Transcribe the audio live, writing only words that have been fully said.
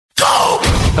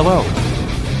Hello.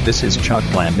 This is Chuck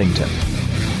Blandington.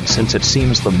 Since it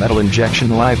seems the Metal Injection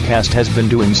livecast has been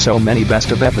doing so many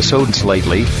best of episodes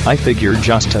lately, I figure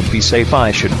just to be safe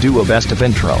I should do a best of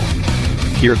intro.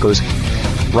 Here goes.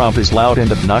 Rob is loud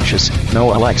and obnoxious,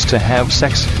 Noah likes to have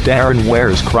sex, Darren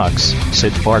wears Crocs,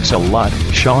 Sid farts a lot,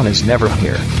 Sean is never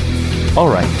here.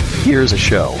 Alright, here's a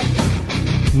show.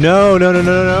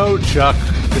 No, Chuck.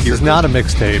 This is not a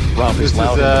mixtape. Rob This is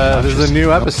loud and obnoxious. is a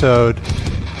new episode.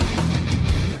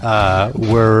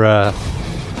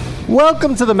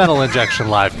 Welcome to the Metal Injection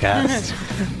livecast.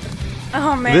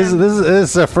 Oh man, This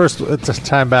is our first. It's a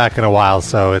time back in a while,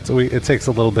 so it takes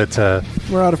a little bit to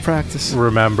We're out of practice.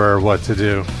 remember what to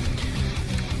do.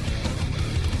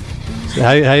 So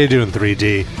how you doing,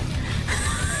 3D?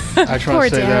 I try Poor to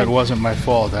say Darren. that it wasn't my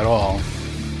fault at all.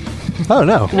 Oh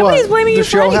no. nobody's blaming you the for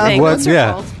show had- anything. What- That's your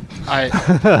yeah. fault.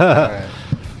 I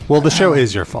Well, the show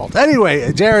is your fault.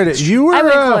 Anyway, Jared, you were. I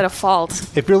wouldn't call it a fault.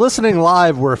 If you're listening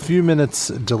live, we're a few minutes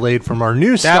delayed from our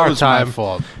new that start was time. my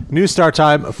fault. New start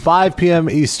time, 5 p.m.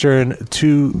 Eastern,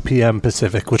 2 p.m.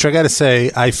 Pacific, which I got to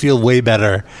say, I feel way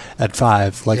better at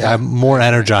 5. Like, Yeah. I'm more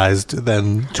energized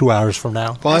than 2 hours from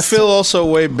now. Well, I feel also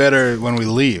way better when we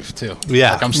leave too.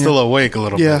 Yeah. like I'm still awake a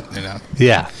little Yeah. bit. You know.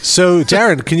 Yeah. So,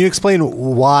 Darren, can you explain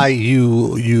why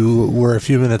you were a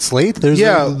few minutes late? There's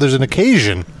an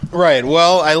occasion. Right.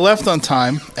 Well, I left on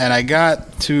time, and I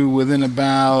got to within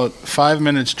about 5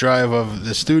 minutes drive of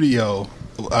the studio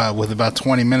with about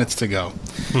 20 minutes to go,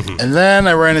 and then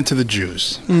I ran into the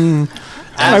Jews.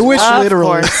 I wish Of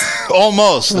literally. course.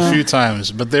 Almost a few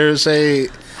times, but there's a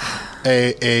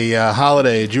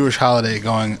holiday, a Jewish holiday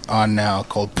going on now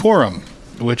called Purim,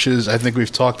 which is, I think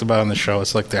we've talked about on the show.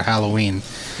 It's like their Halloween.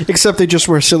 Except they just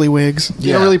wear silly wigs. They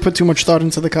Yeah. don't really put too much thought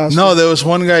into the costume. No, there was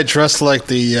one guy dressed like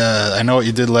the I Know What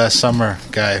You Did Last Summer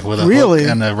guy with a Really?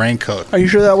 hook and a raincoat. Are you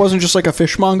sure that wasn't just like a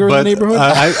fishmonger in But the neighborhood?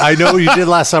 I know what you did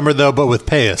last summer, though, but with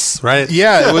Payas, right?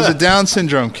 Yeah, it was a Down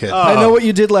syndrome kid. I know what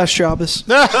you did last Shabbos.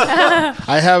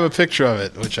 I have a picture of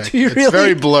it, which you it's really?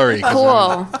 very blurry. 'cause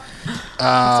Cool.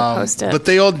 Post it. But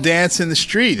they all dance in the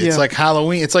street. It's Yeah. like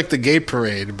Halloween. It's like the gay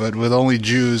parade, but with only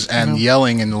Jews and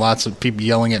yelling and lots of people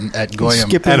yelling at Goyim.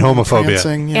 Skipping, And homophobia.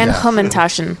 prancing, yeah. And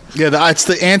Hummintaschen. Yeah, it's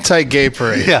the anti-gay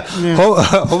parade. Yeah.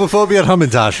 Homophobia and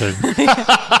Hummintaschen.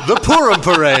 The Purim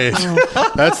Parade.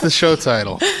 That's the show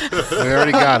title. We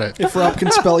already got it. If Rob can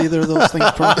spell either of those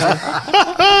things properly.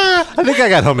 I think I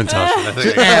got Hummintaschen. I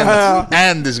think I got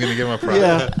And is going to give him a prize.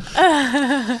 Yeah.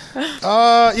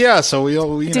 Yeah, so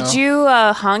we Did you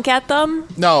honk at them?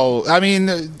 No, I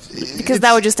mean... Because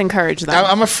that would just encourage them.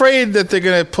 I'm afraid that they're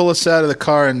going to pull us out of the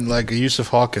car and like Yusuf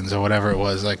Hawkins or whatever it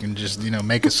was, like, and just,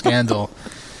 make a scandal.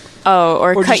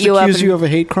 or Or cut just you up. accuse you of a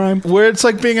hate crime. Where it's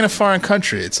like being in a foreign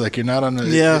country. It's like you're not on the...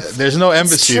 Yeah. There's no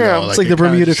embassy, true. though. It's like you're the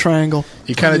kinda Bermuda just- Triangle.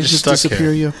 You kind of They just stuck disappear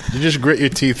here. you. You just grit your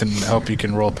teeth and hope you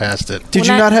can roll past it. Did When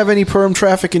you I- not have any perm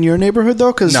traffic in your neighborhood,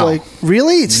 though? Because, No.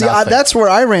 really? See, Nothing. that's where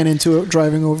I ran into it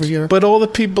driving over here. But all the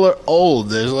people are old.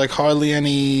 There's like hardly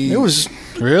any... It was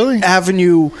Really?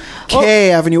 Avenue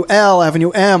K, Avenue L, Avenue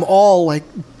M, all like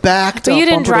backed But up you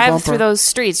didn't bumper to drive bumper. thir those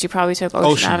streets. You probably took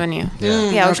Ocean, Ocean. Avenue.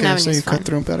 Yeah. Yeah, Ocean Okay, Avenue. so you cut fine.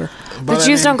 through 'em better. The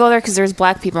Jews don't go there because there's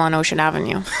black people on Ocean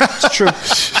Avenue. It's true.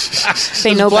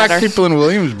 They know Black better. people in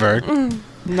Williamsburg.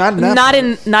 Not in that Not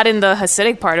part. in the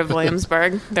Hasidic part of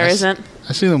Williamsburg. There isn't.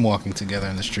 I see them walking together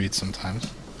in the streets sometimes.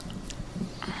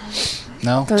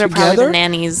 No? Those are probably Together? the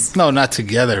nannies. No, not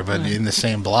together, but in the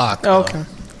same block. Oh, though. okay.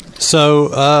 So,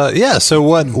 So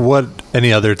what?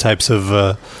 Any other types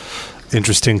of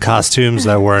interesting costumes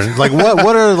that weren't like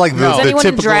what are like the, No. Is the anyone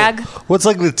in typical? drag? What's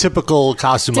like the typical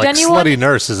costume? Did Like anyone- slutty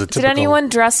nurse is a typical. Did anyone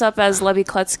dress up as Levy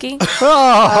Klutsky?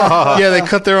 Yeah, they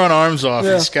cut their own arms off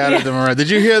and scattered them around. Did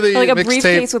you hear the Like a mixtape?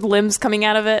 briefcase with limbs coming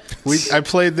out of it? I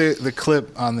played the clip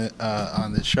on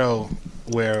the show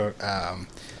where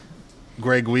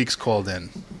Greg Weeks called in,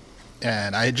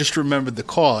 and I just remembered the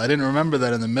call. I didn't remember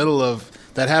that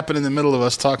that happened in the middle of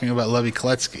us talking about Levy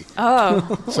Kletsky.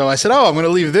 Oh. So I said, I'm going to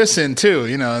leave this in too,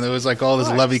 and there was like all this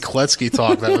Levy Kletsky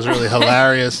talk that was really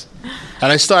hilarious.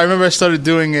 And I remember I started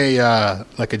doing a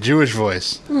Jewish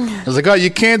voice. I was like, you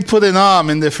can't put an arm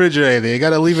in the refrigerator. You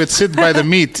got to leave it sit by the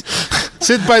meat.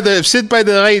 Sit by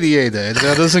the radiator. It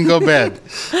doesn't go bad.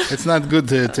 It's not good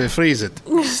to freeze it.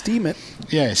 Steam it.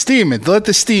 Yeah, steam it. Let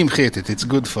the steam hit it. It's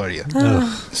good for you.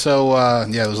 So,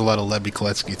 there was a lot of Levy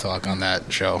Kletsky talk on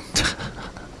that show.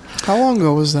 How long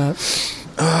ago was that?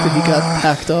 Did he got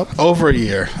packed up? Over a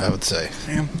year, I would say.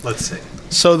 Let's see.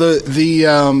 So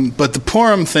but the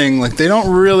Purim thing, like they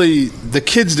don't really, the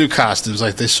kids do costumes,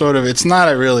 like they sort of, it's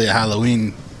not really a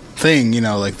Halloween thing,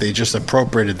 like they just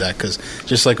appropriated that because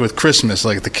just like with Christmas,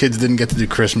 like the kids didn't get to do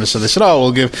Christmas, so they said,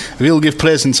 "Oh, we'll give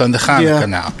presents on the Hanukkah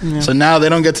now." Yeah. So now they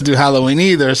don't get to do Halloween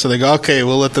either. So they go, "Okay,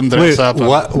 we'll let them dress up."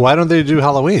 Why don't they do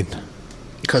Halloween?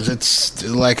 Because it's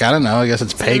like, I don't know. I guess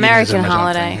it's paganism American or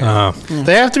something. holiday.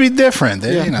 They have to be different.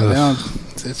 They, Yeah. they don't.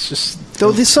 It's just.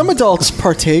 Though some adults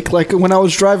partake. Like when I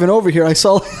was driving over here, I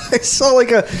saw like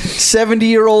a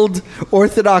 70-year-old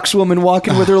Orthodox woman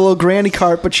walking with her little granny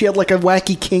cart, but she had like a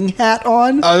wacky king hat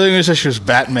on. I think she was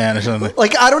Batman or something.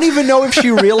 Like, I don't even know if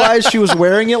she realized she was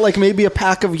wearing it. Like, maybe a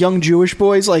pack of young Jewish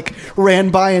boys, like, ran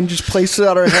by and just placed it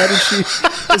on her head, and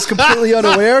she was completely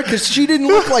unaware, because she didn't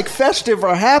look, like, festive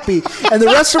or happy. And the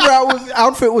rest of her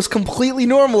outfit was completely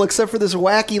normal, except for this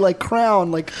wacky, like,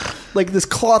 crown, like this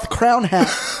cloth crown hat.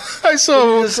 I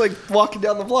saw Just, like, walking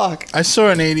down the block. an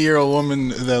 80-year-old woman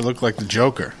that looked like the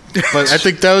Joker. But I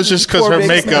think that was just because Poor her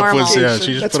makes makeup was, normal.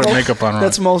 she just That's put her mo- makeup on wrong.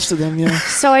 That's most of them, yeah.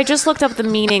 So I just looked up the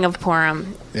meaning of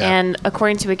Purim, Yeah. and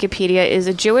according to Wikipedia, is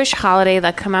a Jewish holiday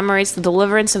that commemorates the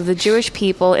deliverance of the Jewish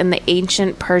people in the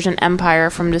ancient Persian Empire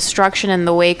from destruction in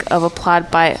the wake of a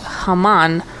plot by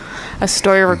Haman, a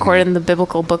story recorded in the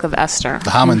biblical book of Esther.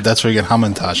 The Haman, that's where you get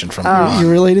Hamantashen from. You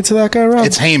related to that guy, Rob?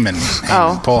 It's Haman.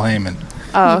 Oh. Paul Heyman.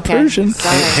 Oh, okay. Persian.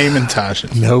 Sorry.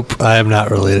 Hamantashen. Nope, I am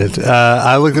not related.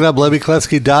 I looked it up. Levi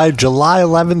Kletsky died July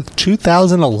 11th,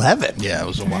 2011. Yeah, it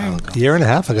was a while ago. A year and a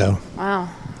half ago. Wow.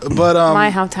 But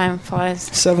My, how time flies.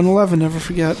 7-Eleven, never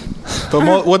forget.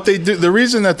 what they do, the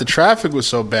reason that the traffic was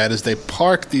so bad is they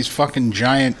parked these fucking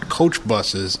giant coach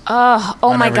buses. Oh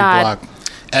on my every God. block.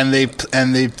 And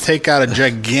they take out a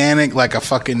gigantic, like a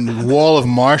fucking wall of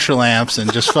Marshall amps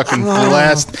and just fucking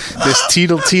blast this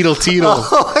teetle.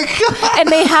 And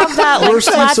they have that like Worst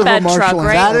use of a flatbed Marshall truck, amp.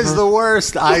 right? That is the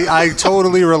worst. I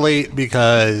totally relate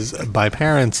because my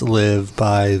parents live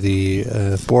by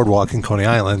the boardwalk in Coney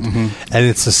Island, and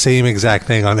it's the same exact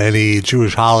thing on any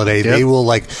Jewish holiday. Yep. They will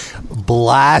like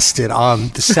blast it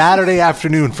on Saturday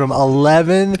afternoon from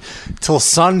 11 till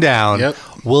sundown. Yep.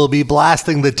 We'll be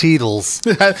blasting the Teetles.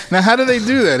 Now, how do they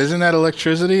do that? Isn't that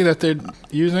electricity that they're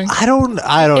using? I don't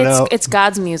know. It's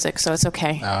God's music, so it's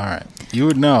okay. All right, you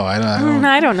would know. I don't.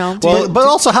 I don't know. But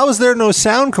also, how is there no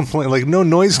sound complaint? Like no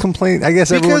noise complaint? I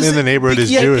guess everyone in the neighborhood is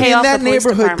Jewish. Pay In off that the police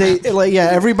neighborhood,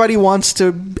 everybody wants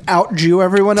to out Jew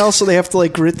everyone else, so they have to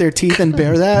like grit their teeth and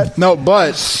bear that. No,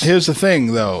 but here's the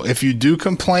thing, though. If you do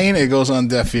complain, it goes on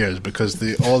deaf ears because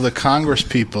all the Congress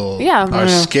people are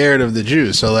scared of the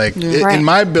Jews. So, like, Right. in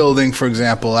my building, for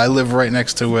example, I live right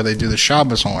next to where they do the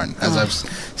Shabbos horn, as I've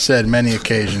said many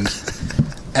occasions.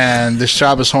 And the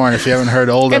Shabbos horn, if you haven't heard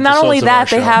old And episodes not only of that, our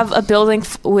they show- have a building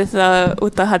with the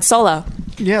Hatzolah.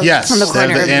 Yeah, Yes, on the they have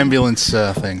corner. the ambulance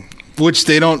thing. Which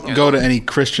they don't go to any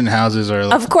Christian houses or.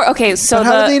 Of course. Okay, so But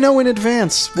how do they know in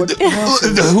advance? What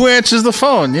Who answers the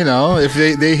phone? If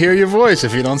they hear your voice,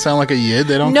 if you don't sound like a yid,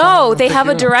 they don't. No, they pick have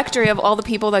you a up. directory of all the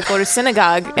people that go to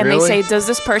synagogue, and Really? they say, "Does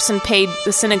this person pay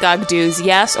the synagogue dues?"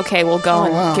 Yes. Okay, we'll go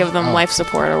and wow. give them life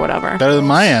support or whatever. Better than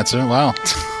my answer. Wow,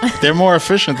 they're more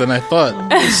efficient than I thought.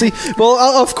 See, well,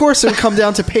 of course, it would come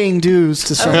down to paying dues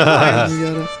to someone. You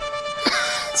gotta-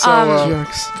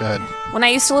 jerks. Go ahead. When I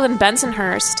used to live in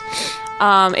Bensonhurst,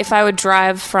 if I would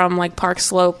drive from like Park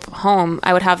Slope home,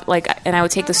 I would have and I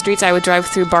would take the streets. I would drive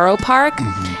through Borough Park,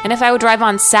 and if I would drive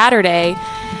on Saturday,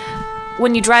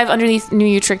 when you drive underneath New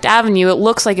Utrecht Avenue, it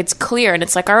looks like it's clear, and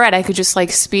it's like, all right, I could just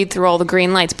like speed through all the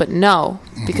green lights, but no,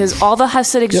 because all the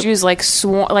Hasidic Jews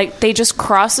they just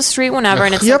cross the street whenever,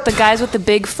 and it's Yep. like the guys with the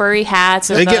big furry hats.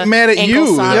 And They the get mad at ankle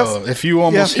you socks. though, if you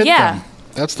almost hit Yeah. them.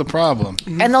 That's the problem.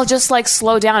 And they'll just like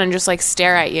slow down and just like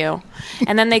stare at you,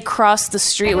 and then they cross the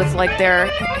street with like their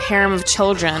harem of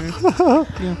children,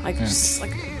 just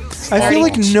like. I feel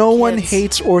like no one kids.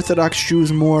 hates Orthodox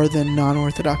Jews more than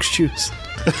non-Orthodox Jews.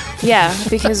 Yeah,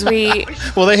 because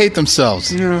Well, they hate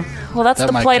themselves. well, that's That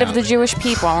the might plight count. of the Jewish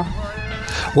people.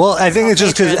 Well, I think it's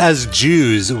just because Self-hatred. as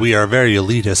Jews, we are very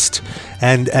elitist,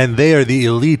 and they are the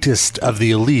elitist of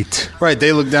the elite. Right?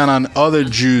 They look down on other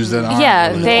Jews that aren't.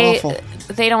 Yeah, really. awful.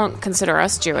 they don't consider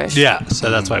us Jewish. Yeah,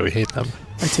 so that's why we hate them.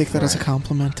 I take that as a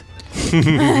compliment.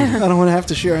 I don't want to have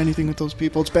to share anything with those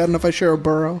people. It's bad enough I share a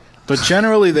burrow. But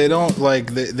generally, they don't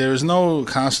like. There's no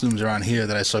costumes around here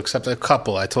that I saw except a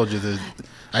couple. I told you the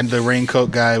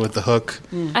raincoat guy with the hook.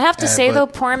 I have to say but- though,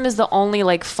 Purim is the only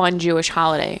like fun Jewish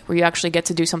holiday where you actually get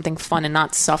to do something fun and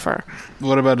not suffer.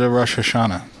 What about the Rosh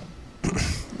Hashanah?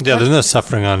 Yeah, there's no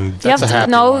suffering on. You have a to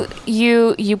happy no, one.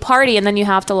 you party and then you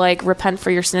have to like repent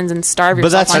for your sins and starve But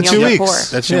yourself that's on in Yom 2 Kippur.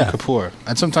 weeks. That's Yom Yeah. Kippur,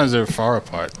 and sometimes they're far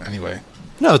apart. Anyway,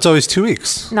 No, it's always 2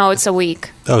 weeks. No, it's a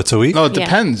week. Oh, it's a week? No, it Yeah.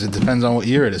 depends. It depends on what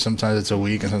year it is. Sometimes it's a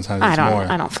week, and sometimes it's more.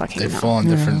 I don't fucking They know. fall on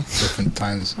different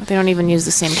times. They don't even use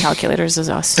the same calculators as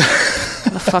us.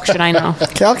 The fuck should I know?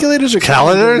 Calculators or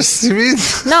Calendars, you mean?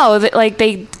 No,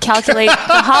 they calculate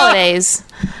the holidays.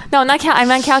 No, I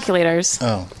meant calculators.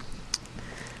 Oh,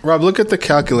 Rob, look at the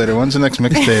calculator. When's the next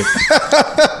mixtape?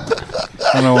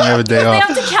 I don't know when I have a day They off.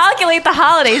 have to calculate the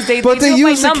holidays. But they do it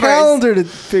use by the numbers. calendar to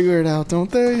figure it out,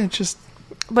 don't they? It just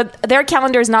But their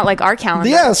calendar is not like our calendar.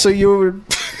 yeah. So you were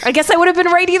I guess I would have been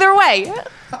right either way.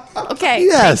 Okay.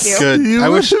 Yes. Thank you. Good. You I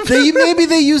wish. maybe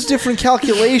they use different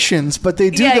calculations, but they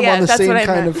do Yeah, them yeah, on the that's same what I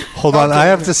kind meant. of. Hold on, I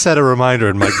have to set a reminder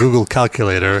in my Google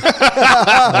calculator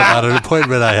about an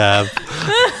appointment I have.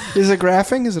 Is it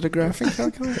graphing? Is it a graphing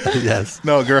calculator? Yes.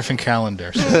 No, Griffin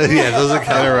calendar. So Yeah, those are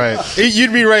get it right.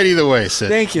 You'd be right either way, Sid.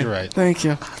 Thank you. You're right. Thank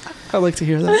you. I'd like to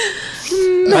hear that.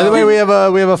 By the way, we have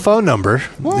a phone number.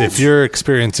 If you're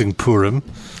experiencing Purim,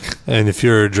 and if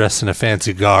you're dressed in a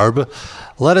fancy garb,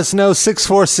 let us know.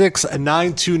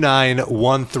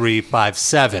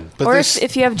 646-929-1357. But Or this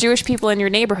if you have Jewish people in your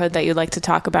neighborhood that you'd like to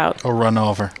talk about. or run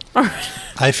over.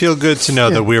 I feel good to know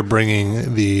that we're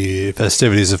bringing the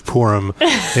festivities of Purim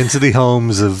into the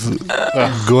homes of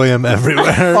Goyim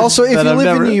everywhere. Also, if that you I've live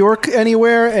never- in New York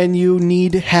anywhere and you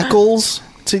need heckles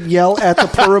to yell at the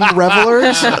Purim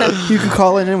revelers, you can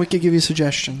call in and we could give you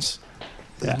suggestions.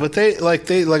 But they like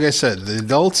I said, the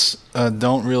adults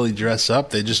don't really dress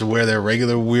up. They just wear their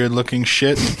regular weird looking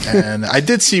shit. And I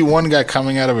did see one guy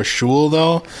coming out of a shul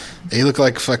though. He looked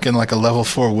like fucking like a level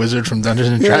 4 wizard from Dungeons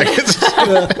and Dragons,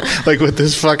 like with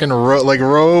this fucking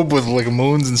robe with like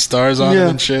moons and stars on Yeah. it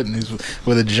and shit, and he's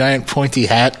with a giant pointy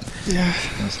hat. Yeah,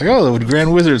 And it's like, oh, the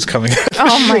Grand Wizard's coming out.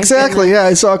 Oh my exactly. Yeah,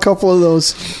 I saw a couple of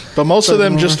those. But most of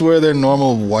them just wear their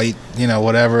normal white,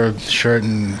 whatever shirt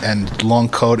and long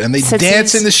coat, and they Tzitzis.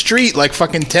 dance in the street like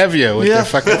fucking Tevye with Yeah. their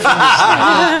fucking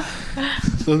fingers.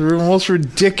 So the most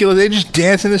ridiculous. They just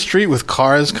dance in the street with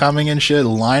cars coming and shit,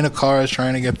 line of cars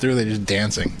trying to get through. They're just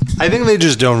dancing. I think they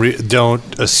just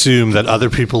don't assume that other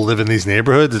people live in these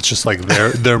neighborhoods. It's just like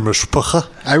their mishpacha.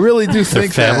 I really do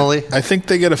think family? I think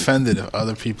they get offended if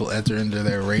other people enter into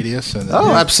their radius. And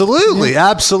Oh, absolutely,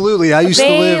 absolutely. I used to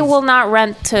They live. will not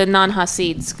rent to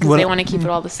non-Hasids because What- they want to keep it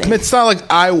all the same. It's not like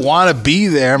I want to be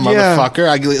there,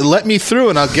 motherfucker. Let me through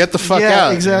and I'll get the fuck yeah,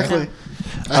 out. exactly.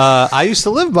 I used to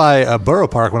live by a borough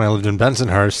park when I lived in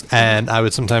Bensonhurst, and I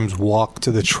would sometimes walk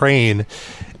to the train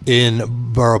in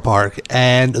Borough Park,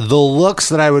 and the looks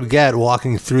that I would get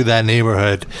walking through that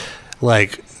neighborhood,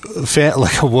 like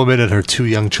a woman and her 2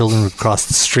 young children would cross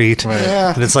the street, Right.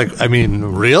 Yeah. and it's like, I mean,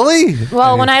 really?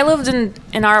 Well, when I lived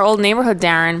in our old neighborhood,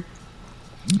 Darren,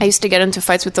 I used to get into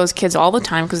fights with those kids all the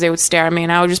time because they would stare at me,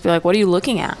 and I would just be like, "What are you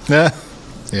looking at?" Yeah.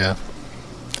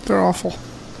 They're awful.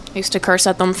 I used to curse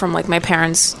at them from like my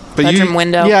parents' But you- bedroom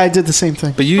window. Yeah, I did the same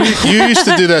thing. But you used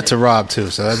to do that to Rob too,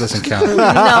 so that doesn't count. No,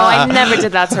 I never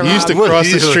did that to Rob. You used to What cross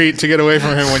are the you- street to get away from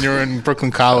him when you were in Brooklyn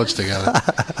College together.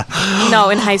 No,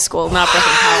 in high school, not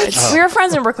Brooklyn College. We were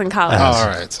friends in Brooklyn College. Oh, all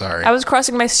right, sorry. I was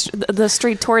crossing the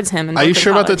street towards him. In Are you Brooklyn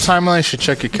sure about the College. timeline? I should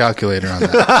check your calculator on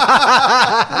that.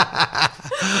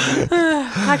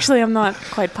 Actually, I'm not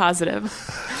quite positive.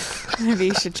 Maybe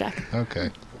you should check.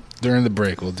 Okay. During the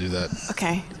break, we'll do that.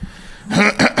 Okay.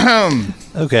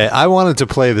 Okay, I wanted to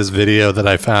play this video that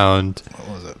I found What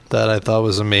was it? that I thought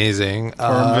was amazing.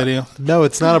 Porn video? No,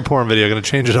 it's not a porn video. I'm going to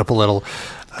change it up a little.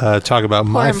 Talk about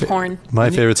Porn. my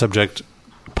favorite subject,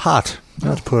 pot,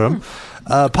 not Purim.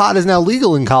 Pot is now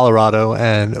legal in Colorado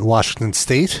and Washington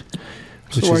State.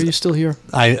 So why are you still here?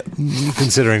 I'm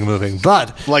considering moving,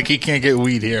 but Like he can't get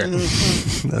weed here.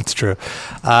 that's true.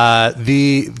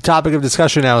 The topic of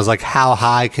discussion now is like how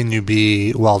high can you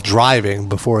be while driving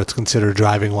before it's considered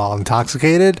driving while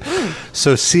intoxicated.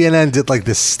 So CNN did like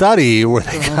this study where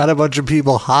they got a bunch of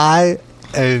people high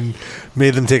and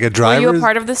made them take a Were driver's. you a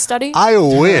part of this study? I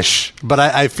wish, but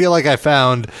I feel like I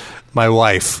found my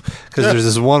wife because there's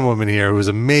this one woman here who was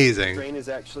amazing. Train is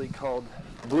actually called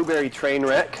Blueberry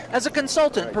Trainwreck. As a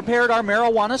consultant prepared our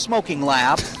marijuana smoking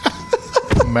lab,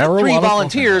 Marijuana. 3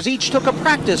 volunteers each took a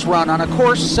practice run on a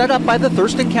course set up by the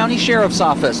Thurston County Sheriff's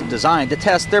Office designed to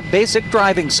test their basic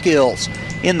driving skills.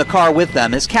 In the car with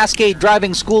them is Cascade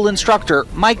Driving School instructor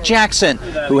Mike Jackson,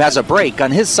 who has a brake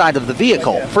on his side of the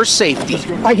vehicle for safety.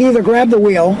 I can either grab the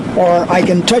wheel or I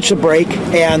can touch the brake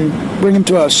and bring him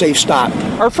to a safe stop.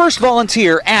 Our first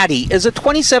volunteer, Addie, is a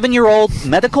 27-year-old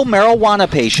medical marijuana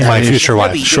patient. My future wife,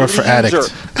 Heavy short for duty addict.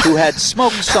 user who had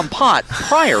smoked some pot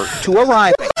prior to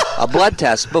arriving. A blood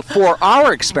test before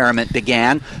our experiment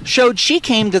began showed she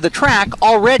came to the track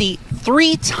already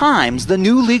 3 times the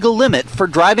new legal limit for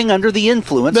driving under the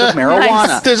influence of marijuana.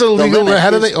 Nice. There's a The legal limit how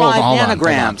do is they 5 hold on,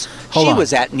 nanograms. hold She on.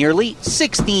 was at nearly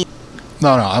 16. No,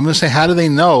 I'm gonna say, how do they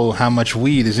know how much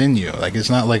weed is in you? Like,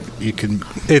 it's not like you can.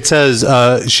 It says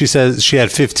she says she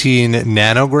had 15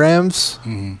 nanograms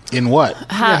In what?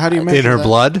 How do you measure in her that?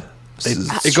 blood.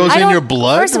 It goes I in don't- your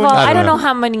blood. First of all, I I don't don't know. know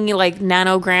how many like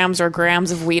nanograms or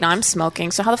grams of weed I'm smoking.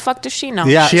 So how the fuck does she know?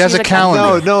 Yeah. She has She's a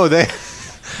calendar. No, they.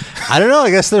 I don't know. I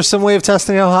guess there's some way of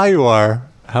testing how high you are.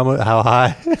 How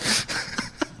high?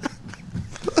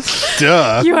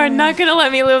 Duh. You are not gonna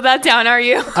let me live that down, are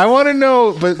you? I want to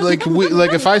know, but like,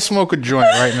 like if I smoke a joint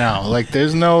right now, like,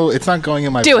 there's no, it's not going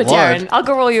in my Do blood. it, Darren. I'll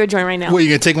go roll you a joint right now. What, you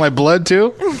gonna take my blood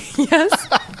too? Yes.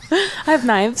 I have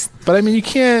knives. But I mean, you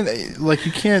can't, like,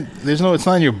 you can't. There's no, it's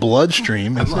not in your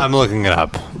bloodstream. It's I'm looking it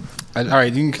up. all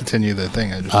right, you can continue the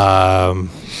thing. I just,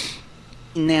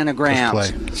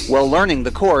 Nanograms. Just While learning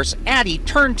the course, Addie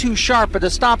turned too sharp at a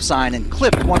stop sign and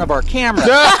clipped one of our cameras.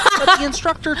 But the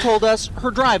instructor told us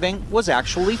her driving was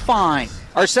actually fine.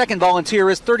 Our second volunteer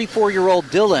is 34-year-old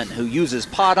Dylan, who uses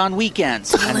pot on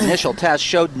weekends. An initial test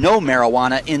showed no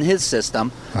marijuana in his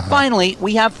system. Finally,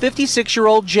 we have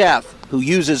 56-year-old Jeff, who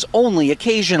uses only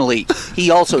occasionally.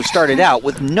 He also started out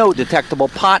with no detectable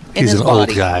pot in He's his an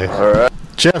body. old guy.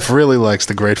 Jeff really likes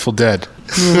the Grateful Dead.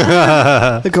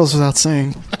 It goes without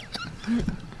saying.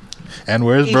 And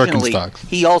where's Occasionally, Birkenstocks?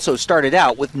 he also started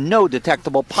out with no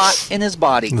detectable pot in his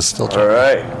body. I'm still All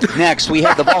trying. right. Next, we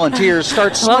had the volunteers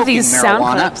start Love smoking these sound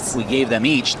marijuana. clips. We gave them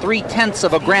each 0.3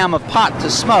 of a gram of pot to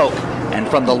smoke, and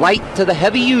from the light to the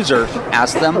heavy user,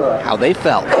 asked them how they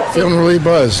felt. Feeling really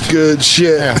buzzed. Good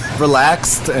shit.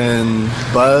 Relaxed and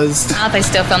buzzed. They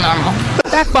still feel normal.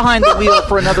 Back behind the wheel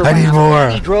for another I need round, more.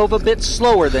 he drove a bit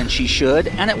slower than she should,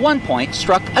 and at one point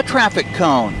struck a traffic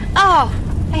cone. Oh,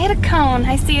 I hit a cone.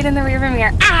 I see it in the rearview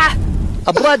mirror. Ah!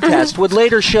 A blood test would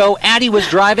later show Addie was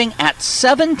driving at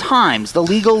 7 times the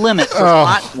legal limit for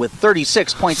pot with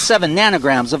 36.7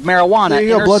 nanograms of marijuana There you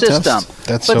in go, her blood system. test.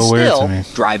 That's but so weird to still me.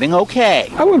 driving okay.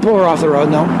 I wouldn't pull her off the road,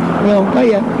 no. No, not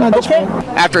yet. Not this point.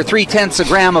 After 0.3 a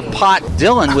gram of pot,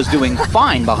 Dylan was doing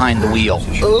fine behind the wheel.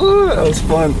 Ooh, that was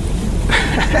fun.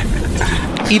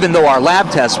 Even though our lab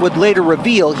tests would later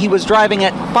reveal he was driving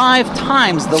at 5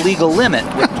 times the legal limit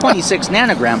with 26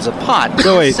 nanograms of pot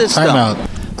So in wait, his system. time out.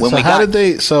 When So we how got did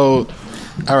they? So,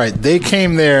 all right, they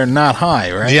came there not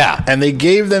high, right? Yeah. and they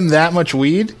gave them that much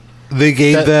weed. They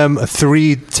gave That- them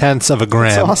 0.3 of a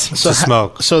gram awesome. to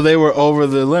smoke. So they were over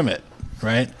the limit,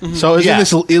 right? So isn't Yeah.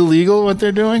 this illegal what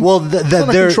they're doing? Well, on a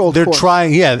controlled they're course.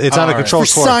 trying. Yeah, it's on a All right. controlled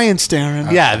For course. science, Darren.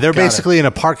 Yeah, they're Got it. basically in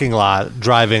a parking lot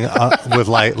driving with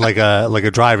like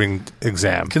a driving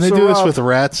exam. Can they So, do this Rob- with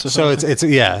rats? Or So something? it's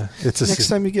yeah, it's a Next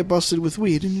time you get busted with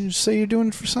weed, and you just say you're doing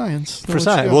it for science. for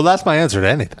science. Well, that's my answer to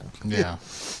anything. yeah.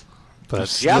 But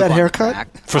Jeff that on haircut? track.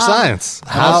 for science,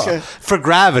 how okay. for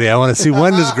gravity, I want to see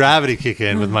when does gravity kick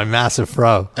in with my massive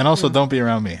fro. And also, don't be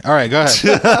around me. All right, go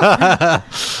ahead.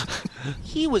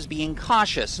 He was being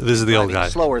cautious. This is the old driving guy.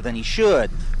 slower than he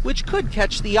should, which could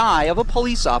catch the eye of a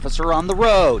police officer on the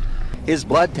road. His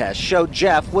blood test showed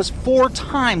Jeff was 4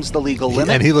 times the legal limit.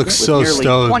 And he looks with so nearly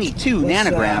stoned. 22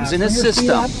 nanograms in his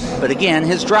system. But again,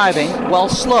 his driving, while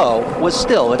slow, was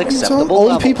still at acceptable Old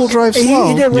levels. people drive He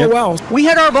slow. did real well. We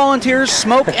had our volunteers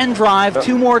smoke and drive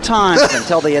 2 more times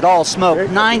until they had all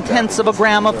smoked 0.9 of a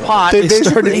gram of pot. They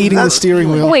started eating the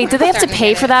steering wheel. Wait, did they have to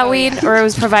pay for that weed, or it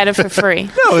was provided for free?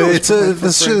 No, it's the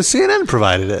CNN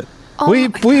provided it. we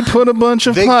put a bunch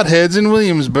of potheads in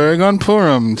Williamsburg on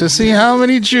Purim to see how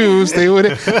many Jews they would.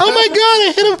 Oh my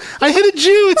God! I hit a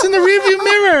Jew. It's in the rearview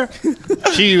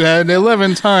mirror. She had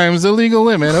 11 times the legal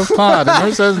limit of pot, and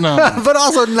hers says no. But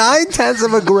also 0.9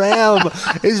 of a gram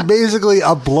is basically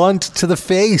a blunt to the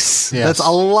face. Yes. That's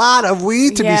a lot of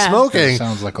weed to be Yeah. smoking.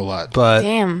 Sounds like a lot. But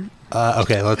Damn.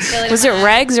 okay, let's. Was it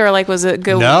regs or like was it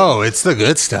good? No, it's the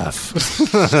good stuff.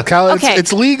 Kyle, Okay.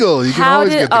 it's legal. You can How always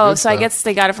did? get the Oh, good so I stuff. guess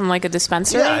they got it from like a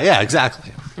dispensary. Yeah,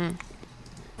 exactly.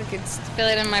 I could feel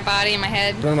it in my body, in my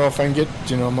head. I don't know if I can get,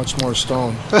 much more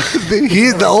stone.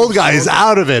 The old guy is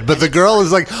out of it, but the girl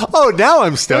is like, "Oh, now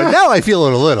I'm stoned. Now I feel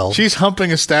it a little." She's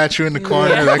humping a statue in the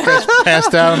corner. That guy's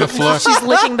passed out on the floor. She's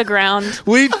licking the ground.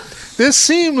 This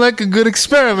seemed like a good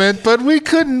experiment, but we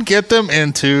couldn't get them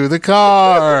into the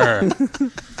car.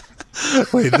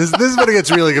 Wait, this is when it gets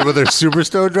really good with their super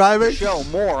stoned driving. Show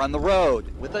more on the road.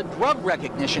 With a drug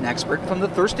recognition expert from the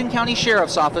Thurston County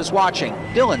Sheriff's Office watching,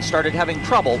 Dylan started having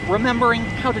trouble remembering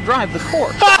how to drive the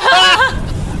course.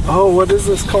 Oh, what is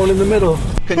this cone in the middle?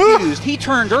 Confused, he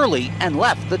turned early and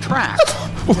left the track.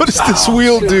 What does this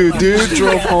wheel do, dude?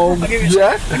 Drove home. I'll give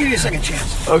you a second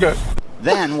chance. Okay.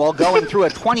 Then, while going through a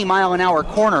 20-mile-an-hour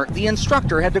corner, the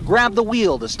instructor had to grab the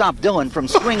wheel to stop Dylan from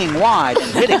swinging wide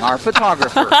and hitting our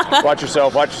photographer. Watch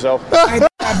yourself, watch yourself. I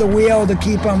grabbed the wheel to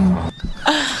keep him.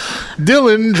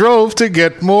 Dylan drove to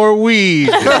get more weed.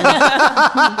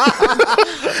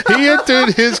 He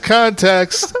entered his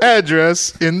contact's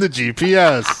address in the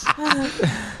GPS.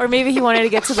 Or maybe he wanted to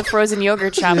get to the frozen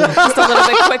yogurt shop just a little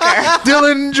bit quicker.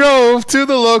 Dylan drove to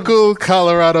the local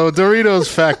Colorado Doritos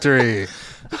factory.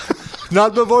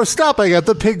 Not before stopping at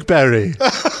the Pinkberry.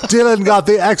 Dylan got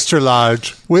the extra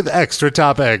large with extra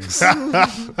toppings.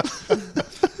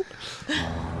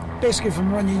 Basically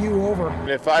from running you over.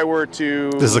 If I were to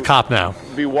This is a cop now.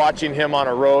 be watching him on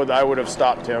a road, I would have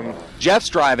stopped him. Jeff's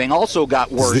driving also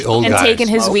got worse. the old And guy. taken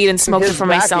his weed and smoked it His for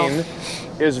myself. backing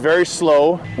is very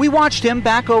slow. We watched him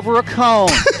back over a cone,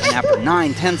 and after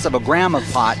 9/10 of a gram of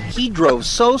pot, he drove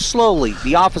so slowly,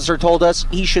 the officer told us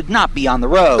he should not be on the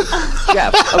road.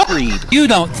 Jeff agreed. You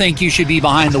don't think you should be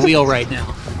behind the wheel right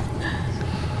now?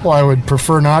 Well, I would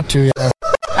prefer not to. Yeah.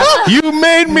 You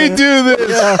made me do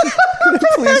this.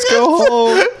 Please go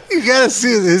home. You gotta see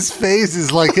his face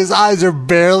is like his eyes are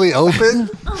barely open.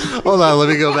 Hold on, let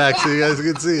me go back so you guys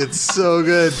can see. It's so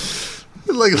good.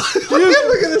 Look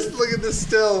at this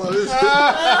still.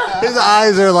 His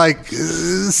eyes are like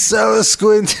so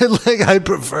squinted. Like I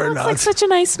prefer That's not. like such a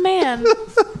nice man.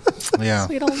 Yeah.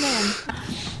 Sweet old man.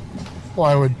 Well,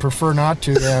 I would prefer not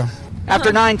to. Yeah.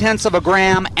 After 9/10 of a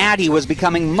gram, Addie was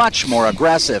becoming much more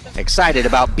aggressive, excited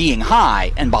about being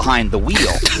high and behind the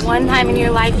wheel. One time in your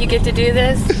life you get to do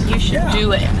this, you should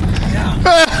do it.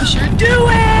 You should do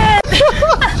it.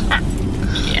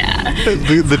 Yeah.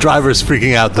 The driver's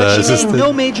freaking out. But The she made assistant.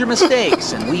 no major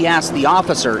mistakes, and we asked the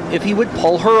officer if he would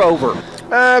pull her over.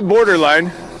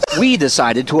 Borderline. We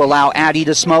decided to allow Addie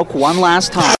to smoke one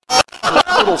last time.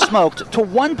 Total smoked to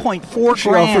 1.4 She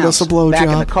grams. offered us a blowjob. Back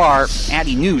in the car,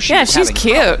 Addie knew she Yeah, was she's having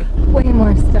cute. Way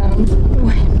more stoned.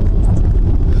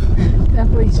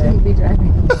 Definitely shouldn't be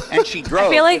driving. and she drove I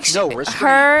feel like with no restraint.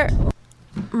 her,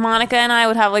 Monica, and I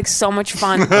would have like so much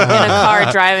fun in a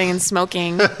car driving and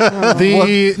smoking.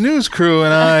 The news crew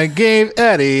and I gave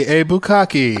Eddie a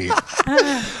bukkake.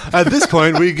 At this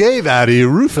point, we gave Addie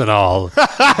Rufinol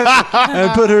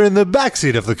and put her in the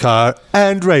backseat of the car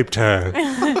and raped her.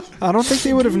 I don't think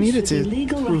they would have needed to.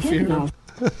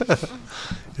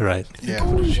 You're right. Yeah.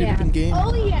 She'd have been game.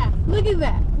 Oh yeah, look at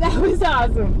that. That was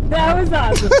awesome. That was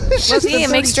awesome. See, it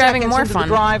makes driving more Into the fun.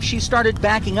 drive, she started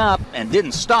backing up and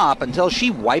didn't stop until she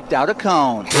wiped out a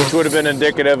cone. Which would have been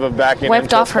indicative of backing Wiped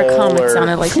into off a her pole cum, it or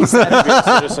sounded like you said. be a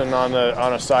citizen on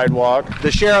a sidewalk.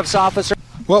 The sheriff's officer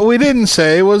What we didn't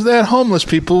say was that homeless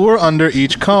people were under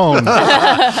each cone.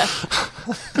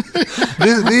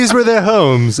 These were their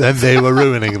homes, and they were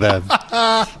ruining them.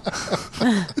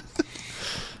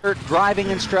 her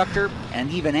driving instructor, and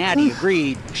even Addie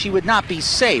agreed she would not be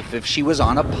safe if she was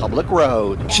on a public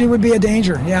road. She would be a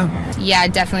danger, yeah. Yeah,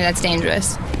 definitely that's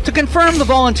dangerous. To confirm the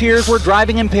volunteers were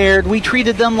driving impaired, we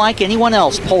treated them like anyone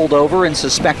else pulled over and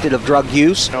suspected of drug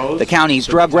use. The county's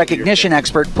drug recognition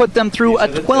expert put them through a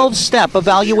 12-step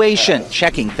evaluation,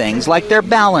 checking things like their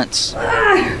balance.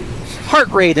 Heart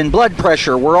rate and blood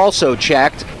pressure were also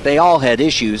checked. They all had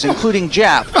issues, including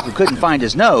Jeff, who couldn't find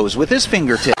his nose with his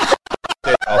fingertips.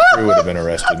 All three would have been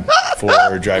arrested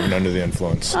for driving under the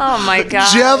influence. Oh my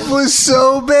god. Jeff was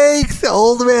so baked,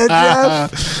 old man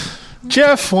Jeff.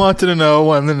 Jeff wanted to know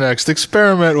when the next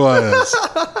experiment was.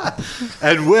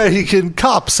 And where he can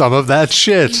cop some of that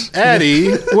shit. Addie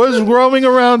was roaming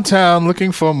around town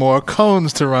looking for more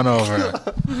cones to run over.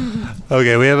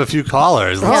 Okay, we have a few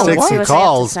callers. Let's Oh, take let's see some what they have to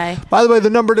calls. say. By the way, the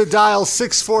number to dial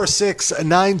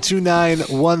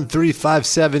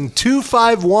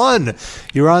 646-929-1357-251.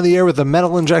 You're on the air with the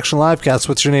Metal Injection Livecast.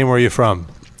 What's your name? Where are you from?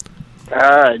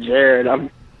 Jared. I'm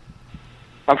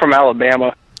from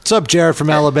Alabama. What's up, Jared from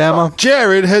Alabama?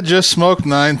 Jared had just smoked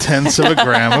 9/10 of a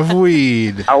gram of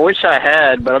weed. I wish I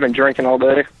had, but I've been drinking all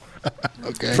day.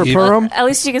 Okay. For Purim? At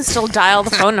least you can still dial the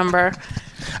phone number.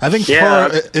 I think Yeah,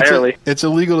 Purim, barely. it's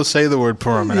illegal to say the word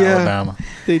Purim in Alabama.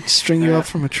 They'd string you up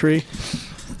from a tree.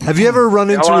 Have you ever run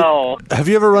into Well,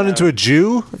 into a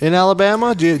Jew in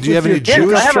Alabama? Do you have any yes,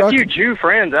 Jewish I have truck? a few Jew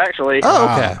friends, actually. Oh,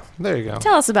 okay. There you go.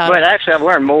 Tell us about But it. actually, I've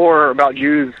learned more about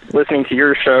Jews listening to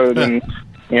your show than,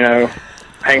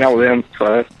 hanging out with them.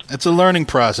 So It's a learning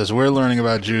process. We're learning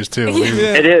about Jews, too.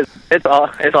 It is. It's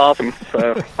awesome.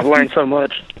 So I've learned so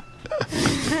much.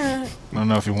 I don't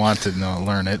know if you want to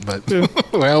learn it, but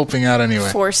we're helping out anyway.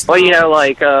 Forced. Well,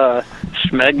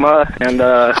 Smegma and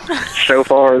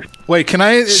Shofars. Wait, can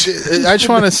I just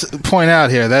want to point out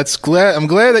here. I'm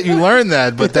glad that you learned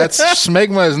that, but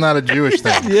smegma is not a Jewish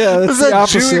thing. Yeah, that's the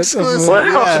opposite.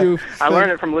 I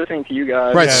learned it from listening to you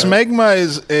guys. Right, smegma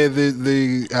is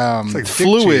the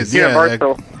fluid,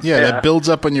 that builds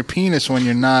up on your penis when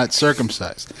you're not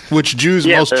circumcised. Which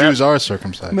most Jews are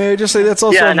circumcised. May I just say that's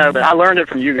also I know, but I learned it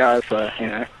from you guys, so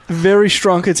very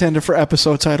strong contender for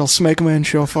episode title: Smegma and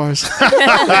Shofars.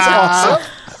 That's awesome.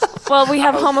 Well, we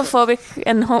have homophobic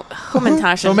and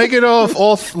homintashen. Well, make it all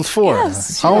four.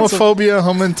 Yes, Homophobia,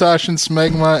 homintashen,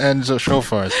 smegma, and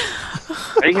shofars.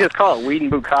 You can just call it Weed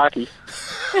and Bukkake.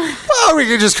 Oh, we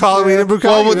could just call it Weed and Bukkake.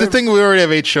 Well, the thing, we already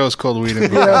have 8 shows called Weed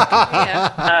and Bukkake.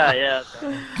 Yeah.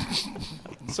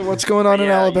 So what's going on in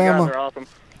Alabama? You guys are awesome.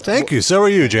 Thank you. So are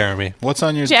you, Jeremy. What's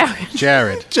on your...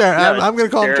 Jared. I'm going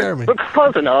to call him Jeremy. But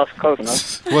close enough.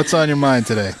 What's on your mind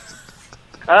today?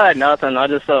 Nothing. I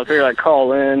just figured I'd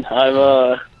call in.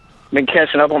 I've been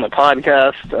catching up on the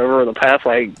podcast over the past,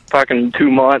 fucking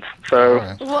 2 months. So,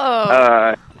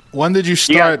 Whoa. When did you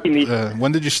start?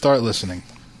 When did you start listening?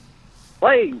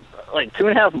 Like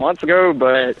 2.5 months ago,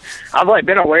 but I've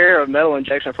been aware of Metal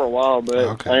Injection for a while,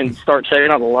 but I didn't start checking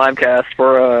out the live cast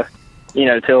for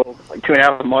till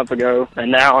 2.5 months ago,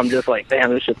 and now I'm just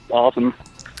damn, this shit's awesome.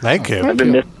 Thank you. I've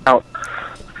been missing out.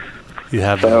 You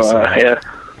have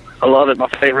I love it. My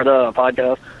favorite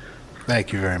podcast.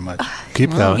 Thank you very much.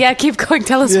 Keep going. Yeah, keep going.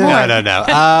 Tell us more. No.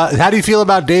 How do you feel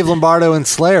about Dave Lombardo and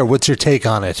Slayer? What's your take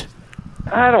on it?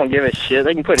 I don't give a shit.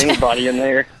 They can put anybody in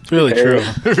there. It's really true.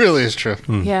 It really is true.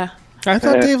 Yeah. I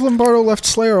thought Dave Lombardo left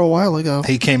Slayer a while ago.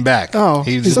 He came back. Oh,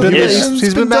 he's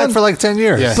been back for 10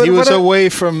 years. Yeah, he was away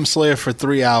from Slayer for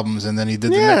 3 albums, and then he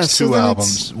did the next 2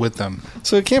 albums with them.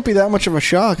 So it can't be that much of a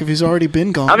shock if he's already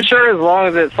been gone. I'm sure as long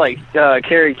as it's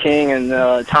Kerry King and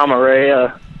Tom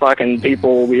Araya, fucking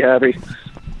people will be happy.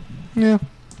 Yeah,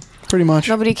 pretty much.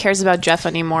 Nobody cares about Jeff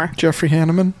anymore. Jeffrey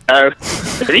Hanneman. Oh,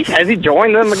 has he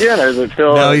joined them again, or is it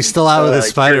still? No, he's still out with a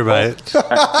spider bite.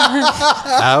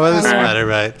 Out with a spider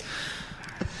bite.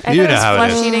 I You thought know it was how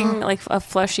it is. flesh-eating, a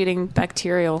flesh-eating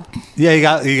bacterial.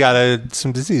 Yeah, he got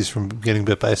some disease from getting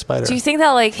bit by a spider. Do you think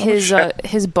that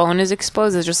his bone is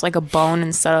exposed as just a bone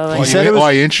instead of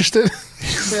Are you interested?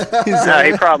 No,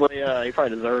 he probably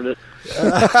deserved it.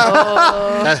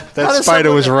 That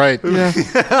spider was right.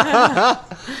 Yeah.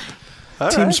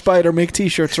 Team Spider, make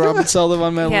T-shirts. Robin, sell them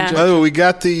on Metal Injection. By the way, we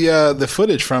got the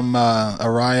footage from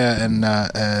Araya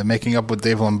and making up with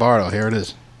Dave Lombardo. Here it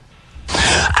is.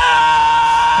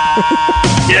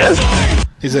 Yes.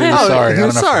 He said he was sorry. I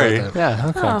don't know sorry. if you heard that. Yeah.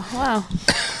 Okay. Oh, wow.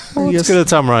 Well, it's good to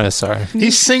tell Mariah sorry. He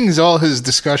sings all his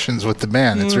discussions with the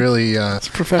band. It's really. It's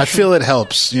professional. I feel it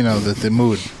helps. The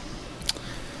mood.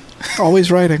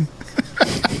 Always writing.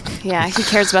 Yeah, he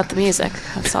cares about the music.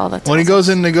 That's all that's When he goes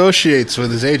and negotiates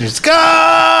with his agents,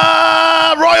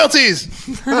 royalties.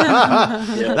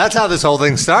 That's how this whole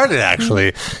thing started,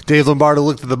 actually. Dave Lombardo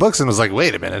looked at the books and was like,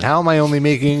 wait a minute, how am I only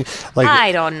making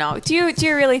I don't know. Do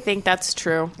you really think that's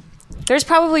true? There's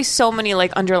probably so many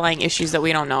underlying issues that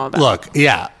we don't know about. Look,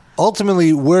 yeah.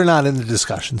 Ultimately, we're not in the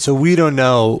discussion, so we don't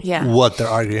know what they're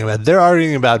arguing about. They're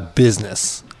arguing about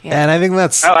business. Yeah. And I think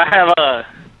that's... Oh,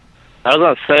 I was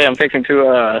going to say, I'm fixing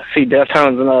to see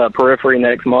Deftones in Periphery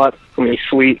next month. It's going to be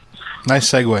sweet. Nice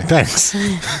segue. Thanks.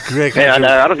 Great. Yeah,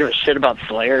 I don't give a shit about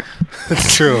Slayer.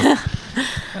 That's true.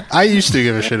 I used to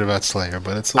give a shit about Slayer,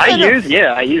 but it's I used to.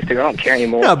 I don't care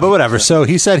anymore. No, but whatever. So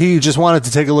he said he just wanted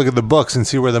to take a look at the books and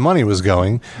see where the money was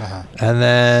going. And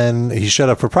then he showed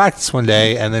up for practice one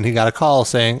day, and then he got a call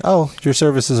saying, oh, your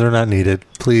services are not needed.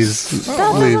 Please That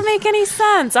doesn't make any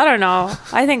sense. I don't know.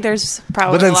 I think there's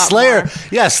probably But then a lot Slayer,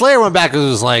 more. Slayer went back and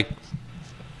was like,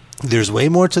 there's way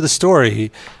more to the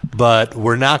story, but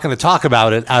we're not going to talk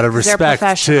about it out of respect to,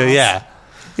 professionals.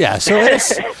 Yeah. So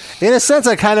in a sense,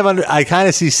 I kind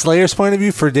of see Slayer's point of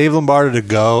view for Dave Lombardo to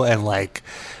go and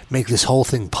make this whole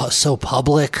thing so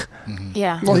public.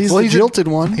 Yeah. Well, he's the jilted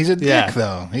one. He's a dick,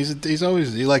 though. He's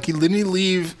always didn't he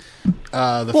leave?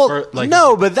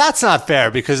 No, but that's not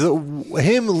fair because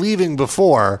him leaving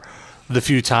before the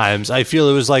few times, I feel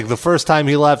it was the first time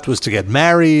he left was to get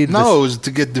married. No, it was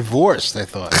to get divorced, I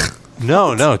thought.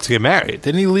 No, to get married.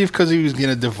 Didn't he leave because he was going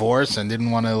to divorce and didn't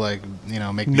want to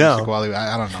make music while he...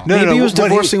 I don't know. Maybe he was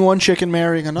divorcing one chick and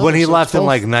marrying another. When he left in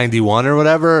 91 or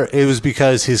whatever, it was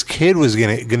because his kid was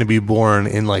going to be born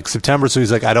in September. So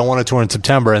he's like, I don't want to tour in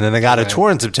September. And then they got a tour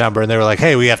in September and they were like,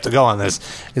 hey, we have to go on this.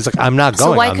 He's like, I'm not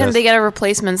going on this. So why couldn't they get a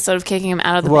replacement instead of kicking him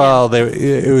out of the band?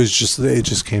 It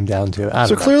just came down to, I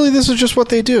don't know. Clearly this is just what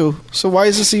they do. So why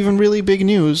is this even really big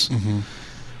news?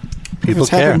 People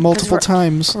It's care. happened multiple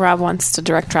times. Rob wants to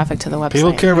direct traffic to the website.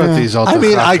 People care about these. I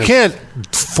mean, I can't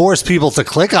force people to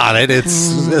click on it.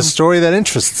 It's a story that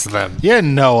interests them. Yeah,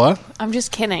 Noah. I'm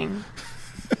just kidding.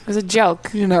 It was a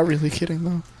joke. You're not really kidding,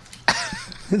 though.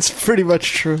 It's pretty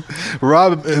much true.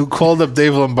 Rob, who called up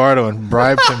Dave Lombardo and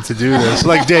bribed him to do this.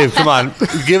 Like, Dave, come on,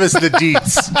 give us the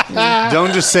deets.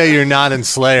 Don't just say you're not in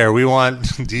Slayer. We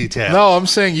want details. No, I'm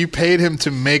saying you paid him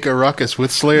to make a ruckus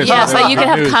with Slayer. Yeah, so you can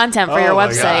have content for your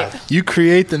website. You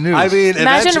create the news. I mean,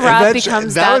 Imagine Rob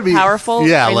becomes that powerful,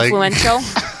 influential,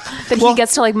 that he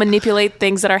gets to like manipulate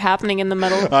things that are happening in the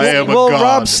middle.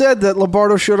 Rob said that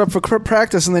Lombardo showed up for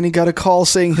practice, and then he got a call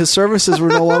saying his services were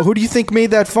no longer. Who do you think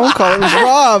made that phone call? It was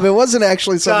Rob. It wasn't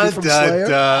actually somebody from Slayer.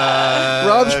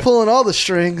 Rob's pulling all the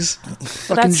strings.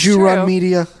 Fucking Jew-run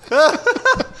media.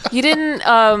 You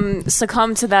didn't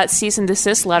succumb to that cease and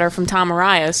desist letter from Tom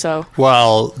Araya, so.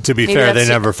 Well, to be fair, they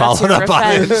never followed up on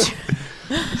it.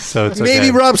 So it's Maybe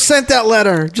okay. Rob sent that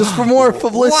letter just for more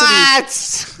publicity. What?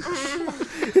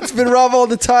 It's been Rob all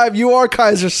the time. You are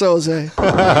Kaiser Soze. All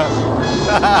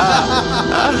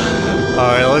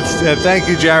right, let's thank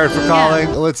you, Jared, for calling.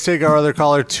 Yeah. Let's take our other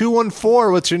caller,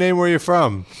 214. What's your name? Where are you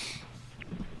from?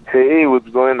 Hey, what's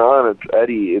going on? It's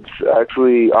Eddie. It's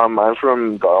actually I'm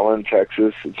from Garland,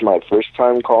 Texas. It's my first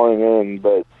time calling in,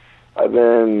 but I've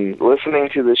been listening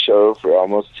to the show for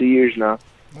almost 2 years now.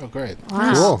 Oh, great.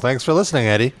 Wow. Cool. Thanks for listening,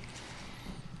 Eddie.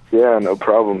 Yeah, no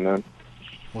problem, man.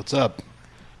 What's up?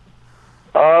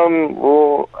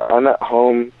 Well, I'm at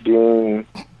home being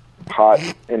hot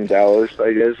in Dallas,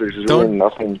 I guess. There's really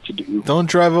nothing to do. Don't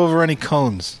drive over any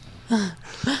cones.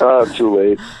 Too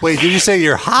late. Wait, did you say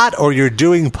you're hot or you're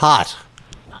doing pot?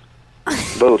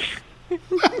 Both.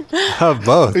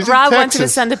 Both. Rob wanted to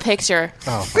send a picture.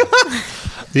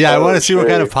 Yeah, I want to see what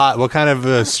kind of pot, what kind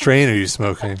of strain are you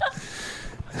smoking?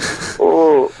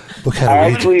 Well, what kind I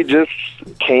of actually just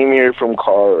came here from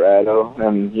Colorado,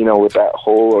 and, with that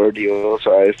whole ordeal,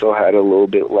 so I still had a little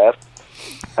bit left.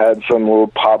 I had some little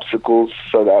popsicles,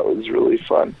 so that was really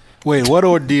fun. Wait, what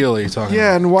ordeal are you talking about?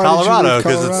 Yeah, and why Colorado, did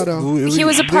you leave Colorado? He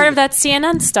was a part of that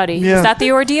CNN study. Yeah. Is that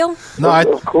the ordeal? No,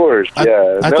 of course,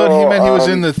 yeah. I thought he meant he was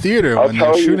in the theater when they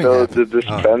were shooting I'll tell you, the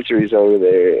dispensaries over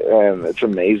there, and it's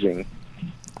amazing.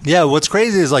 Yeah, what's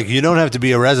crazy is you don't have to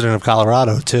be a resident of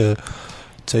Colorado to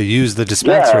use the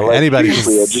dispensary. Yeah, Anybody can.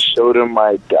 I just showed them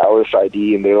my Dallas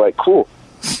ID, and they're like, "Cool."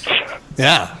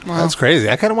 Yeah, that's crazy.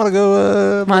 I kind of want to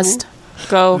go. Must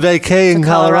go vacay in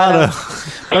Colorado.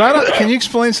 But I don't. Can you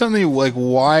explain something like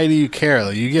why do you care?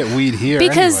 Like, you get weed here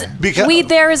because anyway. Weed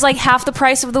there is like half the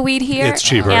price of the weed here. It's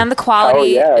cheaper, and the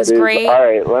quality is great. All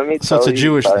right, let me tell you. So it's a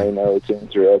Jewish thing. I know to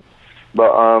interrupt,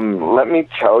 but let me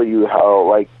tell you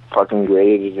how fucking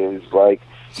great it is.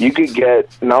 You could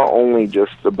get not only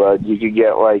just the bud, you could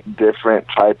get different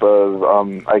type of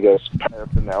I guess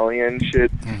paraphernalia and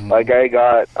shit. Mm-hmm. I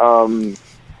got to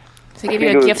give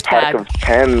you a gift bag of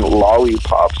 10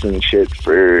 lollipops and shit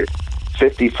for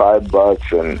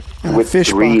 $55, and with fish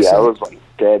 3 box, I was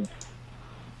dead.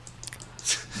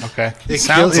 Okay,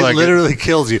 It literally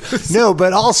kills you. No,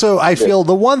 but also I feel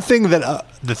the one thing that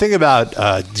the thing about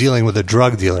dealing with a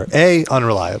drug dealer,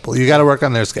 unreliable. You got to work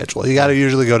on their schedule. You got to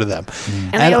usually go to them,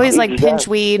 and they always pinch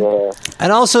weed.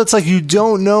 And also, it's you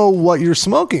don't know what you're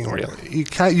smoking. Really,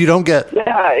 you don't get.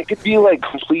 Yeah, it could be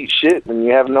complete shit, and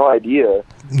you have no idea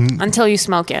until you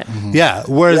smoke it. Mm-hmm. Yeah.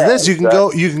 Whereas this, you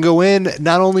can go in.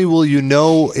 Not only will you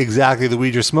know exactly the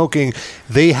weed you're smoking,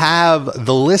 they have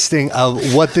the listing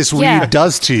of what this weed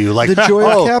does to you. The joy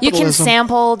of capitalism. You can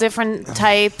sample different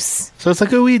types. So it's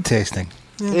like a weed tasting.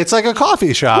 It's like a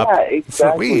coffee shop. Yeah,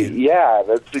 exactly. For weed. Yeah,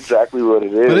 that's exactly what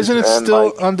it is. But isn't it And,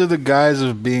 still under the guise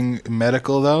of being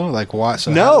medical though? What?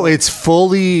 So No, it's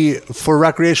fully for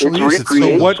recreational use.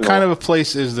 So what kind of a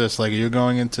place is this? You're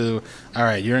going into. All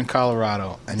right, you're in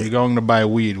Colorado and you're going to buy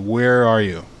weed. Where are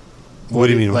you? What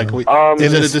do you mean?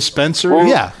 Is it a dispensary? Well,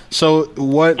 yeah. So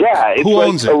what? Yeah, it's who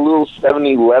owns a it? little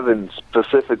 7-Eleven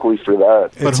specifically for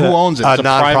that. But who owns it? It's a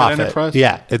private enterprise?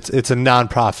 Yeah, it's a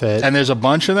non-profit. And there's a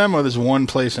bunch of them, or there's one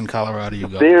place in Colorado you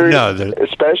go?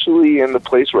 Especially in the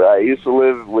place where I used to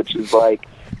live, which is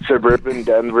suburban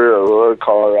Denver, Aurora,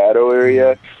 Colorado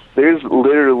area. There's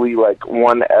literally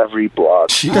one every block.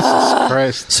 Jesus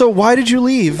Christ. So why did you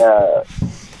leave?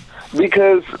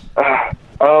 Because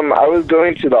I was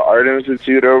going to the Art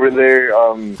Institute over there.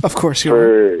 Of course,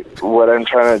 for what I'm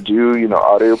trying to do,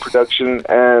 audio production,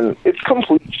 and it's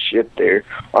complete shit there,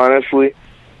 honestly.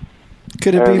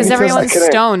 Could it be because everyone's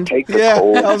stoned? Yeah,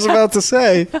 I was about to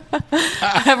say.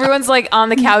 Everyone's on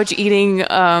the couch eating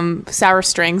sour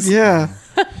strings. Yeah.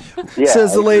 Yeah,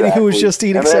 says the lady who was just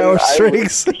eating sour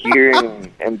strings. I was here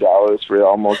in Dallas for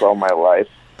almost all my life.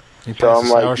 So I'm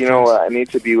like, you know what? I need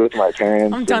to be with my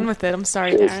parents. I'm done with it. I'm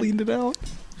sorry, Shit. Darren. Cleaned it out.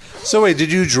 So wait,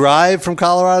 did you drive from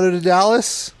Colorado to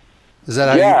Dallas? Is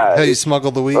that how you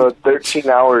smuggled the weed? A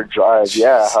 13-hour drive.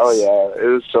 Yeah, hell yeah. It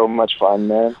was so much fun,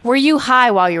 man. Were you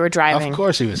high while you were driving? Of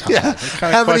course he was high. Yeah.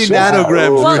 How many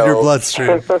nanograms were in your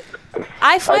bloodstream?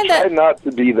 I find try that not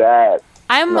to be that.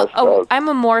 I'm messed up. I'm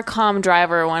a more calm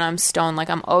driver when I'm stoned.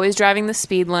 Like, I'm always driving the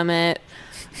speed limit.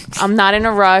 I'm not in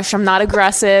a rush. I'm not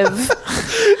aggressive.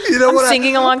 You know I'm what?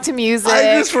 singing along to music.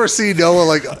 I just foresee Noah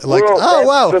like oh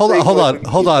wow,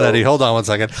 hold on, Eddie, hold on 1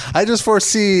 second. I just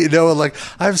foresee Noah like,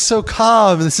 I'm so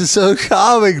calm. This is so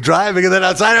calming driving, and then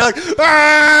outside you're like,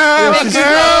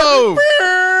 no!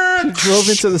 She drove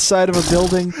into the side of a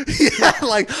building. Yeah,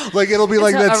 like it'll be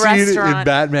like that scene in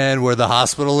Batman where the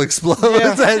hospital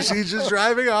explodes and she's just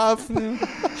driving off.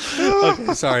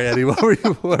 Okay, sorry, Eddie. What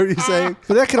were you saying?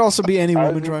 But that could also be any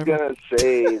woman I was driving. gonna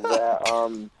say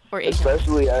that,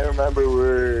 especially I remember we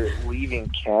were leaving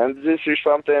Kansas or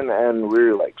something, and we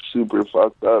were like super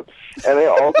fucked up. And it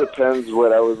all depends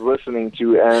what I was listening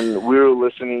to, and we were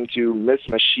listening to Miss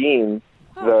Machine,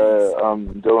 the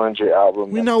Dillinger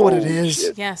album. We know what it is.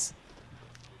 Shit. Yes.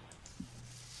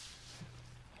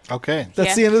 Okay.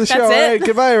 That's the end of the show. All right,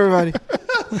 goodbye, everybody.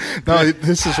 No,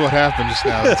 this is what happened just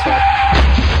now. That's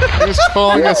right. He was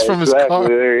calling us from his car.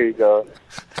 There you go.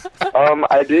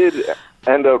 I did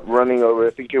end up running over, I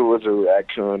think it was a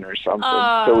raccoon or something,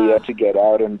 so we had to get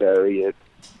out and bury it.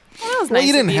 Well,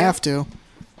 you didn't have to.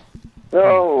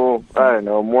 No, I don't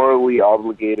know. Morally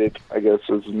obligated, I guess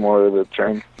is more of the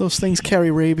term. Those things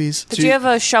carry rabies. Did you have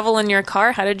a shovel in your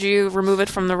car? How did you remove it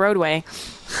from the roadway?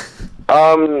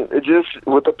 It just,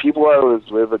 with the people I was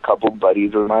with, a couple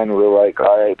buddies of mine were like,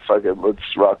 all right, fuck it, let's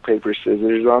rock, paper,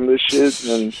 scissors on this shit,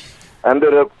 and I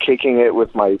ended up kicking it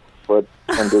with my foot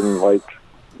and then,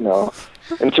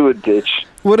 into a ditch.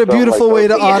 What a So I'm beautiful like, way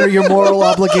to okay. honor your moral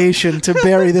obligation to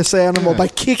bury this animal by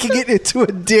kicking it into a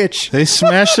ditch. They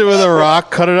smashed it with a rock,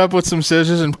 cut it up with some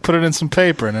scissors, and put it in some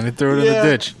paper, and then he threw it in the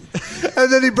ditch.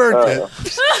 And then he burnt it.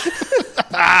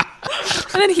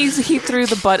 And then he threw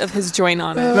the butt of his joint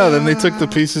on it. No, then they took the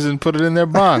pieces and put it in their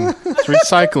bong. It's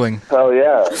recycling. Hell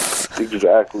yeah,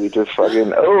 exactly. Just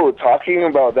fucking. Oh, talking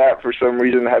about that for some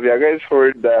reason, have you guys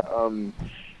heard that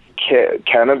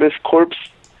Cannabis Corpse?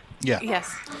 Yeah.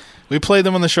 Yes. We played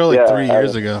them on the show like 3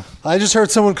 years ago. I just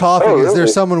heard someone coughing. Oh, Is there really?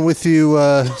 someone with you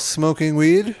smoking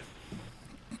weed?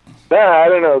 Nah, I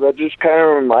don't know. That just kind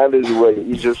of reminded me what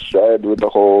you just said with the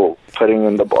whole putting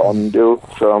in the bomb deal.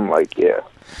 So I'm like, yeah.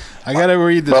 I got to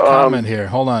read this comment here.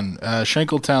 Hold on.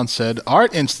 Shankletown said,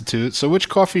 Art Institute. So which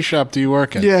coffee shop do you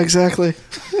work in? Yeah, exactly.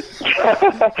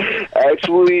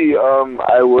 Actually,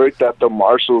 I worked at the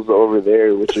Marshalls over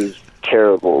there, which is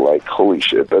terrible. Like, holy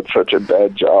shit, that's such a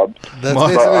bad job. That's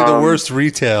basically the worst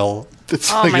retail.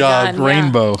 It's Oh like my God, yeah.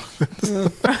 Rainbow.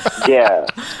 Yeah.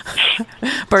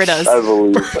 Birdos. I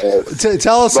believe that.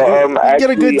 Tell us. But, You get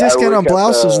a good actually, I discount work on at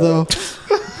blouses, the- though.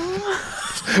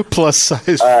 Plus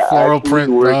size I floral actually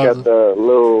print. work bras. at the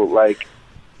little,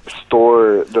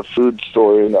 store, the food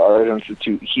store in the Art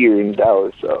Institute here in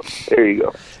Dallas. So, there you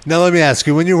go. Now let me ask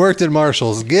you: when you worked at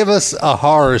Marshalls, give us a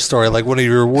horror story, like one of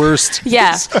your worst.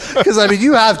 Yeah. Because I mean,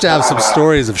 you have to have some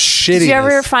stories of shittiness. Did you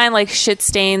ever find like shit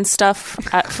stained stuff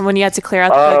from when you had to clear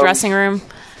out the dressing room?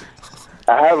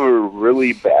 I have a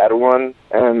really bad one,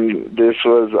 and this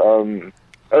was,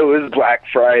 it was Black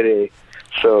Friday.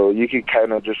 So you could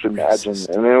kind of just imagine,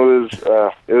 and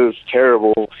it was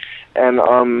terrible.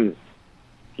 And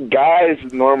guys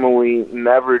normally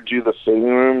never do the fitting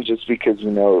room just because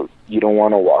you don't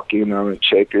want to walk in on a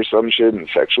chick or some shit and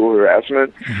sexual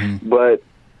harassment. Mm-hmm. But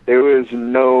there was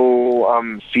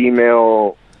no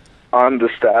female on the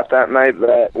staff that night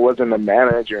that wasn't a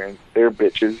manager, and they're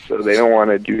bitches, so they don't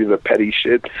want to do the petty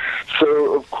shit.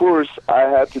 So of course I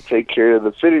had to take care of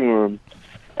the fitting room.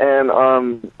 And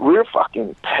we're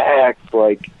fucking packed,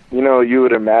 like, you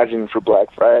would imagine for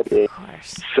Black Friday.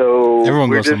 So Everyone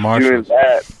we're goes to just Marshalls. doing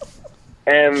that.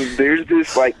 And there's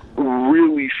this,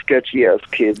 really sketchy-ass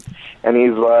kid. And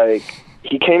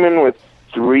he came in with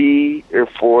 3 or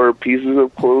 4 pieces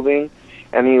of clothing,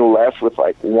 and he left with,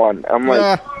 one. I'm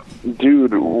like,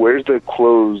 dude, where's the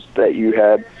clothes that you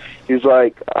had? He's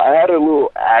like, I had a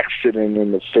little accident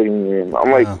in the fitting room.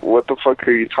 I'm like, what the fuck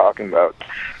are you talking about?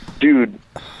 Dude,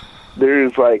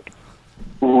 there's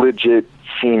legit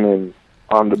semen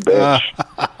on the bench.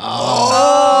 I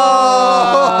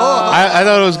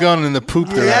thought it was going in the poop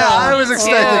direction. Yeah, I was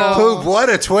expecting poop. What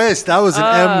a twist! That was an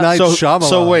M. Night Shyamalan.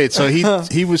 So wait, so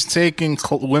he was taking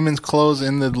women's clothes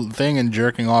in the thing and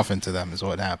jerking off into them is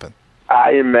what happened.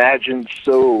 I imagine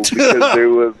so, because there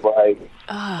was like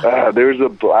there was a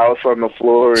blouse on the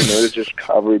floor and it was just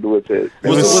covered with it.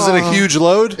 Was it a huge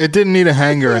load? It didn't need a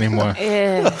hanger anymore.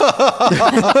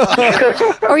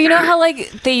 Or you know how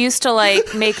like they used to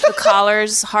like make the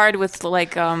collars hard with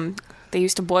like they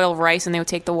used to boil rice and they would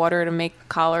take the water to make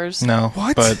collars. No,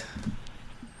 What? But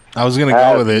I was gonna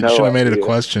go with it. Should have made it a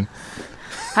question.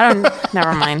 I don't.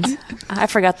 Never mind. I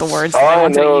forgot the words. All that I I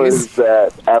wanted know to use. is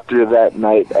that after that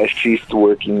night, I ceased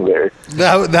working there.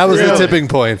 That was the Really? tipping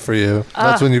point for you.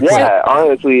 That's when you quit. Yeah,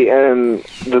 honestly, and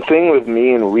the thing with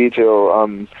me in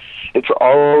retail, it's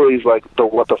always like the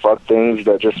what the fuck things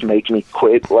that just make me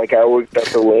quit. Like I worked at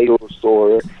the Lego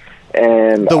store,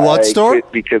 and The what I store?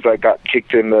 quit because I got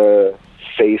kicked in the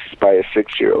face by a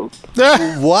 6-year-old.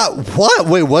 What?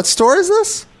 Wait, what store is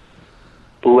this?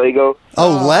 Lego.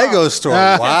 Oh, Lego store.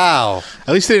 Wow.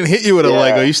 At least they didn't hit you with a Yeah.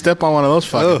 Lego. You step on one of those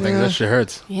fucking things. That shit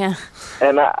hurts. Yeah.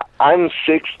 And I'm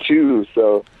 6'2",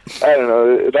 so I don't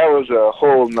know. That was a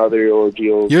whole nother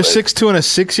ordeal. You're but 6'2" and a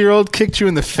 6-year-old kicked you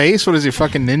in the face. What is he,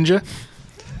 fucking ninja?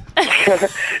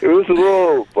 It was a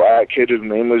little black kid. His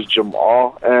name was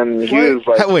Jamal, and he was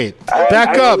like, Wait, I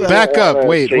back don't up. wanna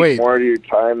Wait, take wait. more of your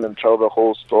time and tell the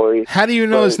whole story. How do you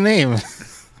know his name?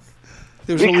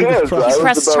 There's a legal Because I process. was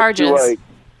Press about charges. to like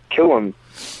kill him.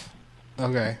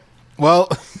 Okay. Well,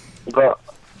 But,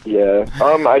 yeah.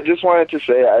 I just wanted to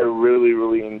say I really,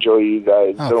 really enjoy you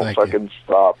guys. Oh, Don't thank you. fucking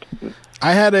stop.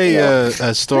 I had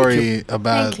a story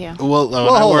about. Thank you. Well,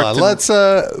 Well, hold on. Let's.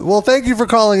 Well, thank you for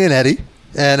calling in, Eddie,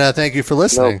 and thank you for No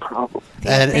listening. problem.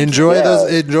 And thank you. enjoy Yeah.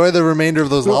 those. Enjoy the remainder of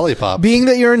those lollipops. Being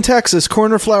that you're in Texas,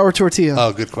 corner flour tortilla.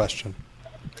 Oh, good question.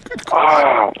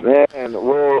 Ah, man.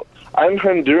 Well, I'm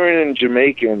Honduran and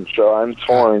Jamaican, so I'm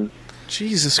torn.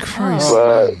 Jesus Christ.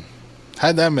 But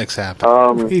How'd that mix happen?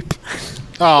 Rape.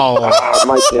 Oh,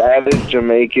 my dad is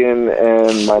Jamaican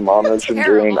and my mom is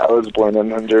Honduran. I was born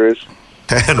in Honduras.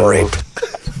 And rape.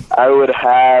 I would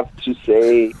have to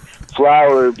say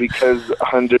flour because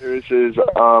Honduras is,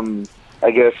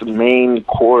 I guess, main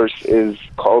course is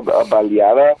called a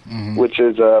baleada, which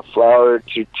is a flour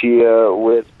tortilla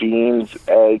with beans,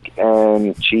 egg,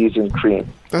 and cheese and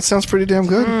cream. That sounds pretty damn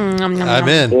good. I'm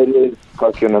in. It is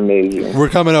fucking amazing. We're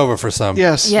coming over for some.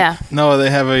 Yes. Yeah. no, they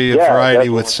have a Yeah, variety definitely.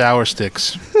 with sour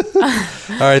sticks. All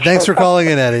right. Thanks for calling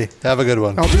in, Eddie. Have a good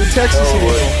one. I'll be in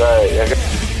Texas.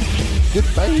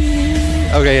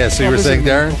 Okay. Yeah. So you were saying,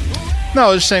 Darren? No, I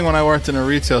was just saying when I worked in a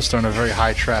retail store in a very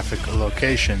high traffic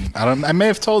location. I may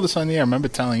have told this on the air. I remember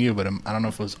telling you, but I don't know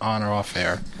if it was on or off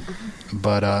air.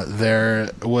 But there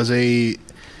was a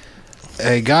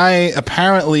guy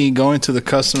apparently going to the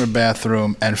customer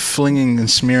bathroom and flinging and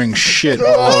smearing shit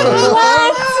all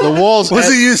over the walls. Was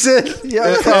it you, Sid? Yeah,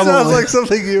 That sounds like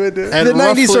something you would do. And the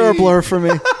 90s are a blur for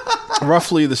me.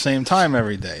 roughly the same time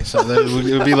every day. So that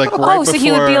it would be like right Oh, so before.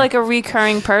 he would be like a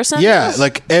recurring person? Yeah,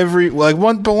 like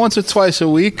once or twice a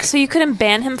week. So you couldn't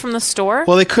ban him from the store?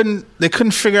 Well, they couldn't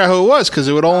figure out who it was because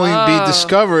it would only be Oh.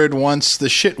 discovered once the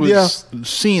shit was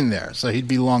seen there. So he'd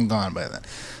be long gone by then.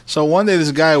 So one day,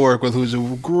 this guy I work with, who's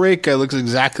a great guy, looks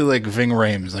exactly like Ving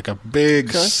Rhames, like a big,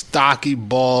 stocky,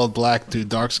 bald, black dude,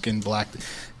 dark-skinned black dude.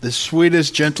 The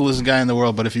sweetest, gentlest guy in the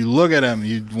world. But if you look at him,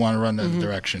 you'd want to run that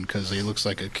direction because he looks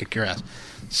like a kick your ass.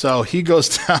 So he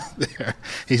goes down there.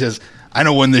 He says, I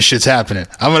know when this shit's happening.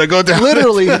 I'm going to go down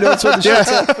Literally, there. he knows when the shit's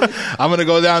happening. I'm going to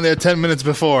go down there 10 minutes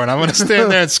before, and I'm going to stand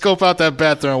there and scope out that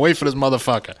bathroom and wait for this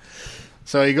motherfucker.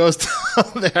 So he goes down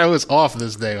there. I was off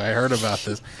this day. I heard about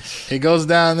this. He goes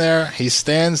down there. He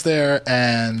stands there,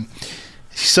 and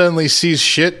he suddenly sees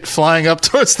shit flying up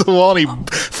towards the wall, and he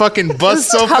fucking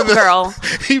busts open the girl.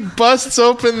 He busts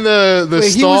open the Wait,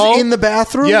 stall. he was in the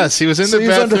bathroom? Yes, he was in So the he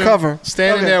was bathroom, undercover.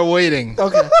 standing Okay. there waiting.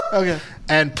 Okay.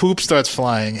 And poop starts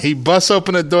flying. He busts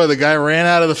open the door. The guy ran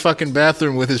out of the fucking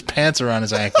bathroom with his pants around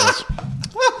his ankles.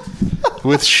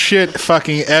 With shit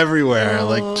fucking everywhere.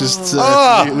 Like, just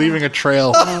leaving a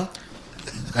trail.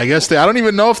 I guess I don't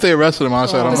even know if they arrested him,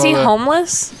 honestly. I don't Was know he that-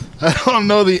 homeless? I don't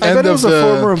know the I end bet it of was the... a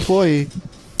former employee.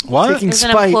 What? Taking Was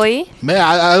an spite. employee? Man,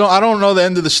 I don't know the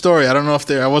end of the story. I don't know if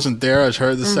I wasn't there. I just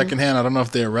heard the secondhand. I don't know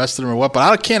if they arrested him or what. But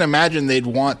I can't imagine they'd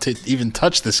want to even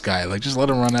touch this guy. Like, just let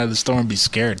him run out of the store and be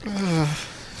scared.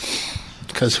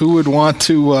 Because who would want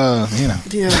to, Yeah,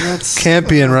 that's...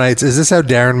 Campion writes, is this how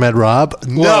Darren met Rob?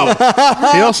 Well,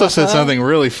 he also said something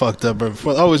really fucked up.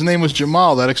 Oh, his name was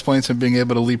Jamal. That explains him being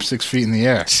able to leap 6 feet in the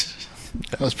air.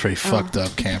 That was pretty fucked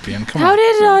up, Campion. Come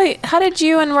on. How did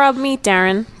you and Rob meet,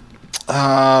 Darren?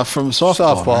 From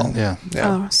softball. man. Yeah.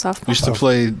 Oh, softball. We used to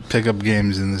play pickup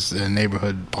games in this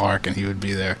neighborhood park, and he would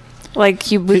be there.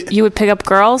 Like you would pick up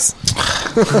girls?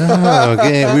 Oh,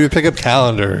 okay. We would pick up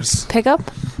calendars. Pick up?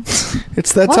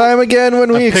 It's that time again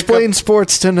when we explain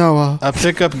sports to Noah. A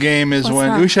pickup game is What's when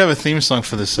that? we should have a theme song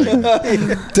for this segment.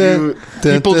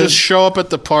 People just show up at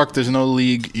the park. There's no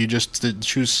league. You just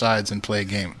choose sides and play a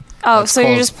game. Oh, That's so you're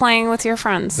called- just playing with your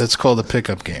friends? That's called a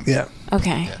pickup game. Yeah.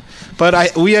 Okay.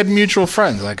 But we had mutual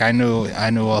friends. Like I knew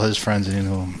all his friends, and he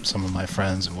knew some of my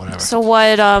friends and whatever. So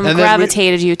what then we-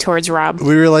 gravitated you towards Rob?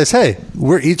 We realized, hey,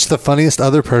 we're each the funniest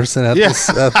other person at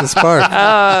this park.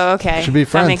 Oh, okay. Should be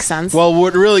friends. That makes sense. Well,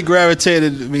 what really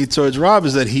gravitated me towards Rob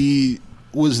is that he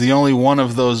was the only one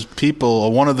of those people,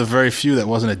 or one of the very few that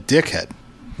wasn't a dickhead.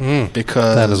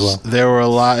 Because that as well. there were a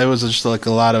lot. It was just like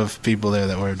a lot of people there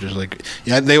that were just like,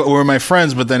 yeah, they were my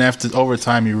friends. But then over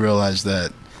time, you realize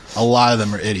that a lot of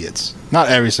them are idiots. Not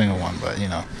every single one, but you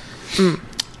know.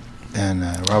 And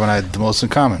Rob and I had the most in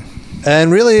common.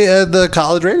 And really, the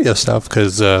college radio stuff,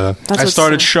 because I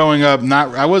started showing up.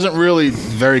 I wasn't really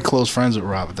very close friends with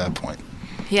Rob at that point.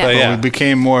 Yeah. But we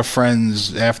became more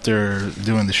friends after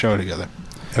doing the show together.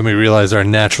 and we realized our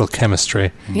natural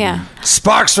chemistry. Yeah.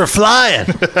 Sparks were flying.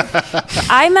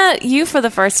 I met you for the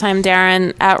first time,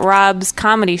 Darren, at Rob's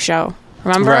comedy show.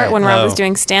 Remember when Rob was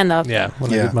doing stand-up? Yeah,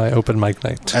 when I did my open mic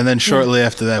night. And then shortly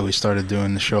after that, we started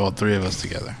doing the show, all three of us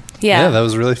together. Yeah. That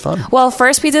was really fun. Well,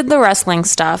 first we did the wrestling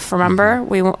stuff. Remember,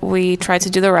 we tried to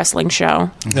do the wrestling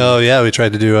show. Oh yeah, we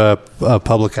tried to do a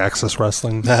public access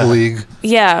wrestling league,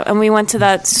 Yeah, and we went to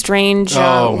that strange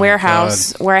Oh, my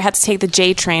warehouse where I had to take the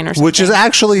J train or something. which is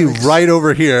actually right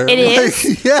over here. It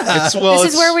is? Yeah, This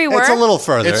is where we were? It's a little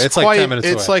further. It's like 10 minutes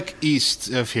It's away. like east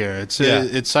of here. It's Yeah.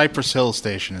 it's Cypress Hill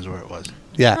Station is where it was.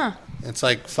 Yeah, Huh. it's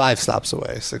like 5 stops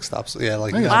away, 6 stops. Yeah,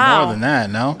 like I think it's more than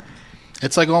that. No,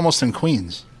 it's like almost in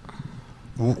Queens.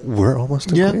 We're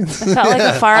almost in Queens. It felt like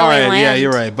a faraway All right, land. yeah,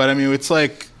 you're right. But I mean, it's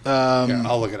like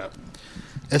I'll look it up.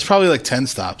 It's probably like 10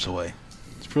 stops away.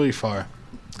 It's pretty far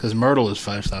because Myrtle is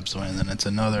 5 stops away, and then it's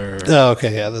another. Oh,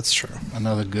 okay, yeah, that's true.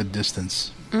 Another good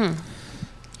distance. Mm.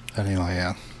 Anyway,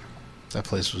 yeah, that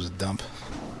place was a dump.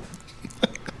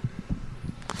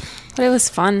 But it was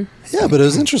fun. Yeah, but it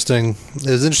was interesting. It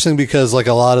was interesting because like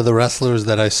a lot of the wrestlers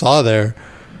that I saw there,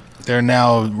 they're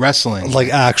now wrestling. like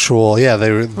actual. Yeah,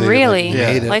 they were. They Really?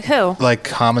 made it. Like who? Like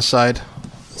Homicide.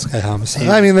 Sky Homicide.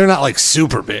 I mean, they're not like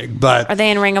super big, but Are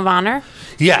they in Ring of Honor?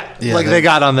 yeah, like they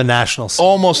got on the national scene.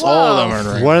 Almost all of them are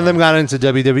in Ring One of them got into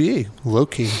WWE.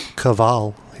 Loki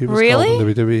Caval. He was Really? called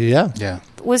in WWE. Yeah. Yeah.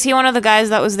 Was he one of the guys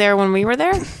that was there when we were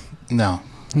there? No.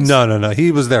 No.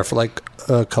 He was there for like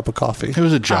a cup of coffee. He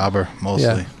was a jobber mostly.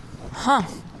 Yeah. Huh.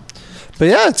 But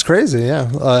yeah, it's crazy. Yeah,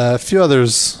 a few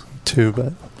others too,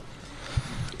 but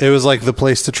it was like the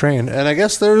place to train. And I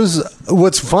guess there's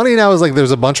what's funny now is like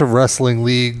there's a bunch of wrestling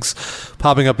leagues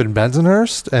popping up in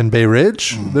Bensonhurst and Bay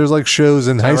Ridge. There's like shows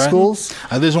in high Right? schools.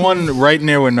 There's one right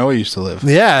near where Noah used to live.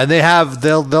 Yeah, and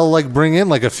they'll like bring in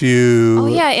like a few. Oh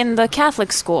yeah, in the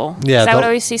Catholic school. Yeah, 'Cause I would they'll-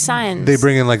 always see signs. They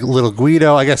bring in like little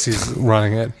Guido. I guess he's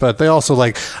running it, but they also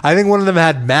like. I think one of them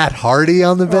had Matt Hardy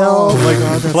on the bill, Oh, like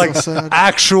God, that's like so sad.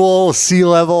 actual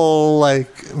C-level, like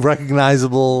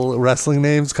recognizable wrestling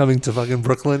names coming to fucking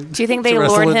Brooklyn. Do you think they to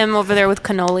wrestle lured in. him over there with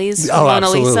cannolis? Oh, Mona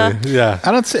absolutely. Lisa? Yeah.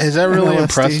 I don't. Is that really LSD.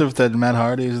 impressive that Matt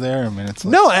Hardy is there? I mean, it's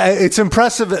like, No, it's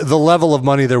impressive the level of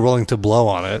money they're willing to blow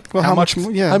on it. Well, how much?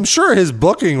 Yeah, I'm sure his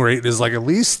booking rate is like at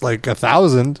least like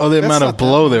 1,000. Oh, the That's amount not of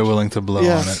blow they're willing to blow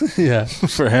Yeah. on it Yeah.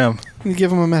 for him. you give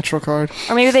him a Metro card.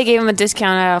 Or maybe they gave him a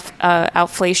discount at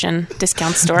Outflation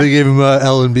discount store. They gave him a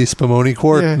L&B Spumoni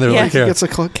quart. Yeah, They're Yeah. like, he here. gets a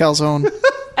calzone.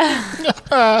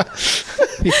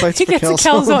 He fights He for gets a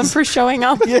calzone for showing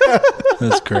up.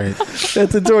 That's great.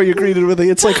 At the door, you're greeted with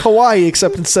it's like Hawaii,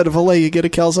 except instead of Hawaii, you get a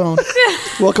calzone.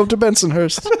 Welcome to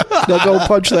Bensonhurst. Now go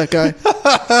punch that guy.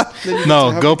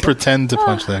 No, go pretend to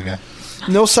punch that guy.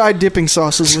 No side dipping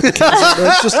sauces with the calzone.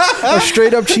 It's just a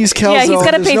straight up cheese calzone. Yeah, he's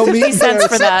got to There's pay no 50 meat cents there.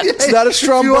 for that. It's not a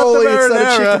stromboli. It's not a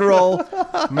marinara. chicken roll.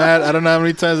 Matt, I don't know how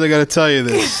many times I got to tell you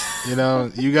this. You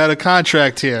know, you got a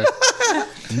contract here.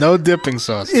 No dipping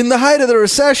sauce. In the height of the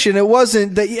recession, it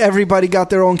wasn't that everybody got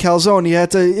their own calzone. You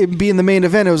had to be in the main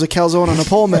event. It was a calzone on a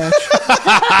pole match.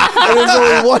 And there was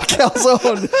only one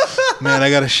calzone. Man, I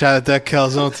got a shot at that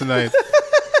calzone tonight.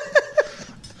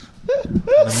 I'm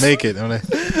gonna make it. I'm gonna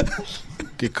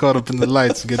get caught up in the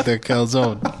lights and get that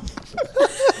calzone.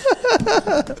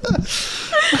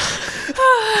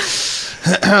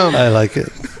 I like it.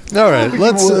 All right,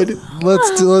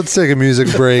 let's take a music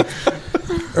break.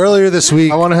 Earlier this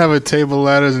week, I want to have a table,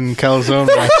 ladders, and calzone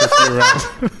match with you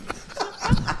around.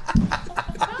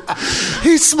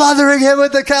 he's smothering him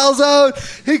with the calzone.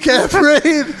 He can't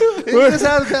breathe. He just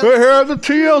has We're here at the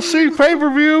TLC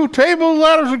pay-per-view. Table,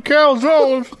 ladders, and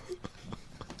calzones.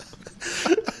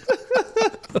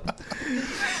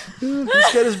 He's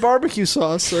got his barbecue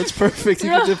sauce, so it's perfect. You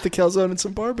can dip the calzone in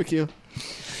some barbecue.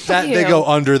 That they go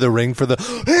under the ring for the.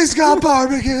 He's got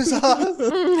barbecue sauce.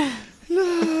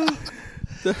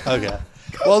 Okay.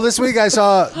 Well, this week I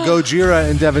saw Gojira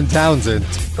and Devin Townsend.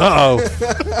 Uh-oh.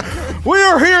 We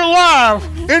are here live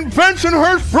in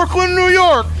Bensonhurst, Brooklyn, New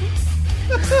York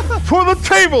for the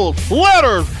tables,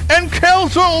 ladders, and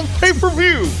calzone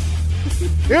pay-per-view.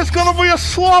 It's going to be a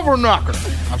slobber knocker.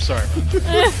 I'm sorry.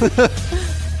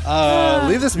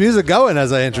 Leave this music going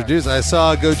as I introduce. I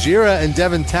saw Gojira and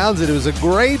Devin Townsend. It was a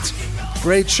great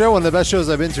show, one of the best shows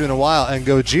I've been to in a while. And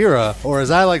Gojira, or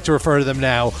as I like to refer to them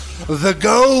now, the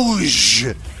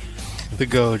Goj. The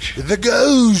Goj. The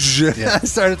Goj. Yeah. I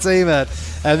started saying that.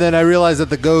 And then I realized that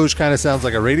the Goj kind of sounds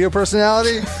like a radio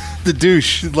personality. The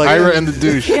douche. Like Ira and the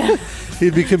douche. Yeah.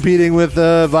 He'd be competing with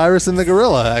Virus and the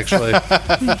Gorilla, actually.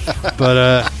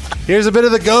 But here's a bit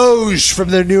of the Goj from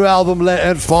their new album,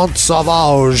 L'Enfant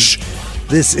Sauvage.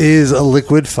 This is a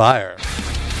Liquid Fire.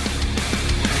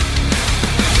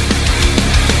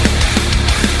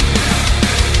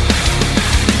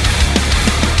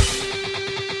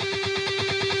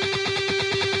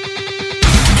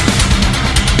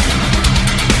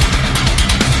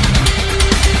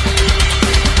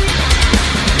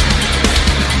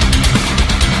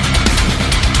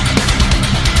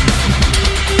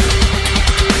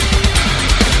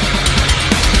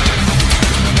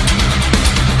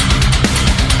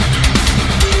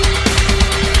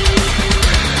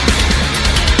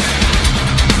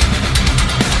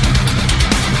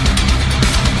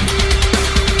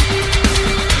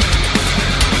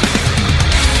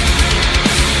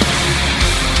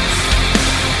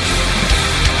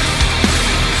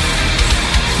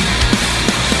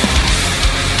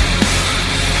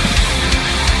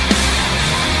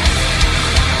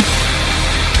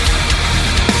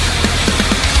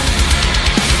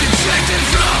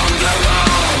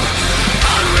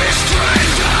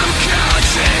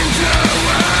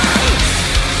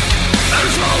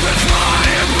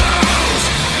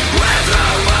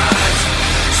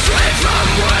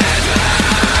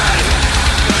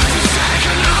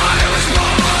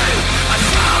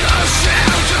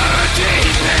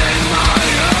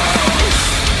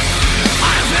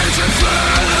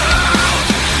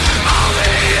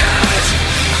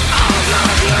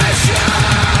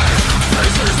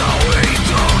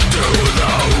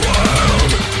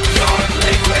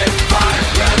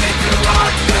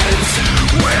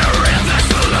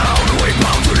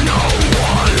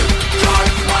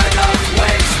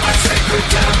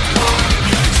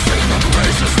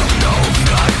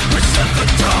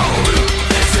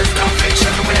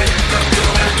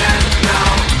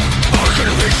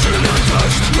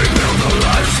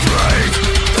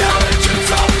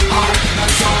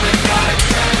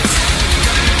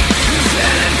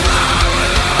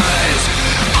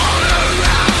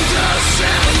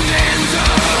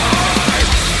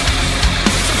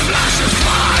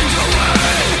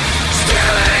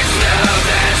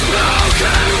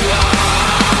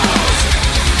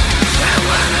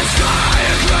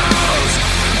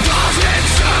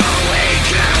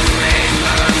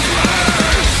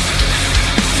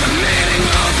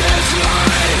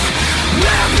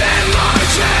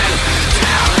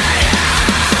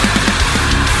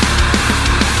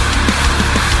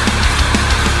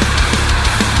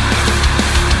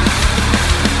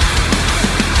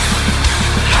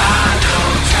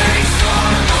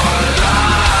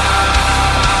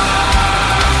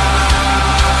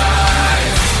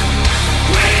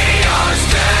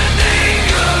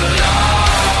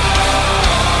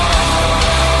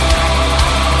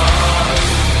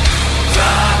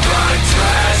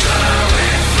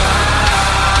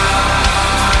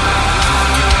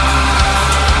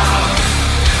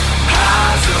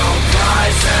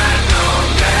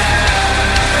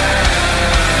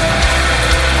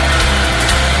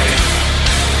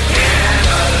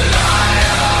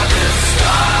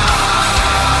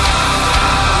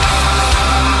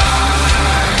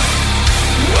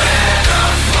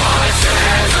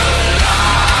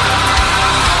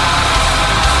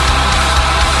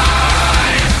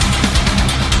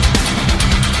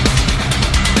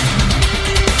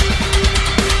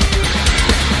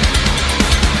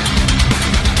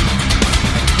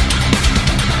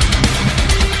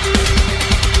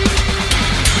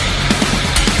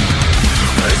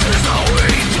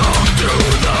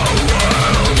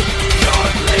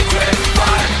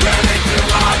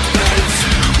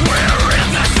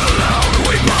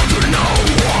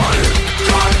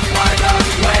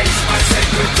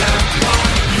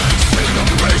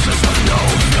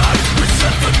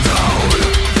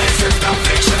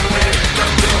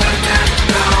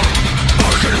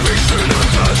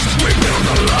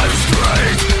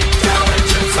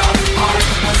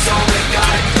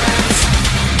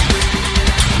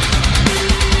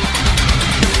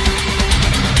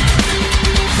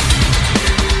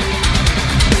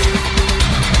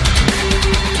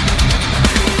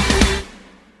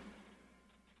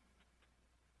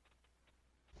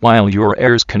 While your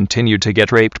heirs continue to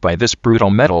get raped by this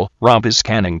brutal metal, Rob is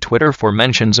scanning Twitter for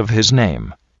mentions of his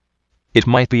name. It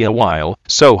might be a while,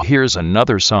 so here's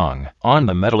another song on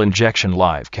the Metal Injection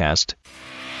Livecast.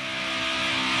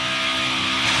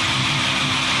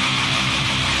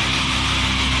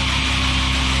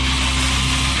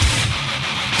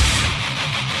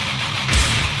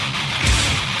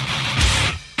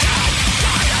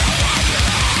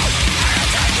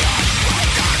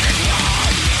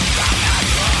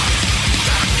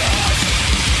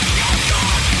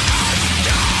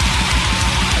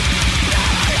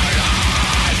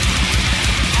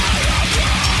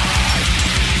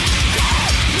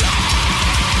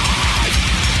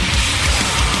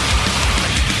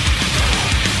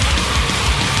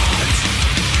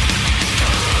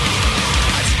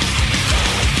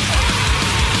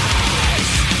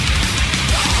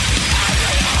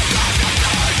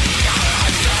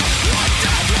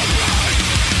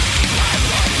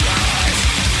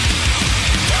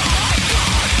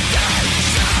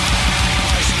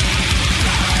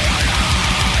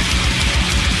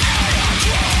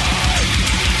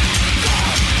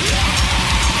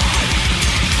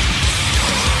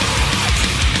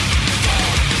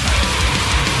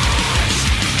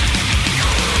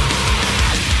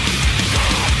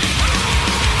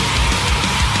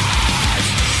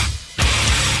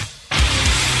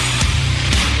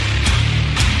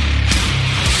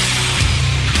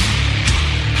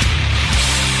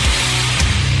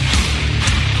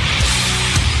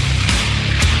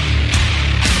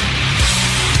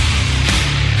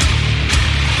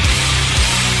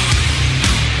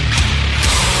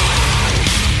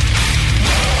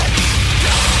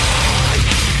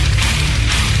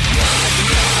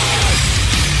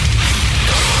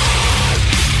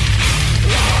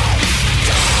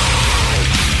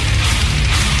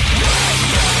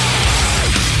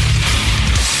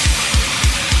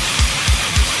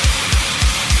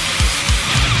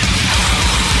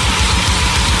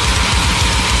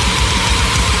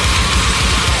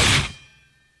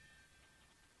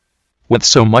 With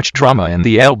so much drama in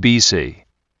the LBC,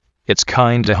 it's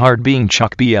kinda hard being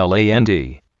Chuck Bland.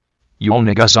 You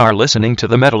niggas are listening to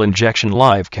the Metal Injection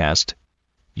Livecast.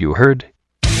 You heard?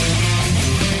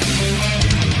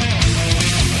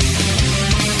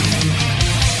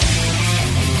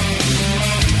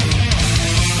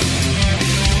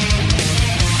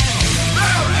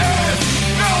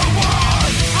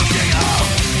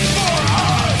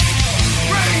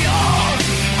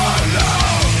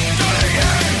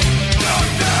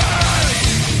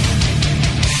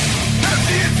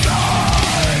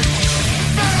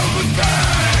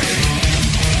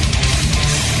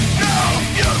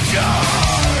 Future!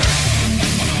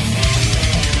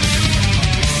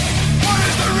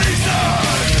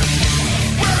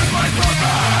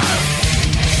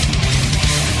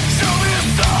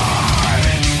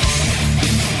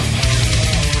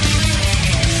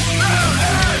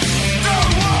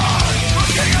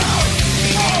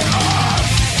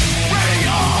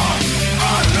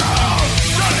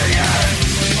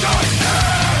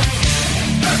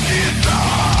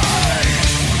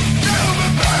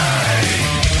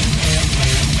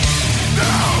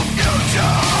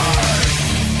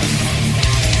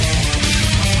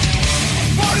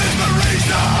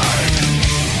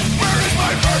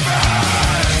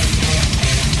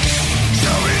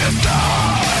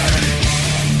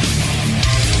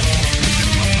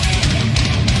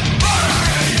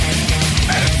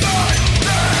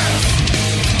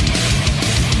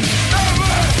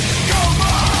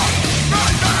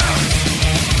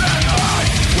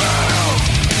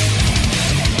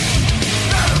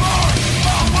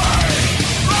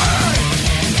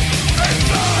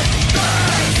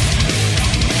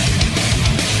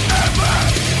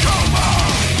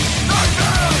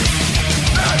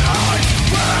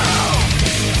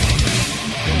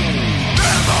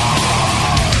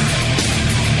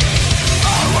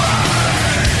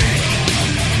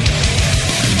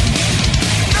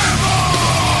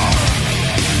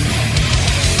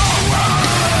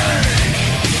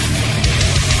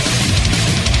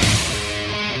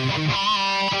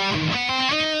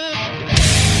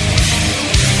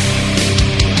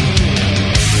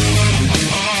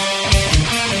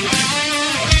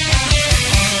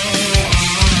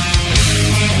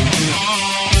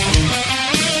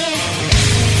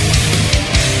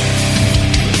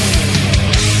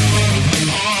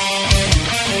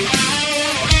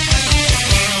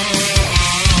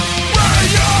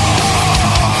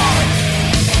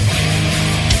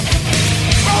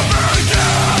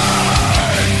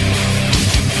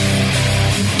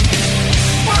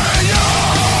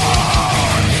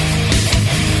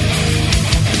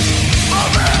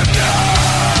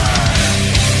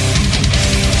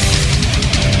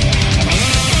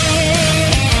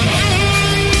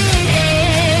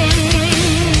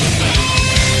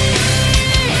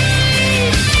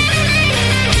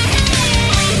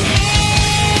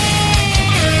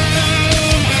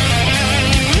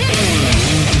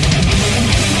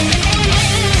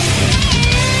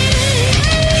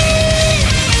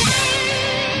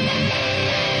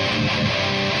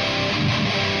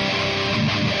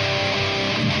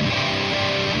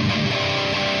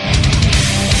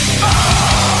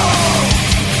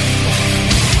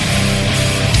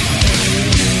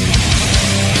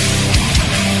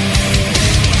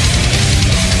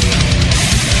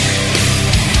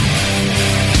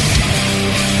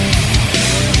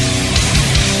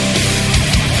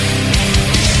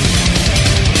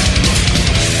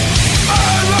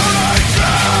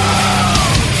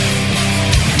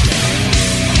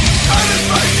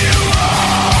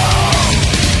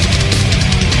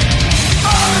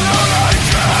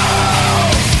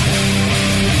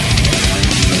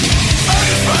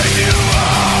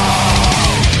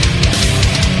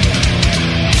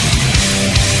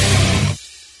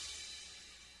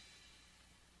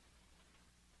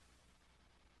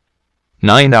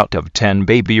 9 out of 10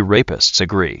 baby rapists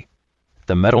agree.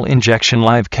 The Metal Injection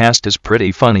livecast is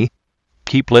pretty funny.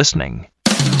 Keep listening.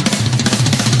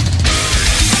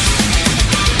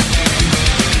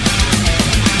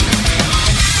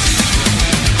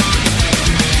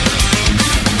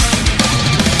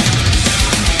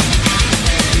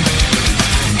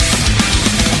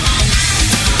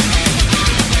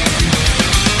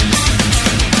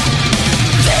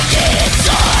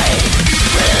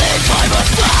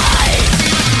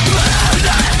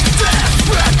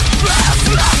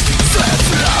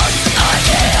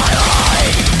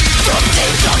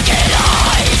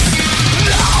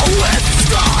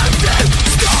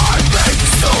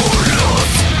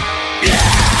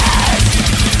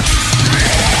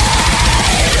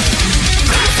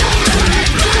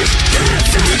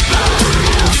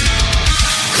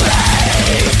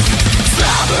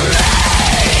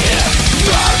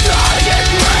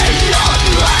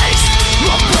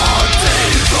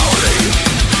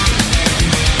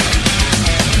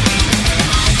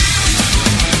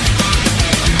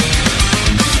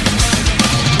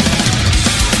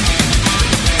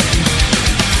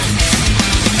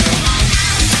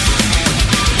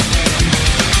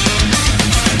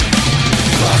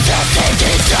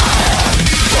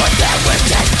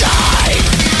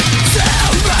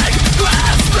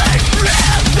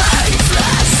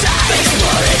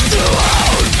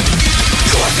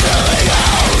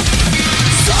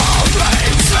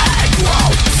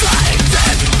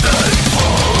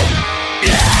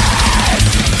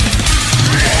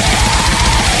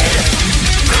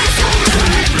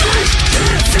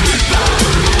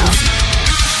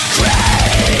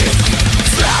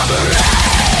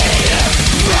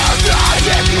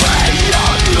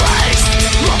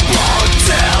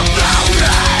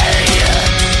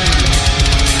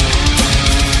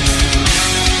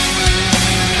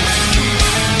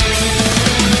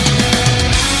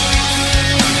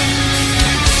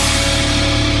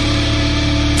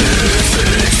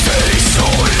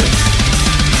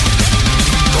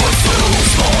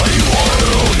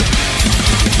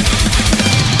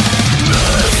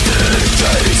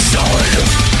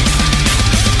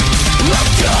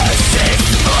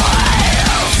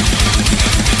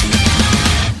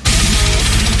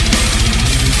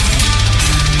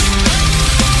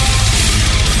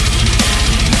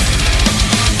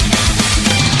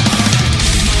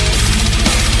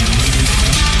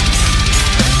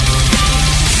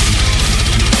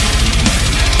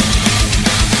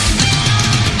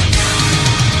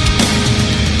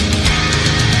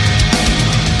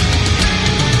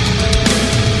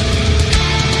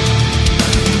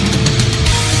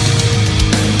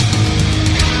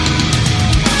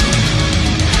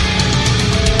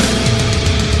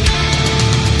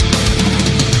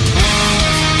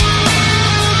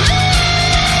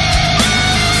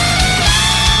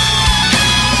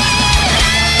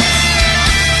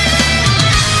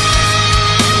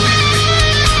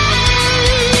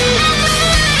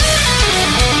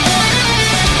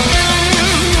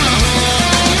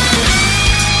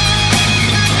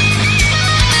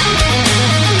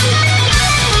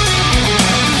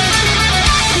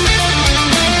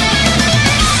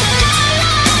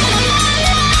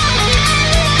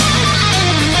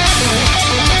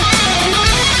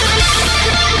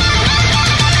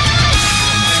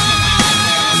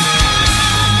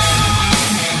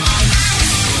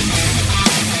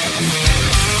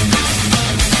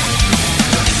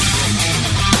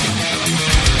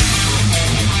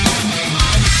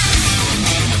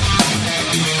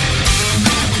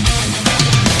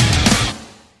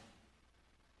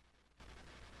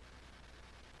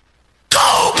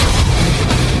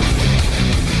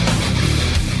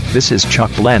 This is Chuck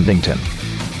Blandington.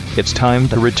 It's time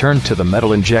to return to the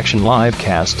Metal Injection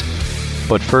livecast.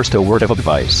 But first, a word of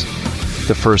advice.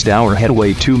 The first hour had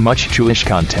way too much Jewish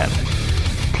content.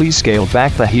 Please scale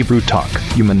back the Hebrew talk,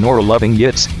 you menorah-loving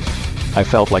yits. I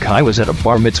felt like I was at a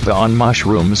bar mitzvah on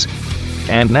mushrooms.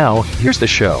 And now, here's the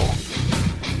show.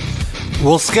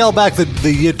 We'll scale back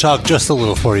the Yid talk just a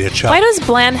little for you, Chuck. Why does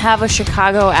Bland have a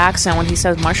Chicago accent when he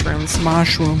says mushrooms?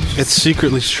 Mushrooms. It's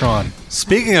secretly Sean.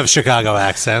 Speaking of Chicago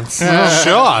accents,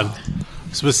 Sean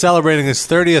was celebrating his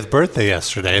 30th birthday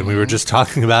yesterday, and we were just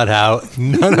talking about how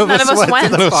none of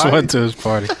us went to his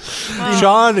party.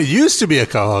 Sean used to be a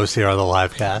co-host here on the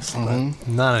livecast, but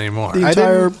not anymore. The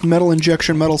entire Metal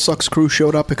Injection Metal Sucks crew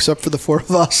showed up except for the four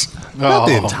of us. Not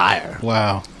the entire.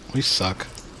 Wow. We suck.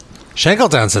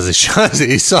 Shankletown says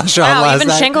he saw Sean last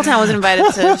night. Even Shankletown was invited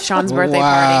to Sean's birthday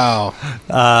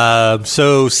party.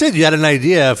 So, Sid, you had an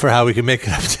idea for how we could make it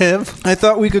up to him? I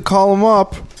thought we could call him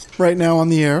up right now on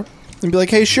the air and be like,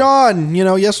 "Hey, Sean,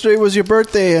 yesterday was your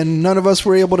birthday, and none of us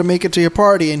were able to make it to your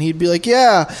party." And he'd be like,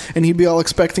 "Yeah," and he'd be all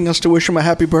expecting us to wish him a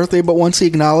happy birthday. But once he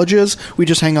acknowledges, we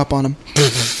just hang up on him.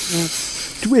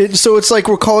 So it's like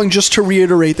we're calling just to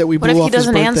reiterate that we blew What if off he his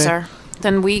birthday. doesn't answer?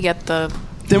 Then we get the.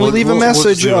 Then we leave a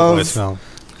message of,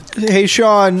 "Hey,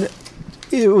 Sean,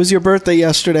 it was your birthday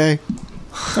yesterday."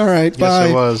 All right, bye. Yes,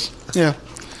 it was. Yeah.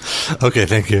 Okay,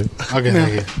 thank you. Okay,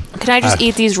 thank you. Can I just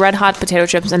eat these red hot potato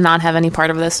chips and not have any part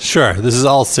of this? Sure, this is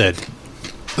all Sid.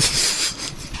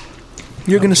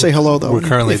 You're going to say hello, though. We're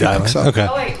currently if he dialing. picks up. Okay.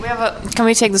 Oh wait, we have a. Can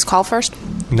we take this call first?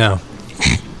 No.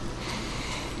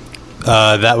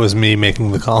 That was me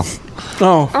making the call.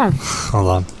 Oh. Hold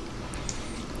on.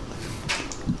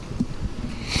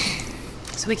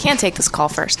 So we can't take this call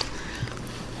first.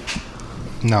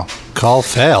 No. Call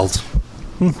failed.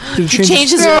 He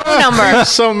changed his phone number. He was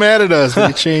so mad at us that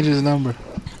he changed his number.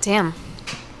 Damn.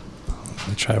 Let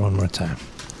me try one more time.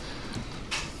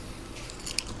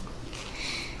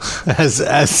 As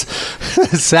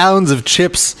sounds of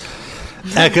chips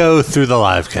echo through the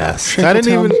live cast. I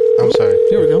didn't even. I'm sorry.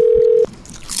 Here we go.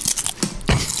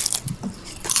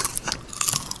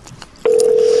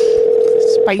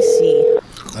 Spicy.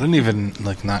 I didn't even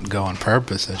not go on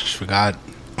purpose. I just forgot.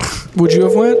 Would you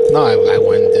have went? No, I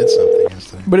went and did something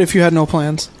yesterday. But if you had no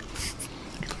plans?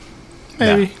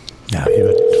 Maybe. No, you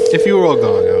would. If you were all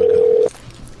going, I would go.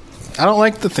 I don't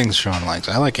like the things Sean likes.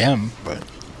 I like him, but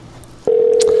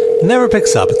Never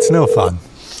picks up. It's no fun.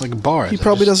 it's like bars. He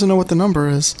probably doesn't know what the number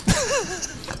is.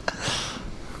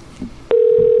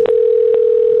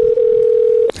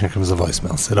 Here comes the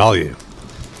voicemail. Sid, all you.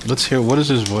 Let's hear. What does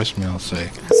his voicemail say?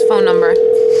 His phone number.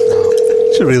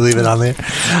 Should we leave it on there?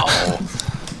 No.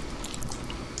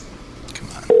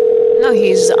 No,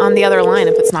 he's on the other line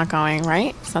if it's not going,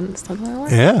 right? It's on the other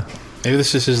line? Yeah. Maybe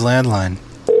this is his landline.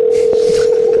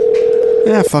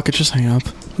 Yeah, fuck it. Just hang up.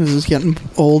 This is getting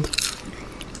old.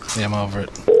 Yeah, I'm over it.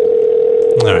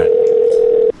 All right.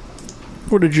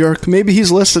 What a jerk. Maybe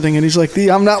he's listening and he's like,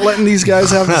 I'm not letting these guys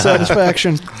have the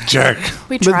satisfaction. Jerk.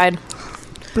 We tried.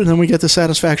 But then we get the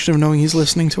satisfaction of knowing he's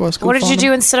listening to us. Go What did you find do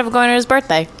him. instead of going to his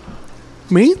birthday?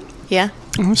 Me? Yeah.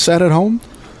 I sat at home.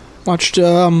 Watched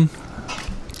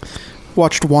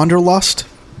Wanderlust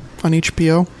on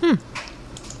HBO.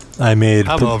 I made.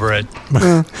 I'm over it.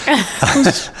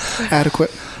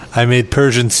 Adequate. I made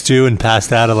Persian stew and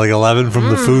passed out at 11 from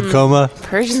the food coma.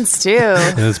 Persian stew.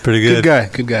 It was pretty good.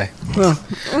 Good guy.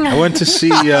 I went to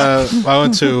see. I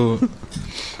went to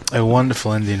a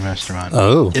wonderful Indian restaurant.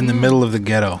 Oh. In the middle of the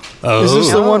ghetto. Oh. Is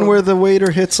this the one where the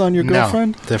waiter hits on your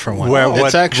girlfriend? No, different one. Where?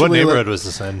 It's actually what neighborhood was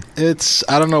this in? It's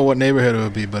I don't know what neighborhood it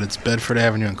would be, but it's Bedford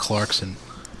Avenue in Clarkson.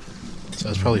 So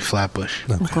it's probably Flatbush.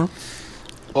 Okay.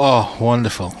 Oh,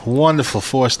 wonderful, wonderful!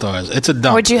 4 stars. It's a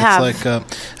dump. What'd you have? It's like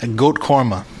a goat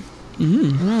korma.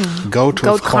 Goat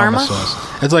with korma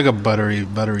sauce. It's like a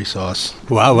buttery sauce.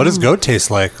 Wow, what does goat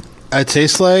taste like? It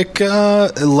tastes like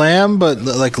lamb, but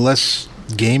less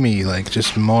gamey,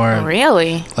 just more.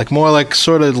 Really? More like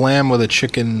sort of lamb with a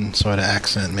chicken sort of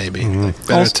accent, maybe.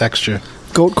 Better texture.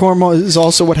 Goat korma is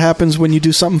also what happens when you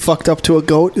do something fucked up to a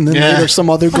goat, and then later some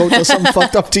other goat does something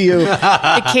fucked up to you.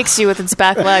 It kicks you with its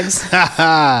back legs.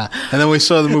 And then we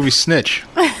saw the movie Snitch.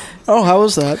 Oh, how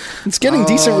was that? It's getting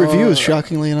decent reviews,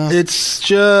 shockingly enough. It's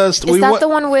just... Is that the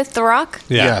one with The Rock?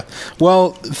 Yeah.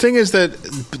 Well, the thing is that,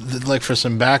 for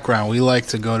some background, we like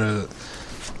to go to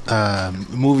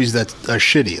movies that are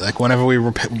shitty. Whenever we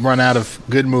run out of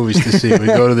good movies to see, we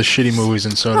go to the shitty movies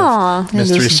and sort of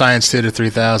Mystery Science Theater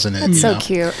 3000. That's so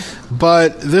cute.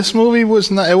 But this movie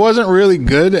was not. It wasn't really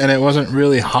good, and it wasn't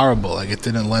really horrible. It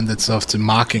didn't lend itself to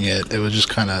mocking it. It was just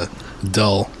kind of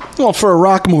dull. Well, for a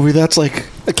rock movie, that's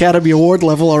Academy Award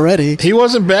level already. He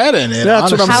wasn't bad in it.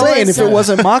 That's honestly. what I'm saying. If it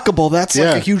wasn't mockable, that's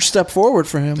Yeah. a huge step forward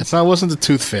for him. It wasn't the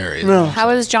Tooth Fairy. No. How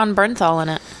is John Bernthal in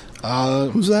it?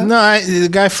 Who's that? No, the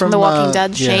guy from The Walking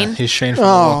Dead, yeah, Shane? he's Shane from The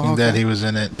Walking Dead. He was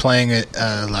in it, playing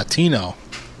a Latino.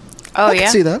 Oh, I can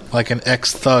see that. Like an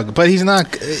ex-thug. But he's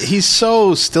not... He's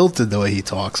so stilted the way he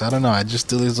talks. I don't know. I just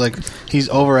feel he's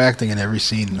overacting in every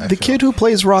scene. The kid who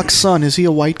plays Rock's son, is he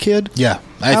a white kid? Yeah,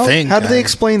 I think. How do they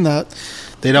explain that?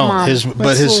 They don't. Mom.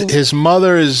 His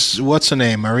mother is... What's her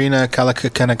name? Marina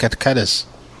Kalakakakakis.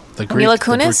 The Mila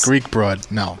Kunis? Greek broad.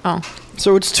 No. Oh.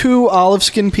 So it's 2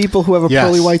 olive-skinned people who have a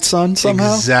pearly white son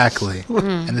somehow? Exactly.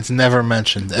 And it's never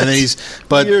mentioned. And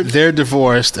they're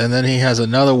divorced, and then he has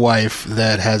another wife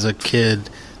that has a kid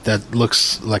that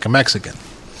looks like a Mexican.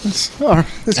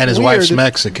 And his wife's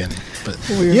Mexican. But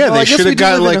Weird. yeah, Well, I they guess should we have do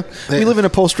got live in like. we live in a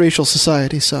post-racial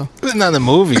society, so not in the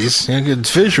movies. It's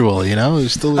visual,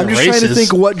 It's still I'm just trying to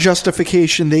think what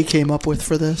justification they came up with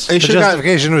for this. The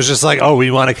justification was just like, oh, we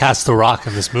want to cast The Rock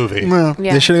in this movie. Yeah.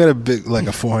 They should have got a big, like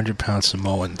a 400-pound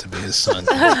Samoan to be his son.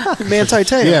 Manti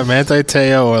Te'o. Yeah, Manti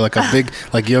Te'o, or like a big,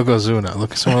 like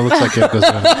Yokozuna. Someone looks like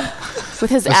Yokozuna. With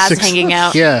his A ass six- hanging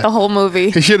out Yeah. the whole movie.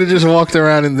 He should have just walked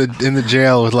around in the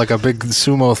jail with like a big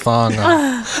sumo thong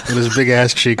on, with his big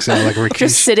ass cheeks out, like Rikishi.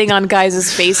 Just sitting on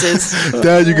guys' faces.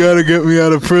 Dad, you gotta get me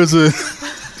out of prison.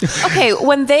 Okay,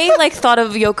 when they thought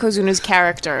of Yokozuna's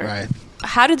character, Right.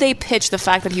 how did they pitch the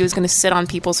fact that he was going to sit on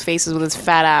people's faces with his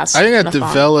fat ass? I think in that a thong?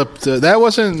 developed. That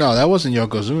wasn't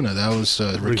Yokozuna. That was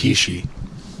Rikishi.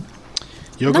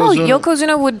 No,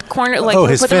 Yokozuna would corner,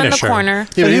 his put him in the finisher. corner.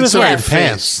 Yeah, but he was on your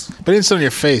pants. face. But he didn't sit on your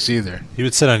face either. He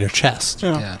would sit on your chest.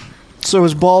 Yeah. So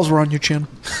his balls were on your chin.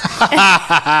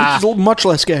 Which is much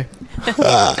less gay.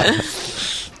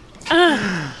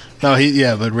 No,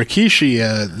 but Rikishi,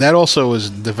 that also was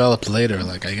developed later.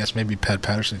 Like, I guess maybe Pat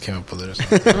Patterson came up with it or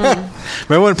something.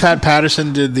 Remember when Pat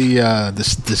Patterson did the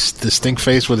stink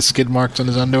face with the skid marks on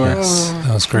his underwear? Yes,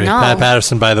 that was great. No. Pat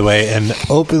Patterson, by the way, an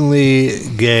openly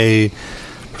gay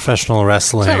professional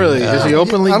wrestling. Not really. Is he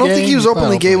openly I don't gay? think he was He's not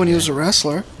openly gay when he was a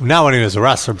wrestler. Not when he was a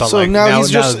wrestler, but So now he's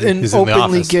just now an he's in the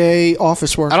openly office. gay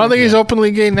office worker. I don't think he's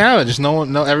openly gay now. Just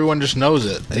everyone just knows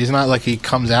it. He's not like he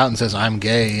comes out and says, "I'm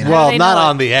gay." Well, not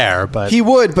on the air, but He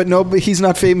would, but no, he's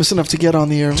not famous enough to get on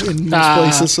the air in most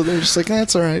places, so they're just like,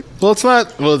 that's all right. Well, it's not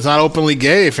openly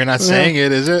gay if you're not saying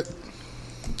it, is it?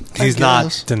 he's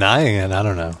not denying it. I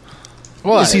don't know.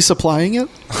 What? Is he supplying it?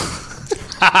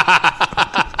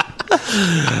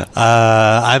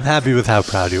 I'm happy with how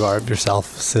proud you are of yourself,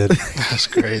 Sid. That's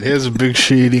great. He has a big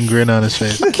shit-eating grin on his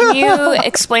face. Can you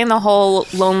explain the whole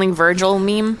Lonely Virgil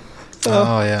meme?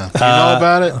 Oh, yeah. Do you know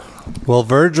about it? Well,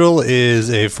 Virgil is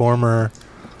a former...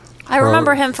 I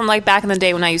remember him from back in the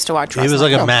day when I used to watch wrestling. He was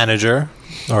like a manager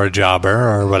or a jobber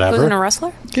or whatever. Wasn't a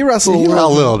wrestler? He wrestled a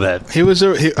little bit. He was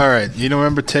all right. You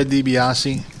remember Ted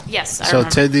DiBiase? Yes, I So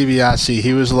remember. Ted DiBiase,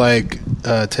 he was like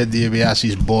Ted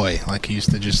DiBiase's boy. Like, he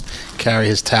used to just carry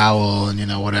his towel and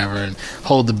whatever, and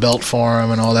hold the belt for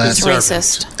him and all that. He's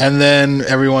racist. And then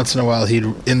every once in a while, in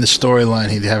the storyline,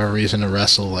 he'd have a reason to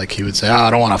wrestle. Like, he would say, "Oh, I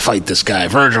don't want to fight this guy,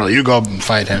 Virgil. You go and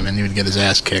fight him," and he would get his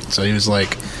ass kicked. So he was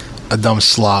like a dumb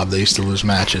slob. They used to lose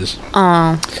matches.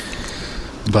 Oh.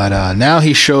 But now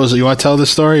he shows. You want to tell the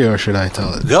story, or should I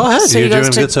tell it? Go ahead. So You're he goes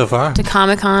doing good so far. to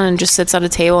Comic-Con and just sits at a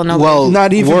table and nobody... Well,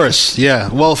 Not even- worse. Yeah.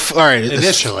 Well, all right.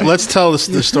 Initially. Let's tell the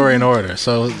story in order.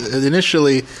 So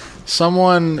initially,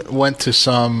 someone went to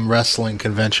some wrestling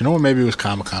convention, or maybe it was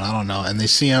Comic-Con, I don't know, and they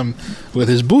see him with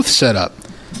his booth set up.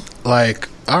 Like,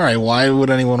 all right, why would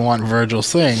anyone want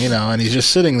Virgil's thing? And he's just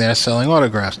sitting there selling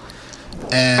autographs.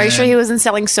 And Are you sure he wasn't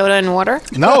selling soda and water?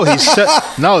 No,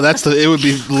 no. It would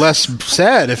be less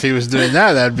sad if he was doing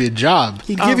that. That'd be a job.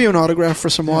 He'd give you an autograph for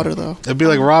some water, though. It'd be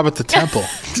like Rob at the Temple.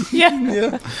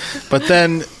 Yeah. But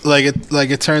then,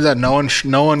 it turns out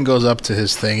no one goes up to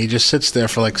his thing. He just sits there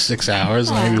for 6 hours,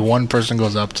 and maybe one person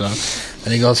goes up to him,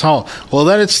 and he goes home. Well,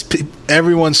 then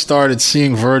everyone started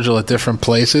seeing Virgil at different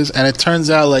places, and it turns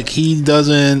out he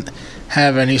doesn't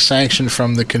have any sanction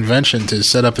from the convention to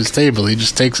set up his table. He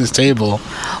just takes his table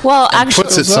Well, and actually,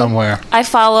 puts it somewhere. I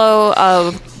follow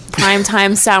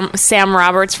primetime Sam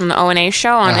Roberts from the O&A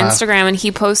show on Instagram, and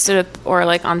he posted, or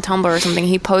on Tumblr or something,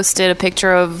 he posted a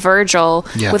picture of Virgil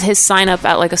with his sign up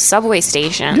at a subway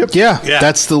station. Yep. Yeah,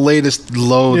 that's the latest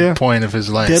low point of his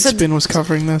life. Deadspin was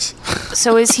covering this.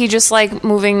 So is he just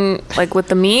moving with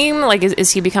the meme?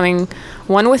 Is he becoming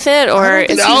one with it, or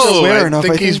is he aware I enough,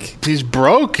 think I he's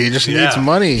broke. He just needs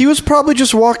money. He was probably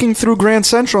just walking through Grand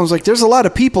Central and was like, there's a lot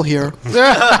of people here.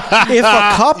 If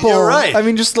a couple, You're right. I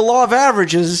mean, just the law of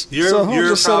averages. So I'll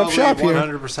just set up shop here.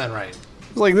 100% right.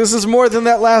 This is more than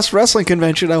that last wrestling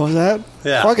convention I was at.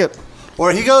 Yeah. Fuck it.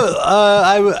 Or he goes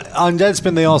on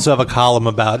Deadspin. They also have a column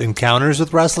about encounters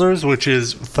with wrestlers, which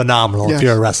is phenomenal Yes. if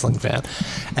you're a wrestling fan.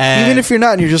 And Even if you're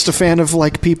not and you're just a fan of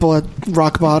people at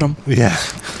rock bottom. Yeah.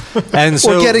 And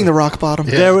so or getting the rock bottom.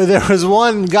 There was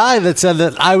one guy that said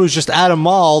that I was just at a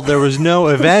mall. There was no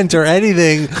event or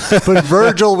anything, but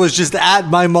Virgil was just at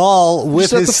my mall with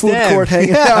Just at his the food stand. court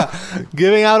hanging out.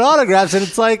 Giving out autographs. And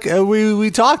it's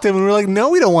we talked to him and we were like, no,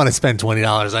 we don't want to spend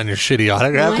 $20 on your shitty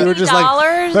autograph. We were just like,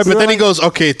 $20? Right, but then he goes,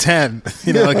 okay, 10.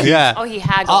 yeah. Oh, he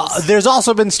haggles. There's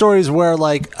also been stories where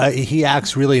he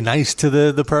acts really nice to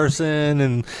the person,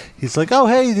 and he's like, "Oh,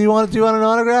 hey, do you want an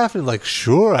autograph?" And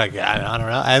sure, I don't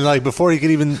know. and like before he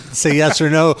could even say yes or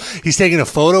no, he's taking a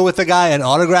photo with the guy and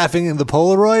autographing the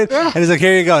Polaroid, and he's like,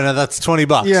 "Here you go. Now that's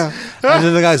 $20." Yeah. And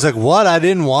then the guy's like, "What? I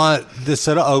didn't want this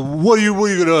at all. What are you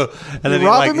gonna?" And then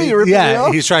robbing me? You're ripping me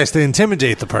off? he tries to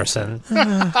intimidate the person.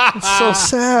 It's so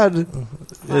sad.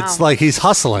 It's like he's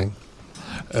hustling.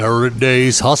 Every day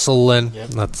he's hustling.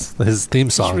 That's his theme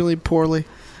song. It's really poorly.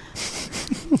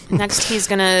 Next, he's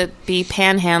going to be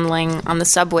panhandling on the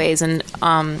subways and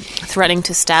threatening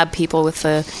to stab people with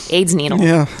the AIDS needle.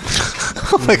 Yeah.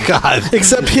 Oh, my God.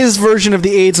 Except his version of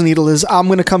the AIDS needle is, I'm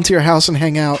going to come to your house and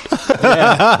hang out.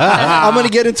 I'm going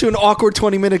to get into an awkward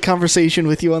 20-minute conversation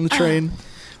with you on the train.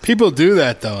 People do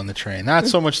that, though, on the train. Not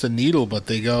so much the needle, but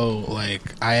they go, like,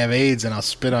 I have AIDS and I'll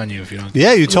spit on you if you don't.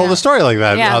 Yeah, you told a story like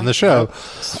that on the show.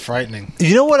 It's frightening.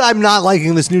 You know what? I'm not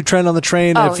liking this new trend on the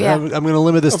train. I'm going to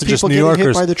limit this to just New People Yorkers.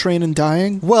 getting hit by the train and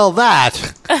dying? Well,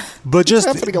 that. But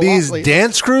just these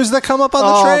dance crews that come up on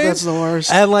the train. Oh, that's the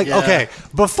worst. And okay,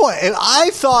 before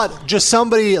I thought just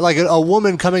somebody like a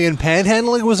woman coming in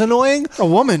panhandling was annoying. A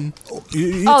woman.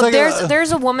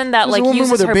 There's a woman that like a woman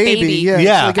uses with her baby.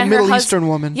 Yeah. Like a and Middle Eastern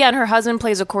woman. Yeah, and her husband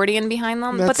plays accordion behind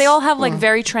them. But they all have like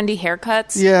very trendy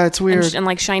haircuts. Yeah, it's weird. And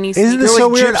like shiny. Isn't this so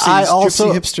weird?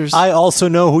 Gypsy hipsters. I also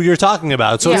know who you're talking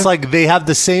about. So it's like they have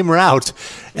the same route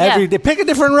every day. Pick a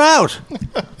different route.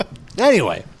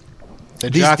 Anyway.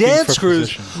 These dance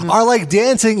crews are like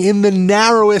dancing in the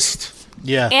narrowest.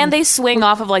 Yeah. And they swing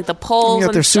off of like the poles. You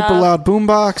got their super loud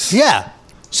boombox. Yeah.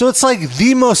 So it's like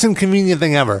the most inconvenient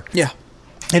thing ever. Yeah.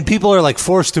 And people are like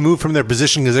forced to move from their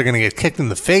position because they're going to get kicked in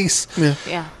the face.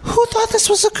 Yeah. Who thought this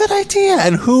was a good idea?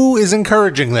 And who is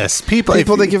encouraging this? People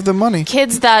that give them money.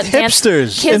 Kids that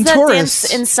Hipsters kids and that tourists.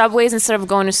 dance in subways instead of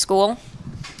going to school.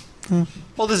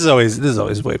 Well, this is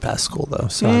always way past school though.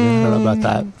 So I don't know about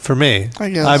that. For me, I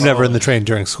guess. I'm never in the train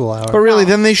during school hours. But really,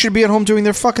 then they should be at home doing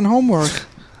their fucking homework.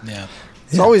 Yeah.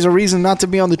 It's always a reason not to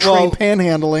be on the train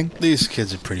panhandling. These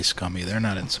kids are pretty scummy. They're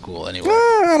not in school anyway.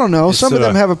 I don't know. Some of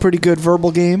them have a pretty good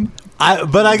verbal game.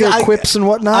 I quips and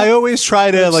whatnot. I always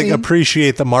try to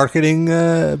appreciate the marketing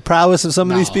prowess of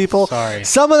some of these people. Sorry.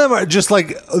 Some of them are just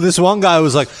like this one guy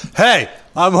was like, "Hey,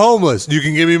 I'm homeless. You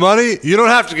can give me money. You don't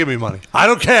have to give me money. I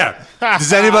don't care.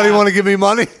 Does anybody want to give me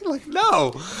money?" Like,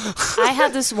 no. I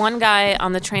had this one guy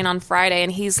on the train on Friday,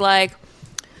 and he's like,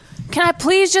 "Can I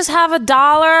please just have $1?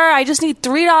 I just need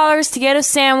 $3 to get a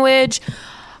sandwich.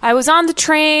 I was on the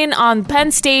train on Penn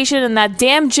Station, and that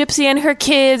damn gypsy and her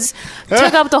kids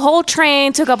took up the whole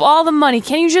train, took up all the money.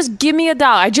 Can you just give me $1?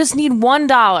 I just need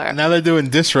 $1." Now they're doing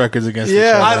diss records against each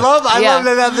other. I love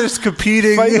that there's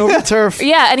competing. Fighting over turf.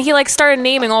 Yeah, and he like started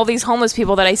naming all these homeless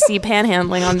people that I see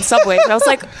panhandling on subways. I was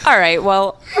like, all right,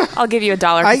 well, I'll give you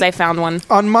 $1 because I found one.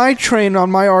 On my train, on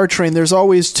my R train, there's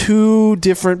always two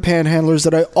different panhandlers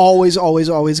that I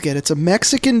always get. It's a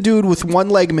Mexican dude with one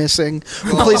leg missing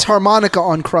who plays harmonica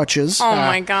on crutches. Oh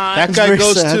my god! That guy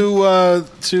goes to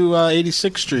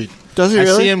 86th Street. Does he I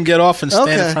really? see him get off and stand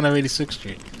in front of 86th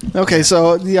Street. Okay,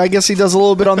 so I guess he does a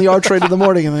little bit on the R train in the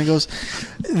morning, and then goes.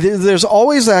 There's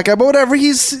always that guy, but whatever.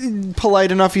 He's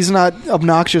polite enough. He's not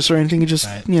obnoxious or anything. He just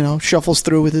shuffles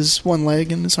through with his one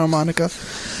leg and his harmonica.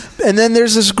 And then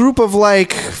there's this group of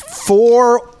like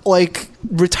 4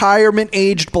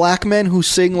 retirement-aged black men who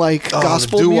sing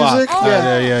gospel music.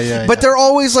 Yeah. But they're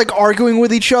always arguing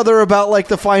with each other about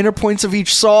the finer points of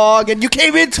each song. And you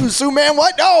came in too soon, man.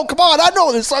 What? No, come on. I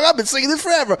know this song. I've been singing this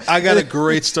forever. I got a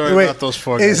great story about those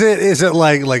 4 guys. Is it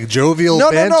like jovial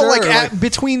banter? No.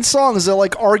 Between songs, they'll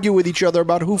argue with each other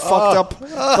about who fucked up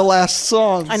the last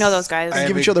song. I know those guys. They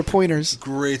give each other pointers.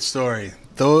 Great story.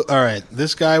 All right,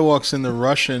 this guy walks in the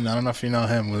Russian. I don't know if you know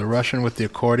him. With a Russian with the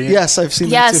accordion. Yes, I've seen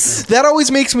that too. That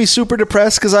always makes me super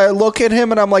depressed because I look at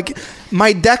him and I'm like,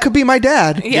 that could be my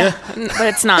dad. Yeah. But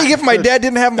it's not. If my dad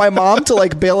didn't have my mom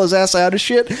to bail his ass out of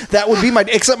shit, that would be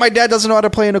except my dad doesn't know how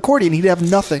to play an accordion. He'd have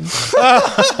nothing.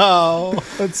 Oh,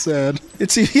 that's sad.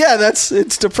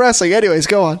 It's depressing. Anyways,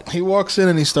 go on. He walks in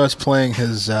and he starts playing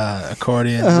his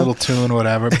accordion, little tune,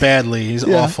 whatever. Badly, he's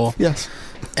awful. Yes.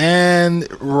 And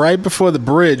right before the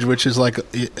bridge, which is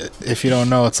if you don't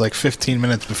know, it's 15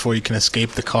 minutes before you can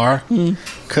escape the car.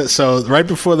 So right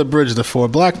before the bridge, the 4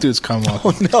 black dudes come up.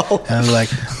 Oh, no. And they're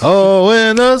like,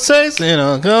 in the States,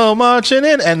 go marching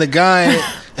in. And the guy,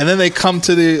 and then they come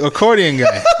to the accordion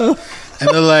guy. And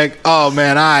they're like, "Oh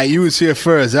man, you was here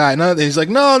first." No, he's like,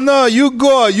 "No, you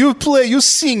go, you play, you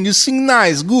sing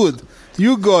nice, good.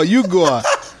 You go."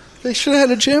 They should have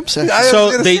had a jam session.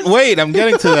 So I'm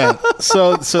getting to that.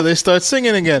 So they start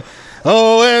singing again.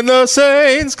 Oh, and the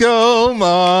saints go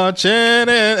marching in.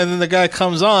 And then the guy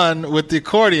comes on with the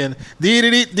accordion.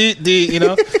 Dee-dee-dee-dee-dee, you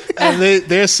know? And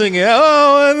they're singing,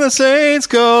 oh, and the saints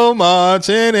go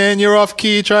marching in. You're off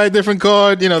key, try a different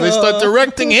chord. You know, they start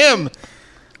directing him.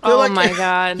 They're Oh my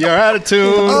God. Your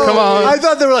attitude, come on. I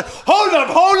thought they were like, hold up.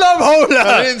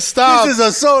 I didn't stop. This is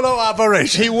a solo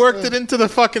operation. He worked it into the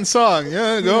fucking song.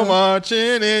 Yeah, go marching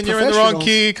in. You're in the wrong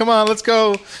key. Come on, let's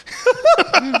go.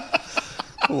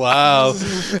 Wow.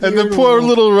 And the poor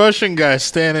little Russian guy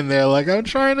standing there like, I'm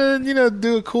trying to,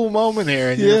 do a cool moment here.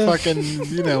 And you're fucking,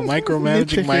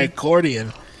 micromanaging my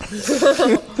accordion.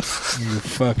 You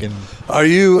fucking... Are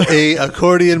you a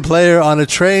accordion player on a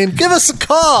train? Give us a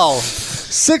call.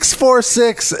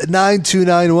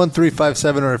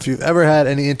 646-929-1357, or if you've ever had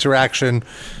any interaction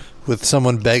with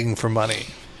someone begging for money.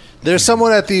 There's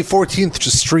someone at the 14th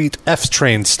Street F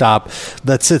train stop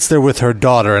that sits there with her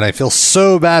daughter, and I feel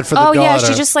so bad for the daughter. Oh, yeah,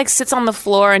 she just, sits on the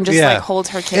floor and just, holds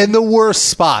her kid. In the worst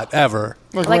spot ever.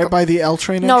 Like right by the L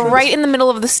train No, entrance? right in the middle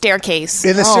of the staircase.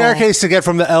 In the staircase to get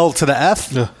from the L to the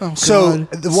F. Oh, so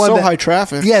God. the one So that- high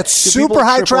traffic. Yeah, it's Do super people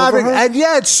high trip over traffic. her? And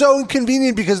yeah, it's so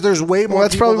inconvenient because there's way more Well,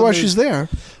 that's people probably than why there- she's there.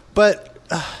 But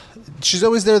she's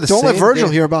always there the Don't same let Virgil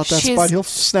day. hear about that She's- spot. He'll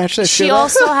snatch that shit She up.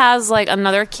 also has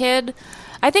another kid.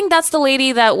 I think that's the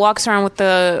lady that walks around with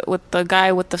the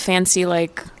guy with the fancy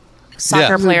soccer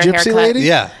Yeah. player The gypsy haircut. lady?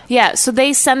 Yeah. Yeah, so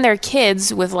they send their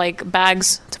kids with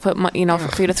bags to put for you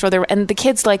to throw their, and the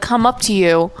kids come up to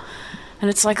you, and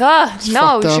it's no, fucked you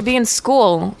up. should be in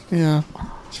school. Yeah.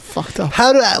 It's fucked up.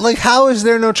 How is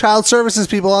there no child services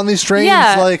people on these trains?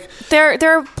 Yeah, there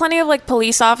are plenty of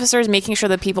police officers making sure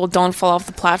that people don't fall off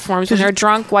the platforms when they're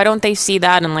drunk. Why don't they see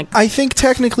that and I think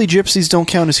technically gypsies don't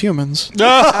count as humans.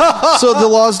 So the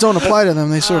laws don't apply to them.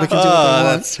 They sort of can do what they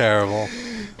want. That's terrible.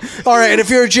 All right,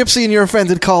 if you're a gypsy and you're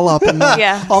offended, call up and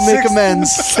Yeah. I'll make amends.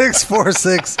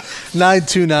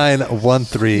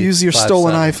 646-929-1357. Use your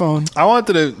stolen iPhone. I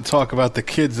wanted to talk about the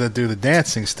kids that do the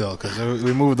dancing still, because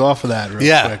we moved off of that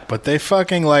real quick. But they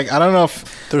fucking, I don't know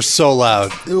if... They're so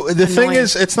loud. The thing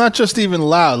is, it's not just even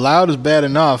loud. Loud is bad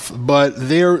enough, but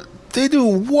they do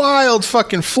wild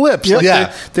fucking flips.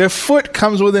 Yep. Their foot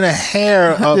comes within a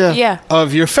hair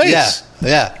of your face.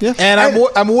 Yeah. And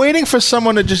I'm waiting for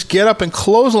someone to just get up and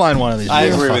clothesline one of these. I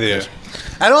agree with you.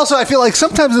 And also, I feel like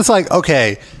sometimes it's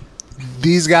okay,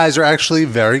 these guys are actually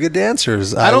very good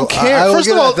dancers. I don't care. I will First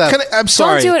give of all, it at that. I'm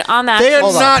sorry. Don't do it on that. They are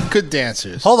Hold on. not good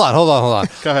dancers. Hold on.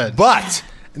 Go ahead. But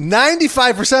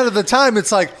 95% of the time,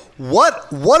 it's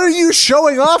what are you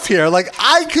showing off here?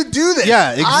 I could do this.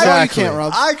 Yeah, exactly. You can't,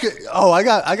 Rob. I could. Oh, I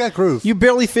got groove. You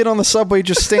barely fit on the subway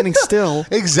just standing still.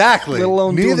 Exactly. Let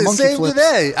alone doing Neither monkey same flips.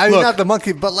 today. I mean, Look, not the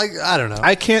monkey, but I don't know.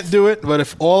 I can't do it, but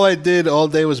if all I did all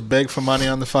day was beg for money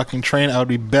on the fucking train, I would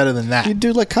be better than that. You'd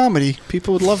do comedy.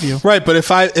 People would love you. Right, but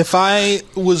if I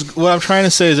was, what I'm trying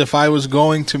to say is, if I was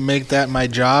going to make that my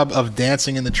job of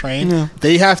dancing in the train,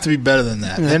 they have to be better than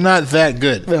that. Yeah. They're not that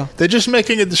good. Yeah. They're just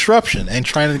making a disruption and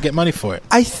trying to get money for it.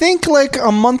 I think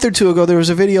a month or two ago there was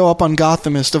a video up on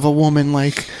Gothamist of a woman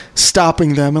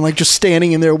stopping them and just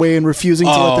standing in their way and refusing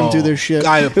to let them do their shit.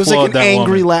 I It was applaud an that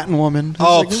angry woman. Latin woman. Who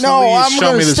Oh, was no, please I'm show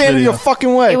going me to this stand in video. your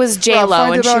fucking way. It was Rob, J-Lo,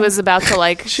 find and it she on- was about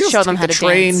to show them how to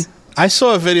dance. I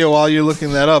saw a video while you're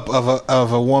looking that up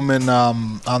of a woman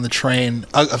on the train.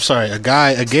 I'm sorry, a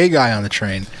gay guy on the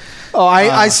train. Oh,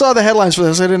 I saw the headlines for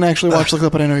this. I didn't actually watch the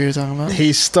clip, but I know what you're talking about.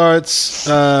 He starts.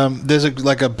 There's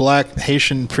a black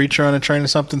Haitian preacher on a train or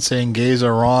something saying gays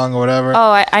are wrong or whatever.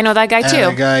 Oh, I know that guy And too.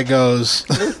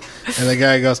 the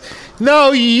guy goes,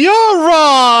 "No, you're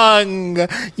wrong.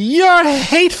 You're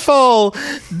hateful.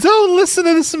 Don't listen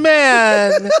to this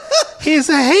man. He's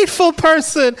a hateful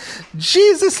person.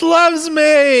 Jesus loves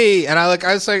me." And I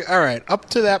was like, all right, up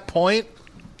to that point,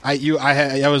 I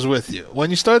was with you. When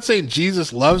you start saying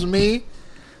Jesus loves me,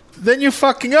 then you're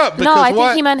fucking up. No, I think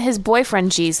what? he meant his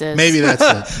boyfriend Jesus. Maybe that's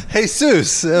it.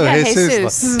 Jesus. Yeah,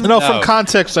 Jesus. No, from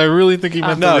context, I really think he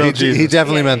meant the real Jesus. He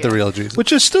definitely meant the real Jesus.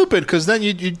 Which is stupid, because then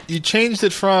you changed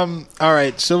it from, all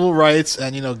right, civil rights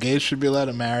and, gays should be allowed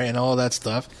to marry and all that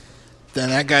stuff. Then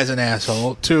that guy's an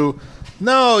asshole. To,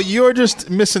 no, you're just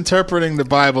misinterpreting the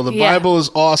Bible. The Bible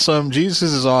is awesome.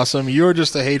 Jesus is awesome. You're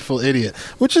just a hateful idiot.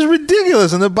 Which is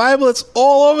ridiculous. In the Bible, it's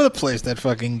all over the place that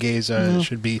fucking gays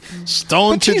should be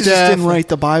stoned But to Jesus death. didn't write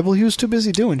the Bible. He was too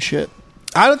busy doing shit.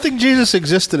 I don't think Jesus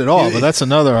existed at all, but that's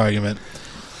another argument.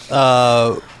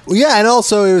 Yeah, and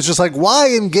also it was just why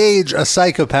engage a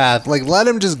psychopath? Let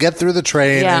him just get through the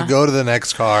train and go to the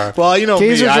next car. Well,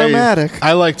 Gays me, are dramatic.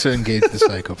 I like to engage the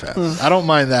psychopath. I don't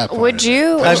mind that part. Would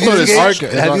you? Have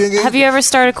you ever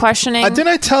started questioning? Didn't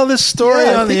I tell this story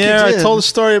Yeah, I on the think you air? I did. told a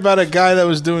story about a guy that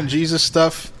was doing Jesus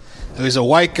stuff, He was a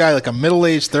white guy, like a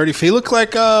middle-aged 30. He looked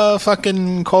like a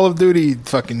fucking Call of Duty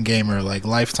fucking gamer, like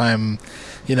lifetime,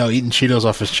 eating Cheetos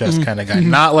off his chest kind of guy.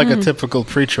 Not like a typical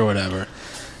preacher or whatever.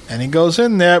 And he goes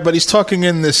in there, but he's talking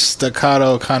in this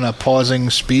staccato kind of pausing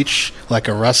speech like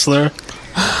a wrestler.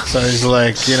 So he's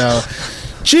like,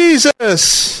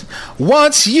 Jesus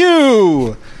wants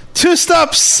you to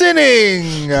stop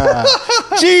sinning.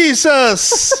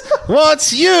 Jesus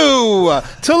wants you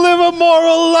to live a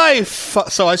moral life.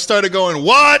 So I started going,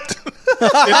 what?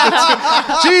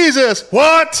 Jesus,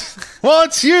 what?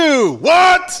 Wants you,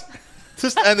 what?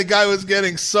 And the guy was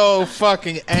getting so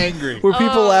fucking angry. Were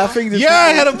people laughing? Yeah, I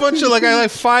had a bunch of I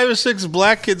had 5 or 6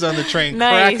 black kids on the train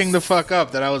cracking the fuck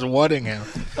up that I was whatting him.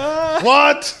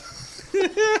 What?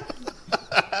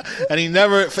 And he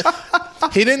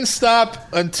didn't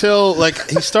stop until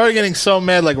he started getting so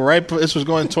mad this was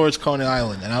going towards Coney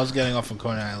Island and I was getting off on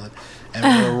Coney Island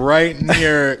and we were right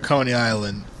near Coney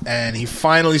Island and he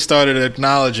finally started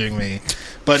acknowledging me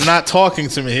but not talking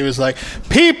to me. He was like,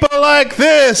 people like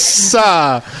this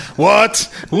what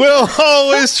will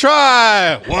always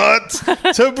try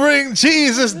to bring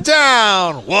Jesus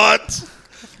down. What?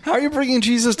 How are you bringing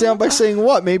Jesus down by saying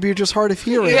what? Maybe you're just hard of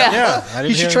hearing. Yeah.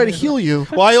 He should try to heal you.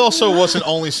 Well, I also wasn't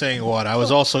only saying what. I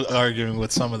was also arguing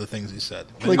with some of the things he said.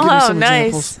 Like, give me some nice.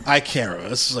 examples. I can't remember.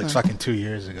 This is fucking 2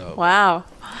 years ago. Wow.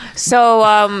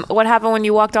 So, what happened when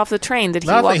you walked off the train? Did he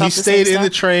walk off Nothing. He the stayed same in the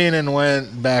stuff? train and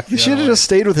went back. You should have just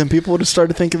stayed with him. People would have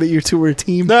started thinking that you two were a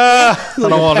team. Nah, I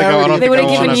don't want to go. They would have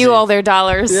given you all their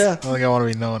dollars. Yeah. I don't think I want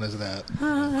to be known as that.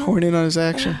 Horn in on his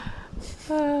action.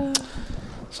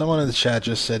 Someone in the chat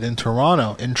just said in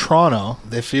Toronto,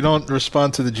 if you don't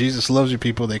respond to the Jesus loves you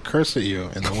people, they curse at you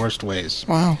in the worst ways.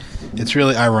 Wow. It's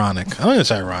really ironic. I think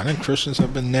it's ironic. Christians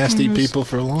have been nasty people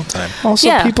for a long time.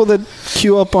 Also, people that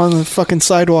queue up on the fucking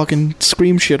sidewalk and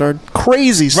scream shit are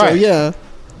crazy. So, Right. yeah.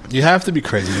 You have to be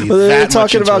crazy. Whether they're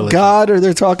talking about God or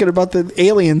they're talking about the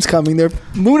aliens coming, they're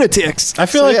lunatics. I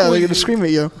feel So, like they're going to scream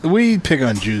at you. We pick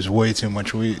on Jews way too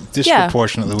much. We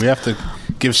disproportionately. We have to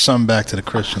give some back to the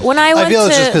Christians. When I went feel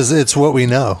it's to- just because it's what we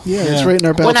know. Yeah, it's right in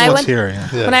our When belts. I What's went- here,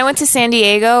 yeah. When I went to San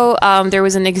Diego, there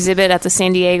was an exhibit at the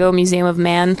San Diego Museum of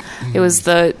Man. It was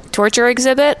the torture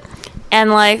exhibit. And,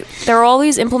 there were all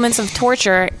these implements of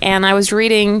torture, and I was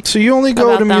reading. So you only go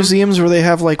about to them. museums where they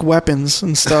have, weapons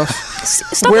and stuff.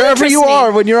 Stuff Wherever you interests me.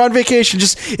 are when you're on vacation,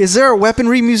 is there a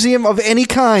weaponry museum of any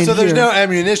kind? So there's here? no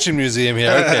ammunition museum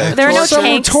here. Okay. There are no Some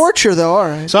tanks. torture, though. All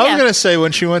right. So I was going to say,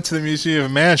 when she went to the Museum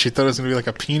of Man, she thought it was going to be like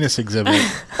a penis exhibit.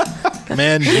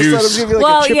 Man I thought it was juice. gonna be like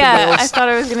Well, a Chip yeah, and I Dale's. thought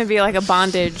it was going to be like a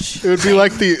bondage. It would be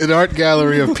like an art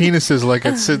gallery of penises, like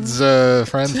at Sid's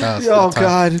friend's house. Oh, at the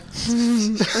time. God.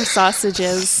 Or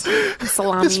sausages,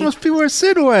 salami. This must be where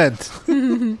Sid went.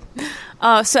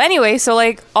 So anyway,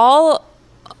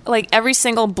 every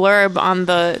single blurb on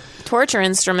the torture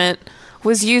instrument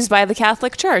was used by the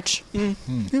Catholic Church,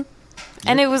 and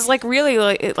it was really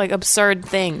absurd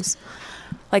things.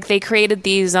 They created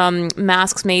these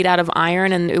masks made out of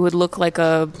iron, and it would look like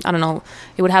it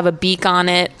would have a beak on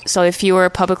it. So if you were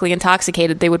publicly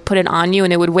intoxicated, they would put it on you,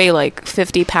 and it would weigh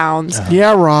 50 pounds.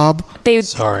 Yeah, Rob.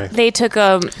 Sorry. They took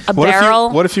a What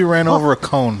barrel. if you ran over a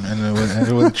cone and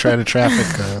it would try to traffic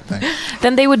thing?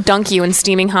 Then they would dunk you in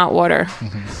steaming hot water.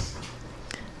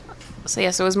 So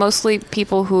yes, it was mostly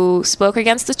people who spoke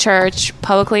against the church,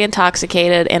 publicly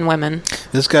intoxicated, and women.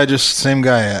 This guy, same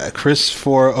guy, Chris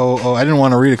 400. I didn't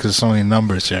want to read it because there's so many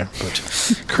numbers here.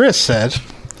 But Chris said,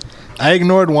 I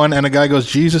ignored one, and a guy goes,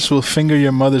 Jesus will finger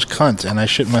your mother's cunt, and I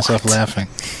shit myself laughing.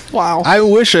 Wow. I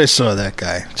wish I saw that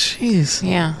guy. Jeez.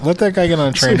 Yeah. Let that guy get on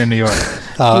a train in New York.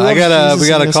 We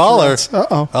got a caller.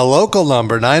 Uh-oh. A local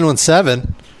number,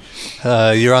 917.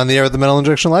 You're on the air with the Metal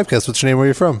Injection Livecast. What's your name? Where are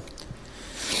you from?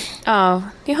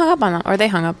 Oh, you hung up on that, or they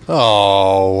hung up.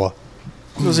 Oh.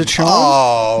 Was it Sean?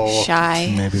 Oh.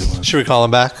 Shy. Maybe it was. Should we call him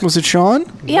back? Was it Sean?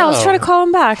 Yeah, let's No. try to call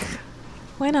him back.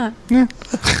 Why not? They're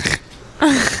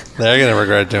going to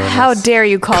regret doing How this. dare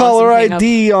you call Caller us and hang up.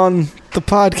 ID on the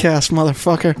podcast,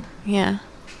 motherfucker. Yeah.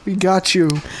 We got you.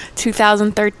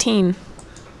 2013.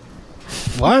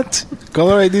 What?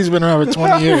 Caller ID's been around for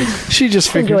 20 years. She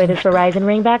just Enjoy figured. this Verizon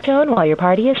ringback tone while your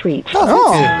party is reached.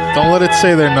 Oh. Don't let it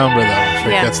say their number, though, if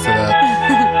it Yeah. gets to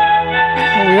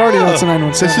that. Well, we already know it's a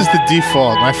 917. This is the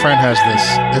default. My friend has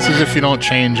this. This is if you don't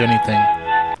change anything.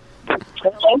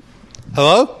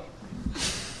 Hello?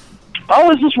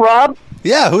 Oh, is this Rob?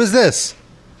 Yeah, who is this?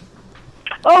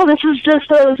 Oh, this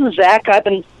is Zach. I've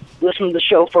been listening to the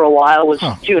show for a while. Was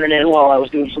tuning in while I was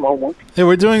doing some homework. Yeah,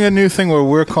 we're doing a new thing where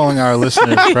we're calling our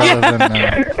listeners rather than...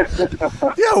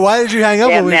 Yeah, why did you hang up?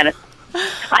 Yeah, when man.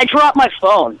 I dropped my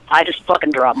phone. I just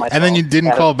fucking dropped my phone. And then you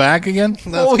didn't call back again?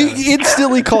 Oh, he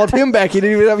instantly called him back. He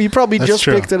didn't even have. He probably That's just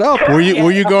true. picked it up. Were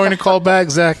you going to call back,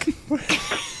 Zach?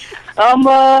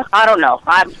 I don't know.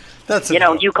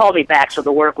 You called me back, so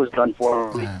the work was done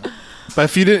for me.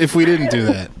 But if we didn't do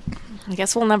that, I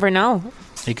guess we'll never know.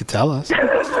 he could tell us.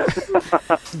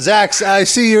 Zach, I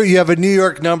see you have a New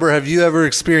York number. Have you ever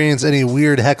experienced any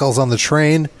weird heckles on the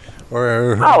train?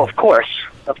 Or Oh, of course.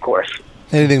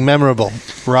 anything memorable?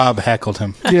 Rob heckled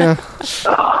him. Yeah.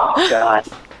 Oh, God.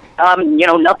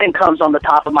 Nothing comes on the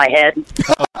top of my head.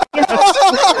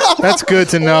 That's good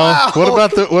to know. Wow. What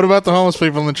about the homeless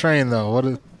people on the train though?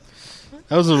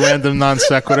 That was a random non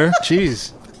sequitur.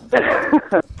 Jeez.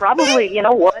 Probably, you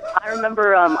know what? I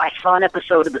remember I saw an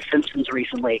episode of The Simpsons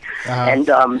recently, and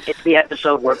it's the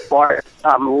episode where Bart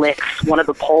licks one of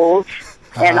the poles.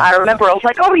 And I remember I was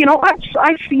like, oh,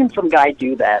 I've seen some guy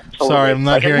do that. So Sorry, I'm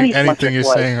not hearing anything you're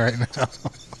saying right now.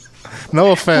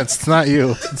 No offense, it's not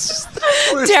you.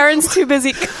 Darren's too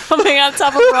busy coming on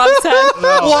top of Rob's head.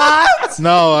 What?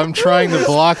 No, I'm trying to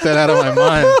block that out of my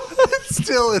mind.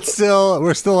 We're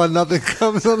still on nothing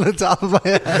comes on the top of my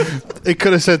head. It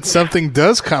could have said something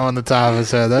does come on the top of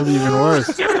his head. That'd be even worse.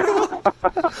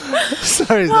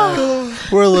 Sorry,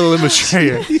 Zach. We're a little immature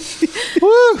here.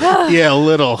 Yeah, a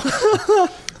little.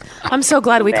 I'm so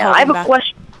glad we called I have him a back.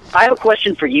 question. I have a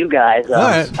question for you guys.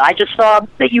 right. I just saw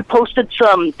that you posted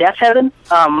some Death Heaven.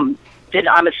 I'm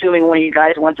assuming one of you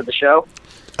guys went to the show.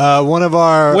 One of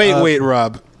our Wait,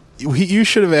 Rob. You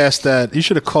should have asked that. You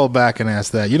should have called back and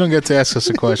asked that. You don't get to ask us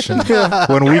a question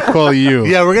when we call you.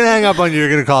 Yeah, we're gonna hang up on you. You're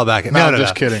gonna call back. No, I'm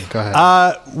just kidding. Go ahead.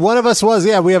 One of us was.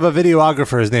 Yeah, we have a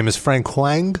videographer. His name is Frank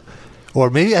Huang, or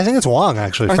maybe I think it's Wong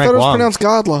actually. I Frank thought it was Wong. pronounced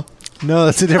Godla. No,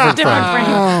 that's a different Frank.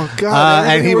 Oh God!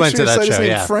 And he went to that show.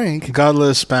 Yeah, Frank.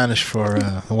 Godla is Spanish for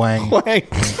Wang. Wang.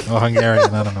 Or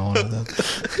Hungarian. I don't know what it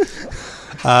is.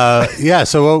 Yeah.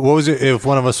 So what was it? If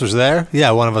one of us was there?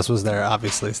 Yeah, one of us was there.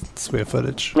 Obviously, since we have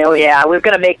footage. No, yeah, we were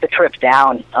gonna make the trip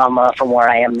down from where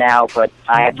I am now, but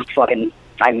I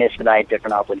missed it. I had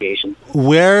different obligations.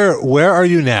 Where are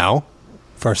you now?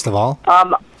 First of all.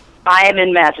 I am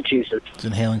in Massachusetts. It's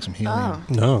inhaling some helium.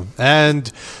 No.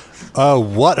 And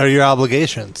what are your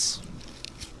obligations?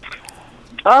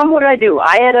 What did I do?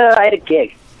 I had a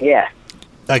gig. Yeah.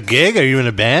 A gig? Are you in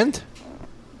a band?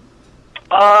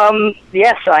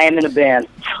 Yes, I am in a band.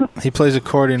 He plays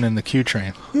accordion in the Q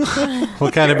Train.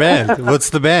 What kind of band?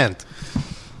 What's the band?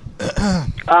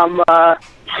 I'm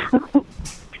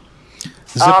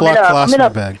in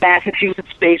a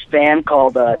Massachusetts-based band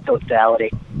called Totality.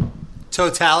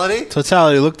 Totality?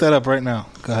 Totality. Look that up right now.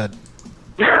 Go ahead.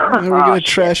 Are we gonna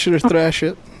trash it or thrash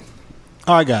it?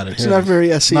 Oh, I got it. It's Here not it is. very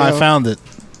SEO. No, I found it.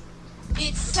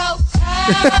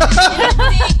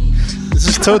 This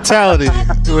is Totality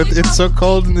with It's So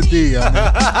Cold in the D on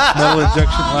Metal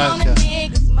Injection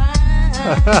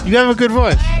Livecast. You have a good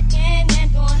voice.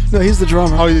 No, he's the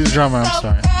drummer. Oh, you're the drummer. I'm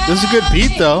sorry. This is a good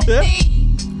beat, though. Yeah.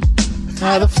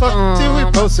 How the fuck do we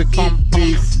post a keep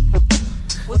beats?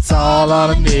 It's all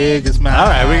on a nigga's mind. All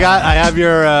right, I have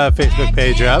your Facebook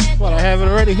page up. What? I have it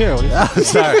already here.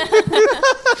 Sorry.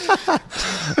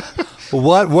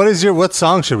 What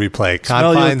song should we play?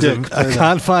 Confines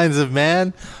of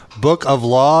Man, Book of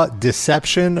Law,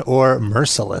 Deception, or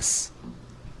Merciless?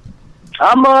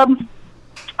 I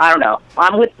don't know.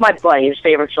 I'm with my buddy. His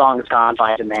favorite song is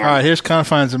Confines of Man. All right, here's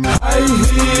Confines of Man.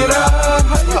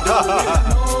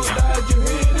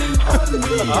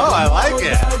 Oh, I like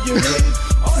it.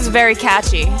 This is very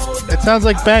catchy. It sounds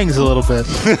like Bangs a little bit.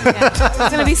 It's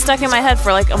going to be stuck in my head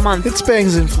for like a month. It's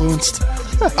Bangs influenced.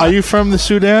 Are you from the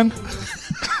Sudan?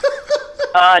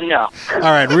 No. All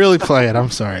right, really play it. I'm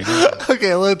sorry.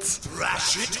 Okay, let's.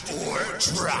 Thrash it or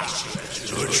trash it.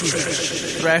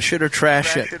 Thrash it or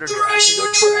trash it.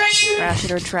 Trash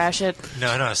it or trash it.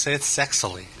 No, say it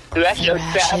sexily. Thrash it or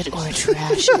trash it.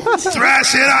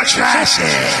 Thrash it or trash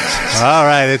it. All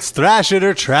right, it's Thrash it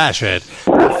or trash it.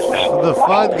 The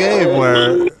fun game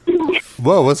where.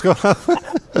 Whoa, what's going on?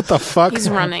 What the fuck? He's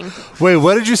running. Wait,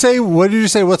 what did you say?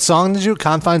 What song did you?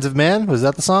 Confines of Man? Was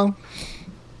that the song?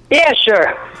 Yeah,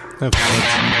 sure.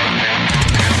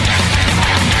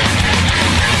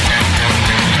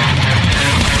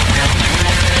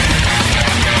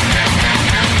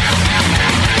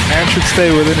 Man should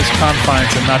stay within his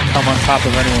confines and not come on top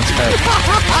of anyone's head.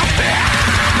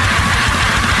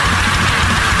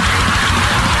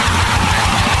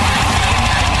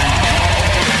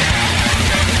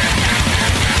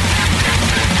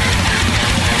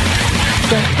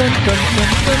 We're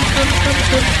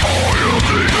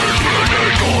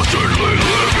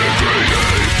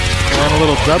on a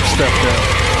little dubstep there.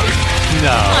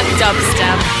 No. On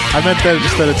dubstep. I meant that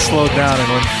just that it slowed down and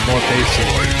went more basic.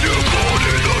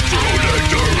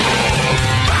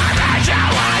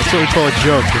 That's what we call a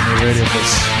joke in the radio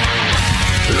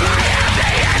business.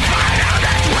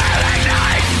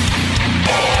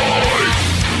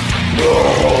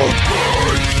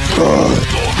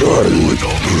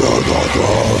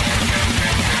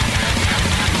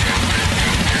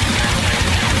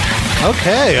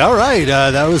 Okay, all right.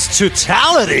 That was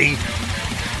Totality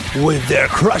with their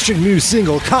crushing new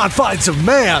single, Confines of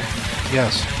Man.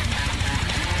 Yes.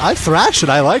 I thrash it.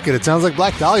 I like it. It sounds like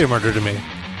Black Dahlia Murder to me.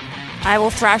 I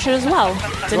will thrash it as well.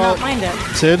 Did not mind it.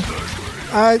 Sid?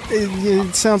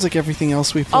 It sounds like everything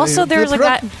else we play. Also, there's a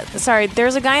guy. Sorry,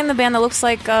 there's a guy in the band that looks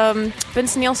like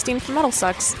Vince Neilstein from Metal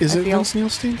Sucks. Is it Vince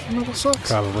Neilstein from Metal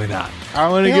Sucks? Probably not. I'm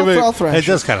going to Yeah, give I'll thrash It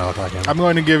does kind of look like him. I'm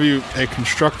going to give you a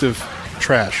constructive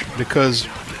trash because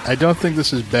I don't think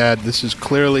this is bad. This is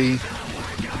clearly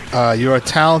you are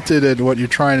talented at what you're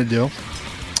trying to do.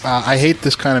 I hate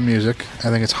this kind of music. I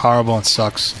think it's horrible and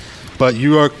sucks. But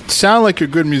you sound like you're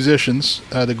good musicians.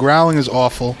 The growling is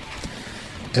awful.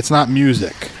 It's not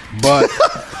music, but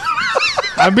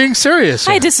I'm being serious.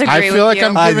 I disagree I feel with like you.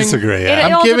 I'm I giving. disagree. It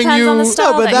I'm all giving depends you. on the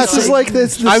style But that that's you just like the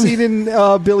scene in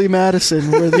Billy Madison.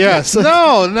 Where the Yes. like,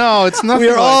 No, it's nothing. we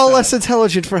are like all that. less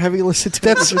intelligent for having listened to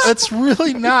it. That's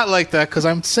really not like that because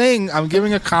I'm saying I'm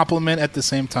giving a compliment at the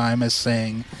same time as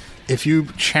saying if you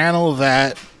channel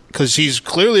that because he's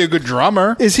clearly a good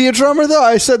drummer. Is he a drummer though?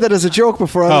 I said that as a joke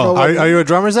before. I don't know. Are you a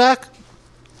drummer, Zach?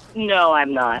 No,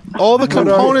 I'm not. All the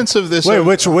components of this. Wait, are,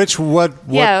 what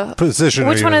Yeah. position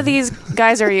Which are you one in? of these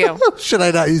guys are you? Should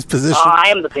I not use position? I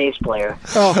am the bass player.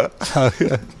 Oh,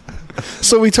 yeah.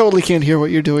 so we totally can't hear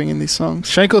what you're doing in these songs.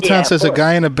 Shankletown Yeah, of says a course.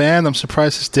 guy in a band. I'm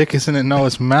surprised his dick isn't in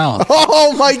Noah's mouth.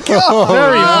 Oh my God!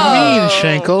 Very mean,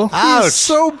 Shankle. He's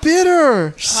so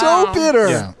bitter, so bitter.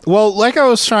 Yeah. Well, like I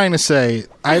was trying to say,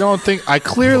 I don't think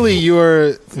clearly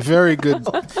you're very good.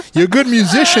 You're good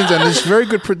musicians, and there's very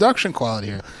good production quality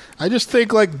here. I just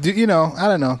think I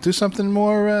don't know, do something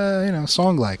more,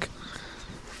 song-like.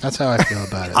 That's how I feel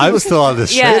about it. I was still on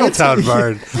the Yeah. Shankletown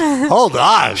bird. Hold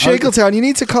on. Shankletown, you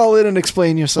need to call in and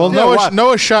explain yourself. Well,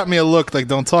 Noah shot me a look like,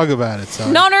 don't talk about it.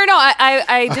 So. No.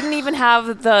 I didn't even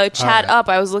have the chat up.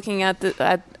 I was looking at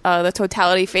the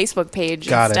Totality Facebook page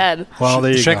Got instead. it. Well,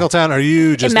 there you go. Shankletown, are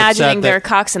you just Imagining upset their that,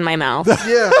 cocks in my mouth.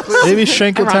 Yeah. Maybe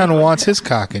Shankletown wants his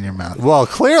cock in your mouth. Well,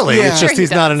 clearly, Yeah. it's just Sure he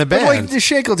he's not in a But band.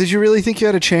 Shankle, did you really think you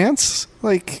had a chance?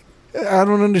 Like, I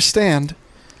don't understand.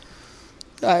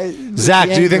 Zach,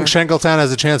 do you think Shankletown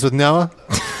has a chance with Noah?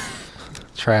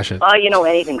 Trash it.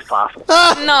 Anything's possible.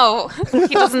 No, he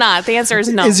does not. The answer is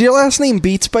no. Is your last name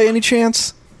Beats by any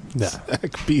chance? No.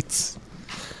 Zach Beats.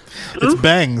 It's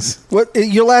Bangs. What?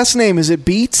 Your last name, is it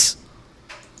Beats?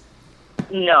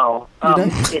 No.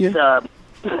 It's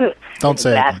Don't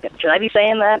say it. basket. Should I be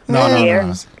saying that? No.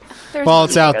 Here? Well,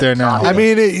 it's out there now. I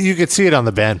mean, you could see it on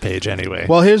the band page anyway.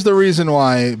 Well, here's the reason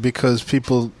why. Because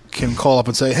people can call up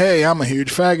and say, hey, I'm a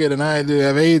huge faggot, and I do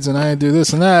have AIDS, and I do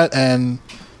this and that, and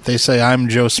they say, I'm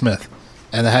Joe Smith.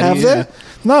 And how do you... Have they?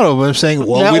 No, but I'm saying, we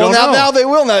don't know. Now they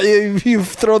will. Now you've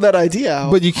thrown that idea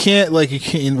out. But you can't,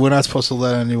 we're not supposed to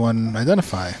let anyone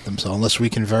identify themselves unless we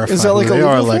can verify Is that who like a they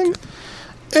are. legal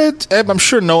thing? I'm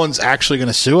sure no one's actually going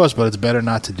to sue us, but it's better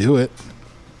not to do it.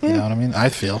 You know what I mean? I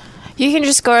feel. You can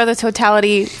just go to the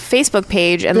Totality Facebook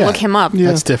page and Yeah. look him up.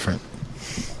 That's different.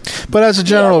 But as a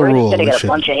general we're rule, going to we get a should.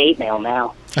 bunch of hate mail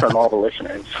now from all the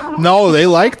listeners. No, they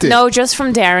liked it. No, just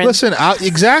from Darren. Listen,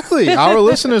 exactly. Our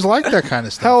listeners like that kind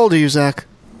of stuff. How old are you, Zach?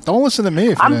 Don't listen to me.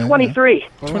 If I'm 23.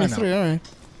 23, all right.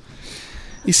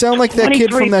 You sound like that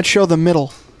kid 23. from that show, The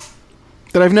Middle,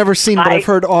 that I've never seen, but I- I've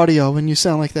heard audio, and you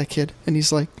sound like that kid, and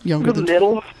he's like younger The than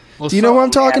middle. Do you know who I'm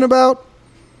talking about?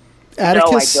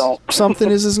 Atticus don't. something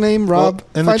is his name. Rob,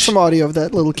 in the find some audio of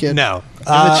that little kid. No. In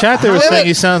the chat, they were Wait, saying wait.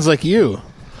 he sounds like you.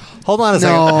 Hold on a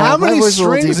second. No, How my many voice is a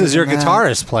little strings deeper does your than that.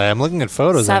 guitarist play? I'm looking at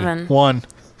photos. of 7. 1. I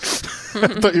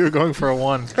thought you were going for a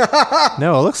 1. it.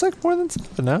 No, it looks like more than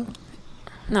 7. No.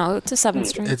 No, it's a 7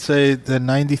 string. It's the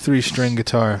 93 string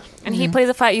guitar. And he plays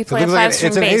a 5. You play It a looks like 5 string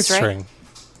it's an 8 bass, right? string.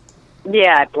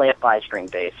 Yeah, I play a 5-string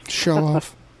bass. Show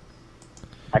off.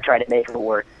 I try to make it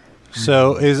work.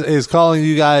 So is calling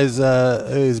you guys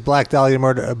is Black Dahlia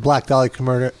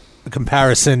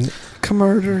comparison?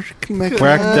 Murder.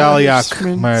 Black Dahlia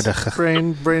Mordechai.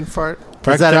 Brain fart.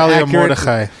 Black Is that an Dahlia accurate-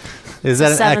 Mordechai. Is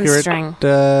that an 7 accurate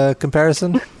string.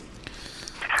 comparison?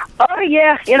 Oh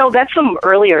yeah, that's some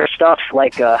earlier stuff.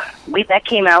 Like that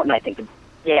came out, and I think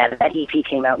that EP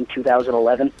came out in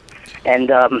 2011,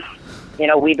 and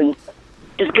we've been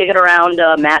just gigging around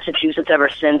Massachusetts ever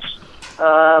since,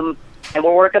 and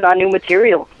we're working on new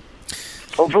material.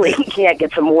 hopefully he can't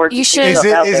get some more. You should.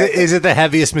 Is it the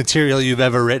heaviest material you've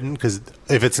ever written? Because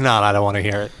if it's not, I don't want to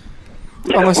hear it.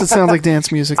 Unless it sounds like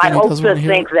dance music. I then he hope doesn't to want to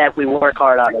hear think that we work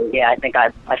hard on it. Yeah, I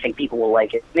think people will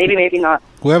like it. Maybe not.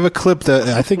 We have a clip that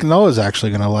I think Noah's actually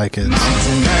going to like it.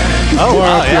 Oh,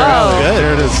 wow, yeah, good.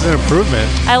 There it is. It's an improvement.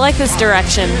 I like this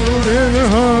direction.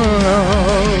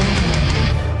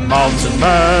 Mountain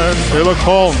man, feel a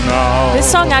call now. This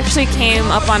song actually came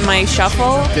up on my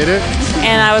shuffle. Did it?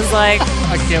 And I was like,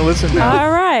 I can't listen now.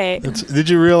 all right. Did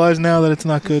you realize now that it's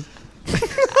not good?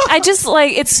 I just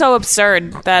like it's so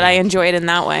absurd that I enjoy it in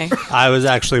that way. I was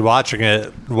actually watching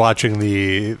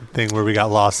the thing where we got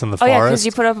lost in the Oh yeah, forest. because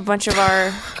you put up a bunch of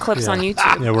our clips on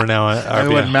YouTube. Yeah, we're now at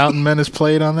And when Mountain Men is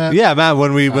played on that? Yeah, Matt,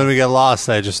 when we get lost,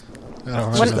 I just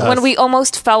When we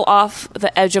almost fell off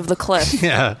the edge of the cliff.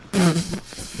 Yeah.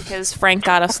 Because Frank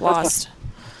got us lost.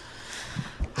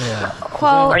 Yeah.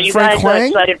 Well, Are you guys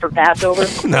excited for Passover?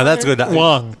 No, that's good.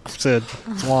 Long, Sid.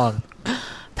 It's long.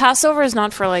 Passover is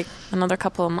not for like another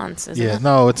couple of months, is Yeah, it?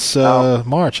 no, it's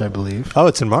March, I believe. Oh,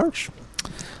 it's in March?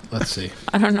 Let's see.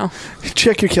 I don't know.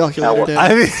 Check your calculator, Dad.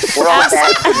 I mean, We're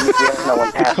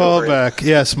all back. Call back.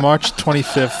 Yes, March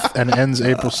 25th and ends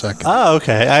April 2nd. Oh,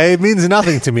 okay. It means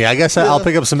nothing to me. I guess I'll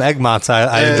pick up some egg matzah.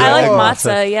 I like egg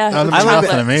matzah, yeah. I with love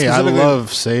chocolate. me. I Specifically- love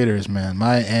seders, man.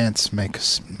 My aunts make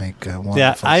wonderful.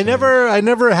 Yeah, I seders.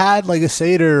 never had like a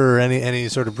seder or any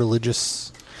sort of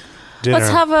religious dinner. Let's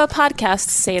have a podcast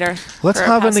Seder. Let's for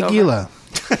have a Passover. nagila.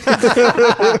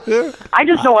 I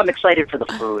just know I'm excited for the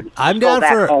food. I'm Go down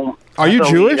back for- home. Are you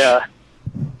So Jewish?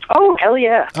 Oh, hell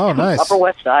yeah. Oh, nice. Upper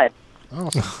West Side.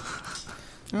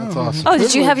 That's awesome. Oh,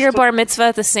 did you have your bar mitzvah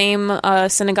at the same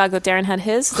synagogue that Darren had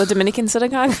his, the Dominican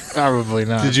synagogue? Probably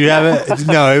not. Did you have it?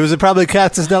 No, it was probably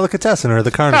Katz's Delicatessen or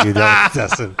the Carnegie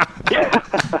Delicatessen.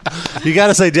 You got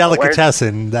to say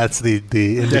delicatessen. That's the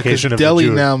indication of the deli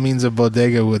Jew. now means a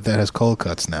bodega that has cold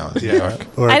cuts now. In New York.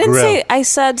 Or a I didn't grill. say. I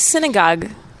said synagogue.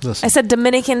 Listen. I said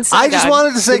Dominican I synagogue. just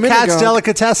wanted to say Dominican. Katz's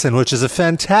Delicatessen, which is a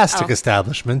fantastic Oh.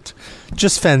 establishment.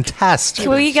 Just fantastic.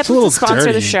 Can we get It's a them to little sponsor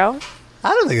dirty. the show? I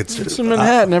don't think it's It's in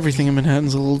Manhattan. Everything in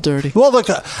Manhattan's a little dirty. Well, look,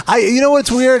 you know what's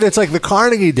weird? It's like the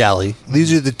Carnegie Deli.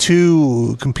 These are the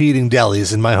two competing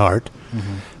delis in my heart.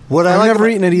 What I I've like never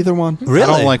about- eaten at either one. Really? I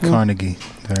don't like Carnegie.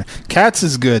 Katz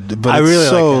is good, but I it's really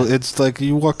so like that. it's like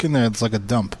you walk in there, it's like a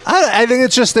dump. I think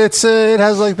it's just it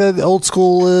has like the old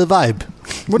school vibe.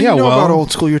 What do Yeah, you know well- about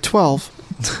old school? You're 12.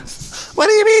 What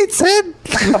do you mean, Sid?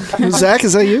 Zach,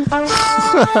 is that you?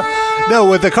 No,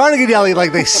 with the Carnegie Deli,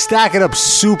 like they stack it up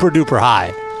super duper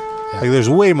high. Like there's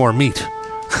way more meat,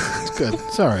 It's good.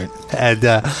 It's all right. and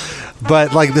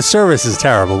but like the service is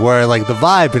terrible. Where like the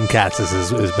vibe in Katz's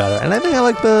is better, and I think I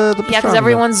like the Yeah, because pastrami.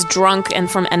 everyone's drunk and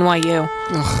from NYU.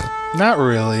 Not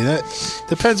really. That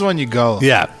depends when you go.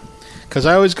 Yeah, Because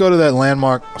I always go to that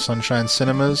landmark Sunshine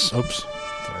Cinemas. Oops,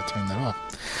 thought I turned that off.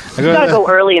 I You gotta to go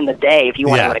early in the day if you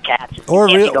want Yeah. to go to Cats. You or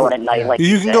can't real, be going at night like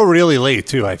you can said. go really late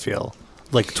too. I feel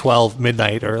like 12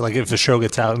 midnight, or like if the show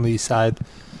gets out on the east side.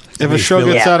 If a show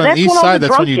gets Yeah, out on that's the east when all side, the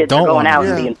that's when drunk you kids are don't going want out to.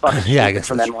 and being fucking Yeah, I stupid guess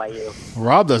from that's NYU.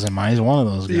 Rob doesn't mind. He's one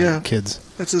of those guys, Yeah. kids.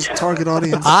 That's his target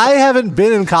audience. I haven't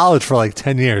been in college for like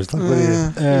 10 years. Look what he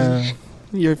is.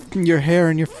 Your hair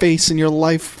and your face and your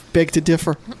life beg to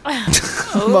differ,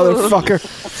 motherfucker.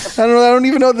 I don't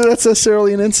even know that that's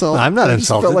necessarily an insult. I'm not I just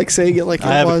insulted. Felt like saying it like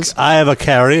it was. I have a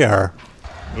carrier.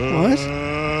 What?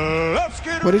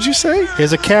 What did you say?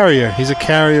 He's a carrier. He's a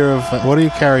carrier of. What are you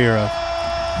carrier of?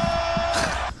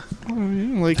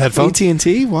 Like Headphones?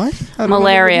 AT&T? What? I don't know.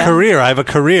 Malaria. Career. I have a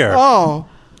career. Oh,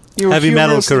 you were Heavy metal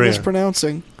humorously career.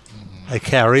 mispronouncing. A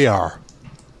carrier.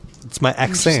 It's my Just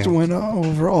accent. went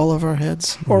over all of our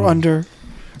heads or under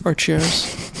our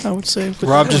chairs. I would say. But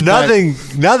Rob just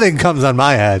Nothing comes on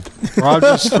my head. Rob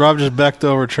just backed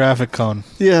over a traffic cone.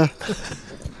 Yeah.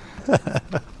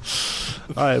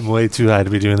 I'm way too high to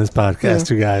be doing this podcast,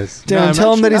 you guys. Darren,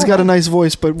 tell him that he's got a nice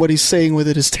voice, but what he's saying with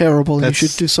it is terrible. And you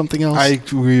That's- should do something else. I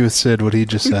agree with Sid. What he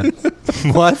just said.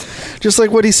 What? Just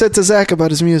like what he said to Zach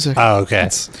about his music. Oh, okay.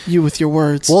 You with your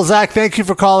words. Well, Zach, thank you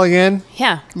for calling in.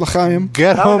 Yeah. L'chaim.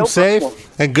 Get No, home no safe problem.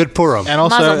 and good Purim. And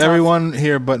also, Mazel tov. everyone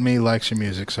here but me likes your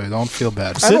music, so don't feel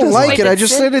bad. I don't doesn't like like it. it. I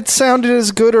just Sid- said it sounded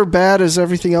as good or bad as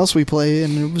everything else we play,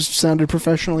 and it was sounded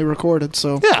professionally recorded.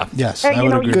 So Yeah. Yes, Hey, I you would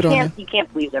know, agree. Good on you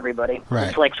can't please everybody. Right.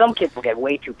 It's like some kids will get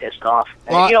way too pissed off.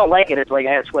 And Well, if you don't like it, it's like,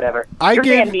 it's whatever. I Your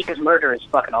gave- band Mika's Murder is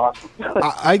fucking awesome.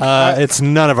 It's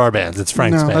none of our bands. It's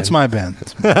Frank's No. band. That's my band.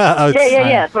 Oh, it's-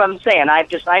 yeah. That's what I'm saying.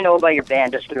 I know about your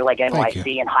band just through like Thank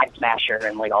NYC and Hype Smasher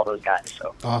and like all those guys.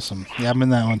 So. Awesome. Yeah, I'm in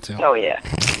that one too. Oh yeah.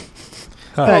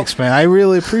 Thanks, man. I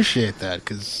really appreciate that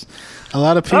because a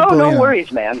lot of people. Oh, no you know,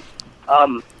 worries, man.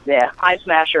 Yeah, Eye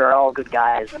Smasher are all good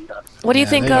guys. And, What do you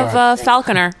think of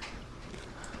Falconer?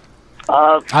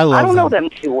 I don't know them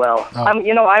too well.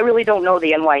 I really don't know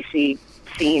the NYC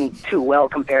scene too well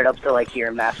compared up to like here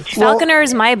in Massachusetts. Falconer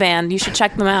is my band. You should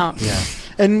check them out. Yeah.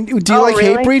 And do you like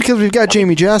Hatebreed? Because we've got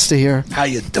Jamie Jasta here. How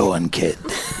you doing, kid?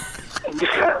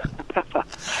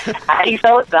 How do you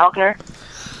spell it, Falconer?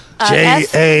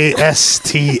 Jasta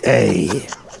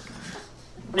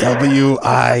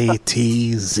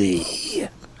WITZ.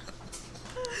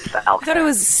 I thought it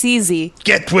was CZ.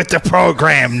 Get with the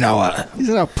program, Noah. He's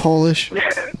not Polish.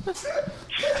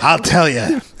 I'll tell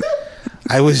you.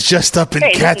 I was just up in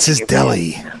Katz's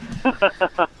Deli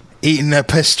eating a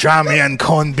pastrami and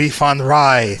corned beef on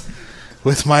rye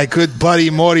with my good buddy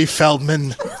Morty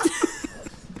Feldman.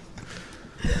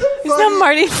 He's not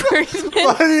Marty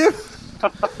Friedman.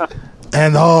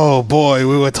 And oh boy,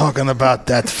 we were talking about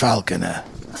that Falconer.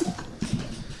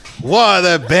 What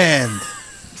a band.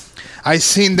 I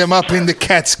seen them up in the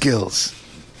Catskills.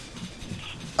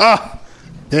 Oh,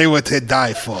 they were to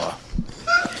die for.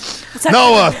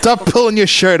 Noah, stop pulling your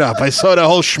shirt up. I saw the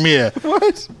whole schmear.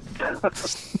 What?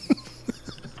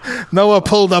 Noah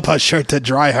pulled up her shirt to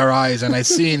dry her eyes, and I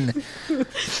seen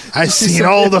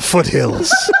all the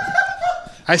foothills.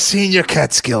 I seen your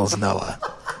Catskills, Noah.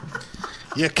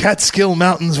 Your Catskill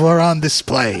Mountains were on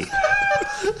display.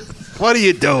 What are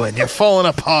you doing? You're falling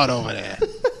apart over there.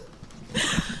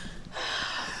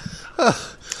 I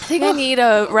think I need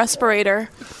a respirator.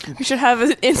 We should have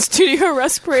an in-studio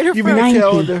respirator for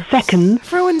 90 seconds.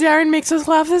 For when Darren makes us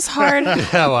laugh this hard.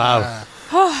 Yeah, wow.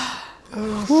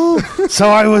 So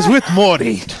I was with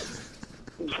Morty.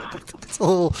 It's a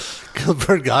little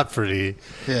Gilbert Gottfried.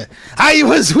 Yeah. I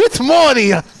was with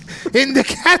Morty in the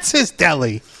Katz's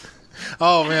Deli.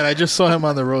 Oh, man, I just saw him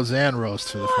on the Roseanne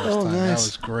roast for the first time. Nice. That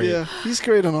was great. Yeah, he's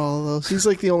great on all of those. He's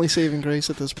like the only saving grace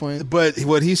at this point. But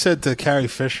what he said to Carrie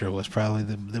Fisher was probably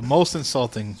the most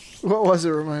insulting. What was it?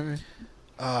 Remind me.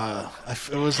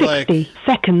 It was like 60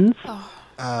 seconds.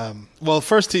 Well,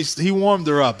 first he warmed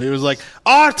her up. He was like,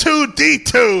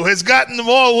 R2-D2 has gotten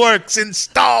more works in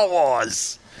Star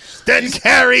Wars than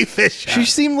Carrie Fisher. She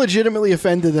seemed legitimately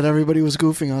offended that everybody was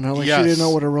goofing on her. Like Yes. she didn't know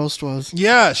what a roast was.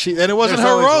 Yeah, and it wasn't There's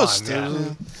her always roast. one, yeah. It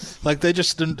was, like they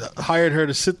just hired her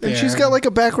to sit there. And she's got like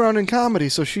a background in comedy,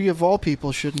 so she of all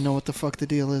people shouldn't know what the fuck the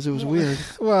deal is. It was weird.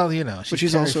 Well, you know, But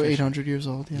she's Carrie also Fisher. 800 years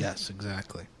old. Yeah. Yes,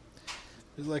 exactly.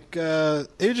 It was like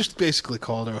they just basically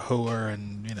called her a hooer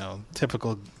and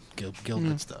typical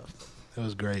Gilbert stuff. It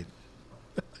was great.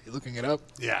 Are you looking it up?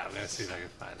 Yeah, I'm gonna see if I can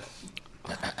find it.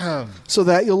 So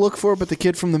that you'll look for, but the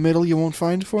kid from the middle you won't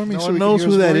find for me? No so one we can knows hear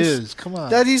who his that voice? is. Come on.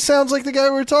 That he sounds like the guy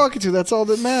we're talking to. That's all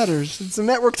that matters. It's a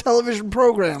network television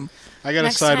program. I got to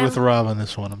Next side time- with Rob on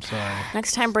this one. I'm sorry.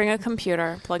 Next time, bring a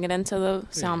computer, plug it into the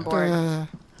soundboard,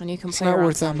 and you can It's play not your own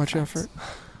worth that sound much effects.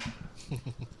 effort.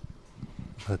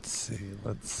 Let's see.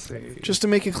 Just to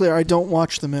make it clear, I don't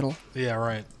watch the middle. Yeah,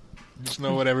 right. Just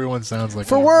know what everyone sounds like.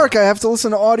 For work, I have to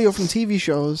listen to audio from TV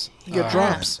shows. You get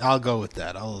drops. I'll go with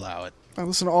that. I'll allow it. I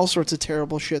listen to all sorts of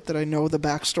terrible shit that I know the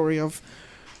backstory of.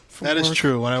 From That is work.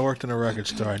 true. When I worked in a record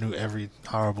store, I knew every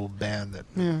horrible band that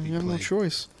Yeah, he you have no played.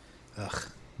 choice. Ugh,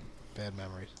 bad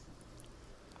memories.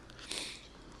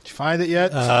 Did you find it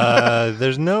yet?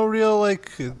 There's no real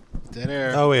like. Dead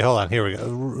air. Oh wait, hold on. Here we go.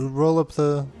 Roll up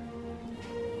the.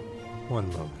 One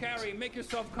moment. Carrie, make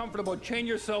yourself comfortable. Chain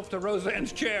yourself to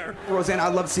Roseanne's chair. Roseanne, I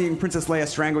love seeing Princess Leia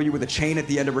strangle you with a chain at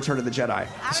the end of Return of the Jedi.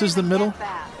 This is the middle?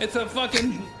 It's a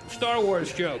fucking Star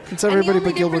Wars joke. It's everybody and the but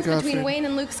only Gilbert difference between Gottfried. Wayne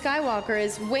and Luke Skywalker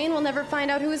is Wayne will never find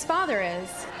out who his father is.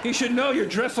 He should know you're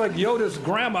dressed like Yoda's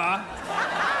grandma.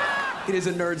 It is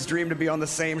a nerd's dream to be on the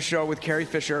same show with Carrie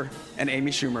Fisher and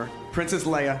Amy Schumer, Princess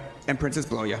Leia and Princess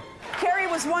Bloya. Carrie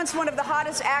was once one of the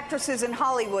hottest actresses in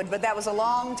Hollywood, but that was a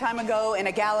long time ago in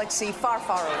a galaxy far,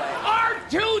 far away.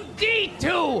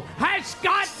 R2-D2 has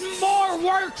gotten more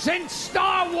works in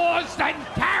Star Wars than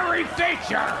Carrie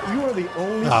Fisher. You are the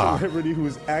only Ah. celebrity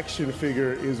whose action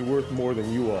figure is worth more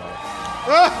than you are.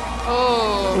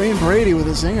 Oh, Wayne Brady with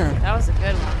a zinger. that was a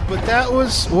good one. But that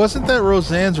wasn't that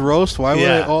Roseanne's roast? Why were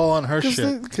Yeah. they all on her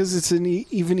shit? Because it's an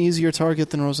even easier target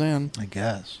than Roseanne. I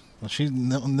guess. Well,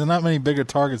 there are not many bigger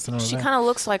targets than She Roseanne. kind of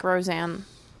looks like Roseanne.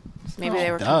 Maybe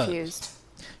they were does. confused.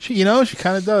 She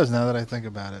kind of does now that I think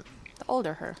about it. The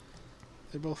older her.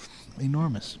 They're both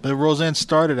enormous. But Roseanne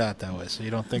started out that way, so you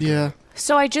don't think. Yeah. Of it.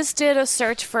 So I just did a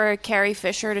search for Carrie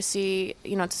Fisher to see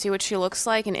what she looks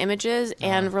like in images,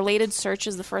 and related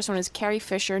searches. The first one is Carrie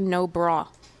Fisher, no bra.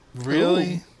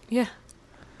 Really? Yeah.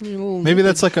 Maybe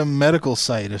that's like a medical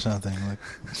site or something. Like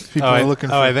people are looking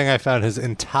for. I think I found his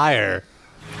entire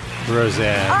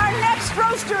Roseanne. Our next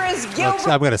roaster is Gilbert.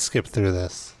 I'm going to skip through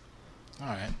this. All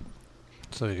right.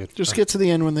 So you get Just get to the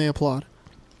end when they applaud.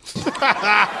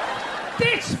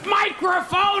 This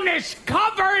microphone is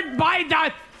covered by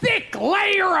the thick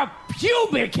layer of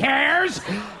pubic hairs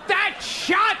that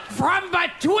shot from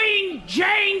between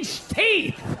Jane's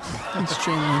teeth. That's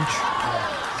Jane Lynch.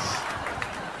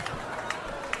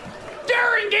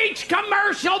 During each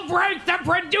commercial break, the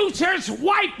producers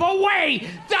wipe away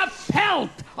the pelt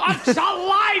of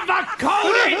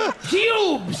saliva-coated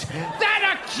pubes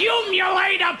that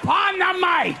accumulate upon the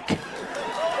mic.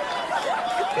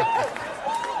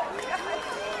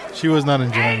 She was not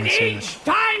enjoying And the scene. each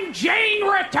time Jane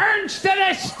returns to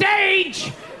the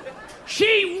stage,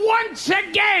 she once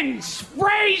again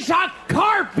sprays a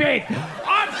carpet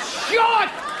of short,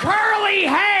 curly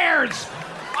hairs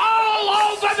all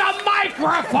over the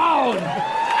microphone.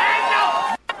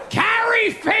 And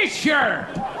Carrie Fisher.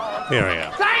 Here we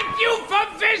go. Thank you for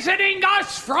visiting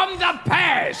us from the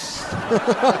past.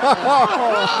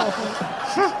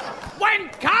 When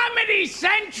Comedy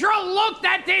Central looked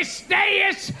at this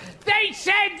dais, they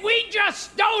said we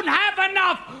just don't have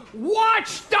enough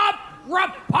washed-up,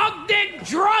 repugnant,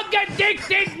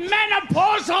 drug-addicted,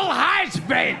 menopausal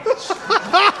has-beens.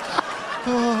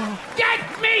 Get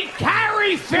me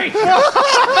Carrie Fisher.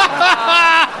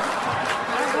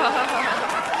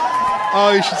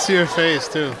 Oh, you should see her face,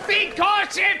 too.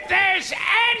 Because if there's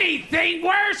anything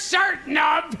we're certain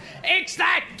of, it's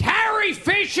that Carrie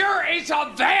Fisher is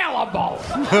available.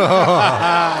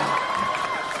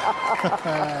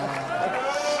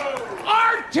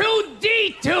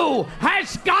 R2-D2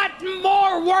 has gotten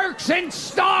more works in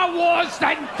Star Wars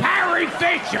than Carrie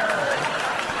Fisher.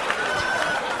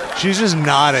 She's just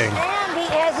nodding. And he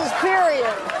has his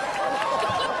period.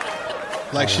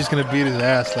 Like she's going to beat his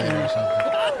ass later or something.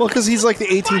 Well, because he's like the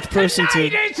 18th person to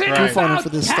Isn't goof on him for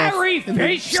this stuff. Carrie in the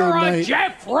Fisher same or night.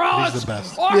 Jeff Ross He's the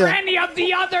best. or Yeah. any of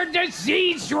the other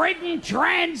disease-ridden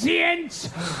transients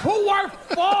who were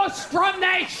forced from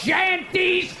their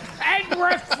shanties and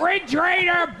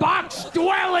refrigerator box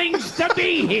dwellings to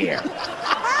be here.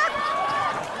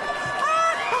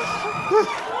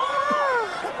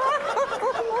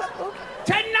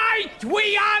 Tonight,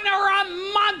 we honor a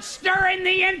monster in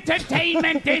the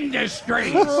entertainment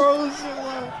industry. And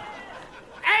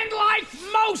like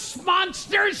most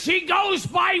monsters, she goes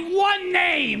by one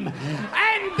name,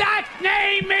 and that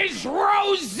name is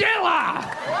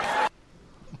Rosilla.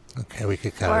 Okay, we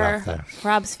could cut it Or off there.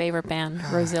 Rob's favorite band,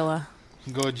 Rosilla.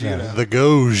 Gojira. The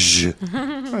Goj.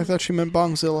 I thought she meant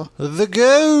Bongzilla. The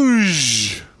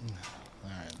Goj.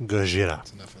 Gojira.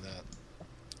 That's enough of that.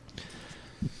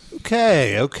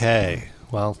 Okay.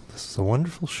 Well, this is a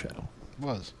wonderful show. It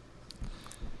was.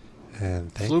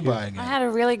 And thank Flew you. by again. I had a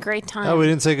really great time. Oh, we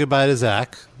didn't say goodbye to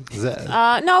Zach.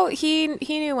 No, he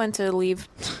knew when to leave.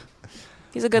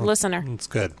 He's a good listener. It's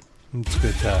good. It's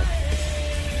good time.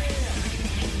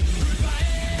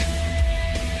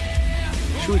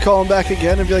 Should we call him back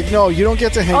again and be like, no, you don't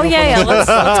get to hang Oh up yeah, on let's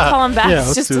call him back. Yeah,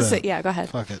 let's just do to that. say, yeah, go ahead.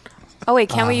 Fuck it. Oh wait,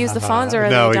 can we use the phones or are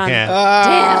no, they we done? can't.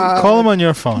 Damn. Call him on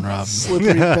your phone, Rob.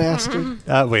 Slippery bastard.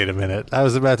 Wait a minute. I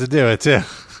was about to do it, too.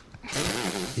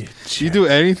 You do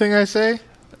anything I say?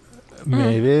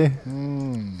 Maybe.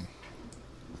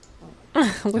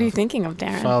 What are you thinking of,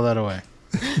 Darren? File that away.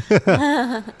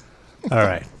 All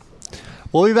right.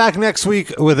 We'll be back next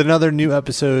week with another new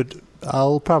episode.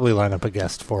 I'll probably line up a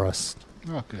guest for us.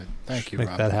 Oh, good. Thank you, Make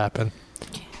Rob. that happen.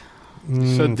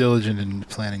 You're so diligent in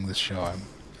planning this show. I'm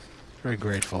very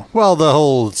grateful. Well, the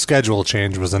whole schedule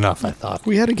change was enough, I thought.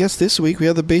 We had a guest this week. We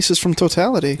had the bassist from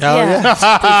Totality. Oh, yeah. Pretty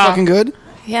fucking good.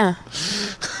 Yeah.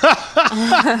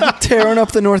 Tearing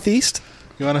up the Northeast.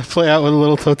 You want to play out with a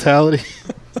little Totality?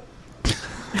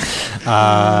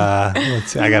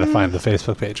 Let's see. I got to find the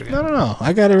Facebook page again. No.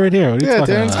 I got it right here. What are you Yeah,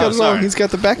 talking Darren's about? got it all. He's got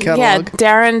the back catalog. Yeah,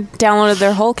 Darren downloaded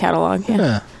their whole catalog.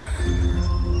 Yeah.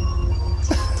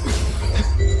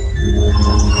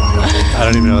 I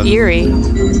don't even know. Eerie.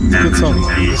 Good song.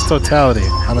 It's Totality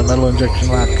on the Metal Injection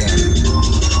Lapcast.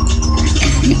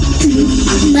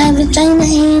 My vagina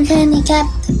ain't handicapped,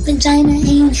 vagina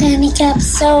ain't handicapped,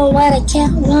 so what, I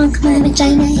can't walk. My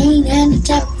vagina ain't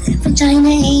handicapped, vagina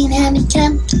ain't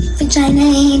handicapped, vagina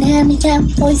ain't handicapped.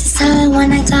 Voice is high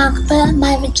when I talk, but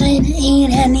my vagina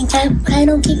ain't handicapped. I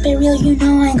don't keep it real, you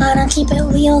know I gotta keep it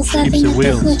real. Slapping at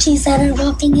the Gucci's that are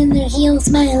walking in their heels.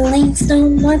 My links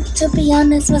don't work, to be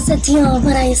honest, what's the deal?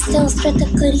 But I still strip the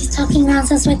goodies, talking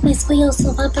nonsense with my squeals. So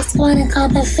up a squad and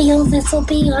cop a field, this'll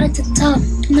be hard to top.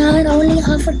 Not only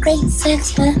offer great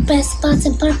sex, but best spots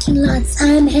in parking lots.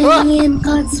 I'm handy in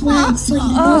God's way, so you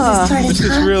know this part This is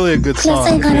is hot. really a good Plus song.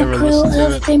 I If got you a ever ever listened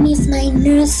to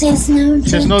it.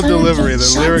 There's no delivery.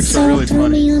 The lyrics are really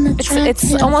funny.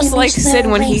 It's almost like Sid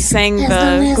when he sang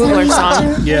the Googler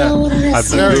song. Yeah. I'm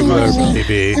the Googler,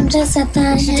 baby. You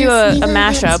should do a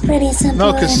mashup.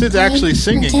 No, because Sid's actually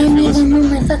singing. If you listen.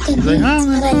 He's like,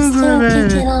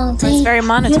 It's very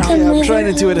monotone. I'm trying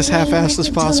to do it as half-assed as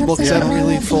possible because I don't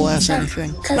really full-ass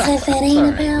anything. Cause if it ain't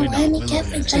about handicapped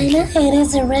vagina, it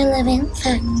is irrelevant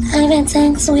fact. I've had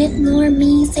sex with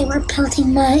normies, they were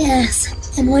pelting my ass.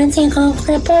 And once you go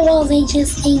cripple, well, they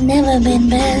just ain't never been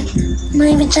back.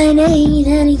 My vagina ain't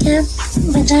handicapped,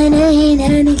 vagina ain't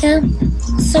handicapped.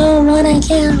 So what, I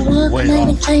can't walk, my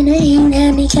vagina ain't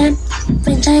handicapped,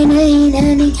 vagina ain't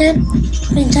handicapped,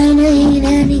 vagina ain't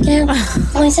handicapped.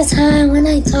 Voice is high when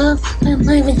I talk, but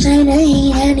my vagina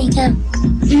ain't handicapped.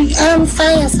 I'm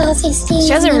fire, saucy steam.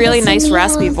 She has a really nice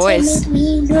raspy voice.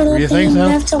 You think so?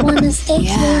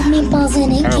 Yeah. Meatballs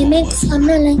in it. You make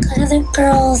summer like other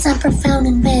girls. I'm profound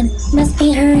in bed. Must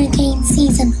be hurricane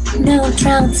season. No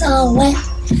droughts, all wet.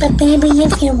 But baby,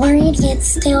 if you're worried, it's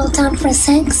still time for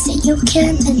sex. You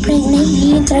can't impregnate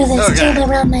me through this tube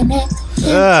around my neck.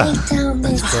 Can't take down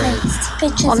this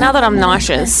place. Well, now that I'm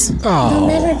nauseous. This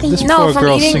No, poor from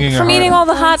girl's eating singing her from heart eating out. all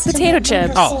the hot potato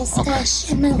chips. Oh, okay.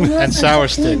 And sour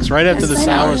sticks. Right after the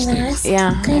sour sticks.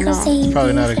 Yeah, I know. It's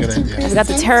probably not a good idea. I've got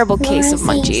the terrible case of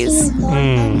munchies.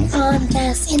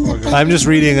 I'm just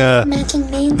reading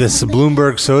this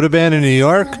Bloomberg soda ban in New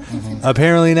York.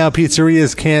 Apparently now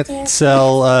pizzerias can't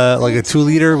sell like a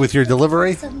 2-liter with your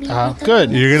delivery. Good.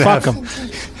 You're gonna Fuck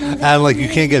have, and like you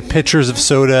can't get pitchers of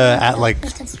soda at like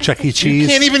Chuck E. Cheese. You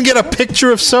can't even get a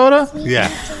picture of soda? Yeah.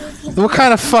 What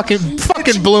kind of fucking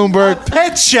Bloomberg?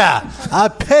 A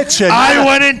pitcher. I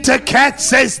went into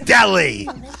Katz's Deli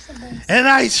and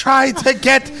I tried to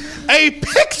get a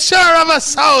picture of a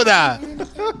soda.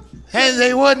 And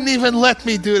they wouldn't even let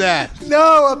me do that.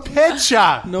 No, a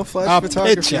pitcher. No flash A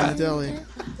photography pitcher. in the deli.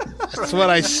 That's what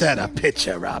I said, a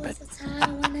picture, Robin.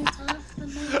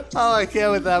 Oh, I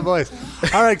can't with that voice.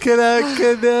 All right, can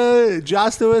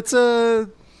Jostowitz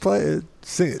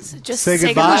say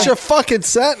goodbye? Finish a fucking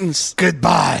sentence.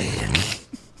 Goodbye.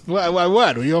 What?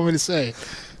 What do you want me to say?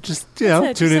 Just,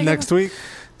 tune in next week.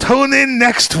 Tune in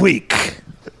next week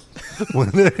When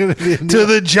they're gonna be to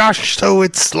the Josh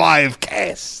Stowitz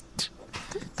livecast.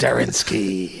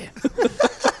 Derinsky.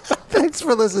 Thanks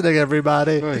for listening,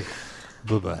 everybody.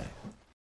 Bye-bye.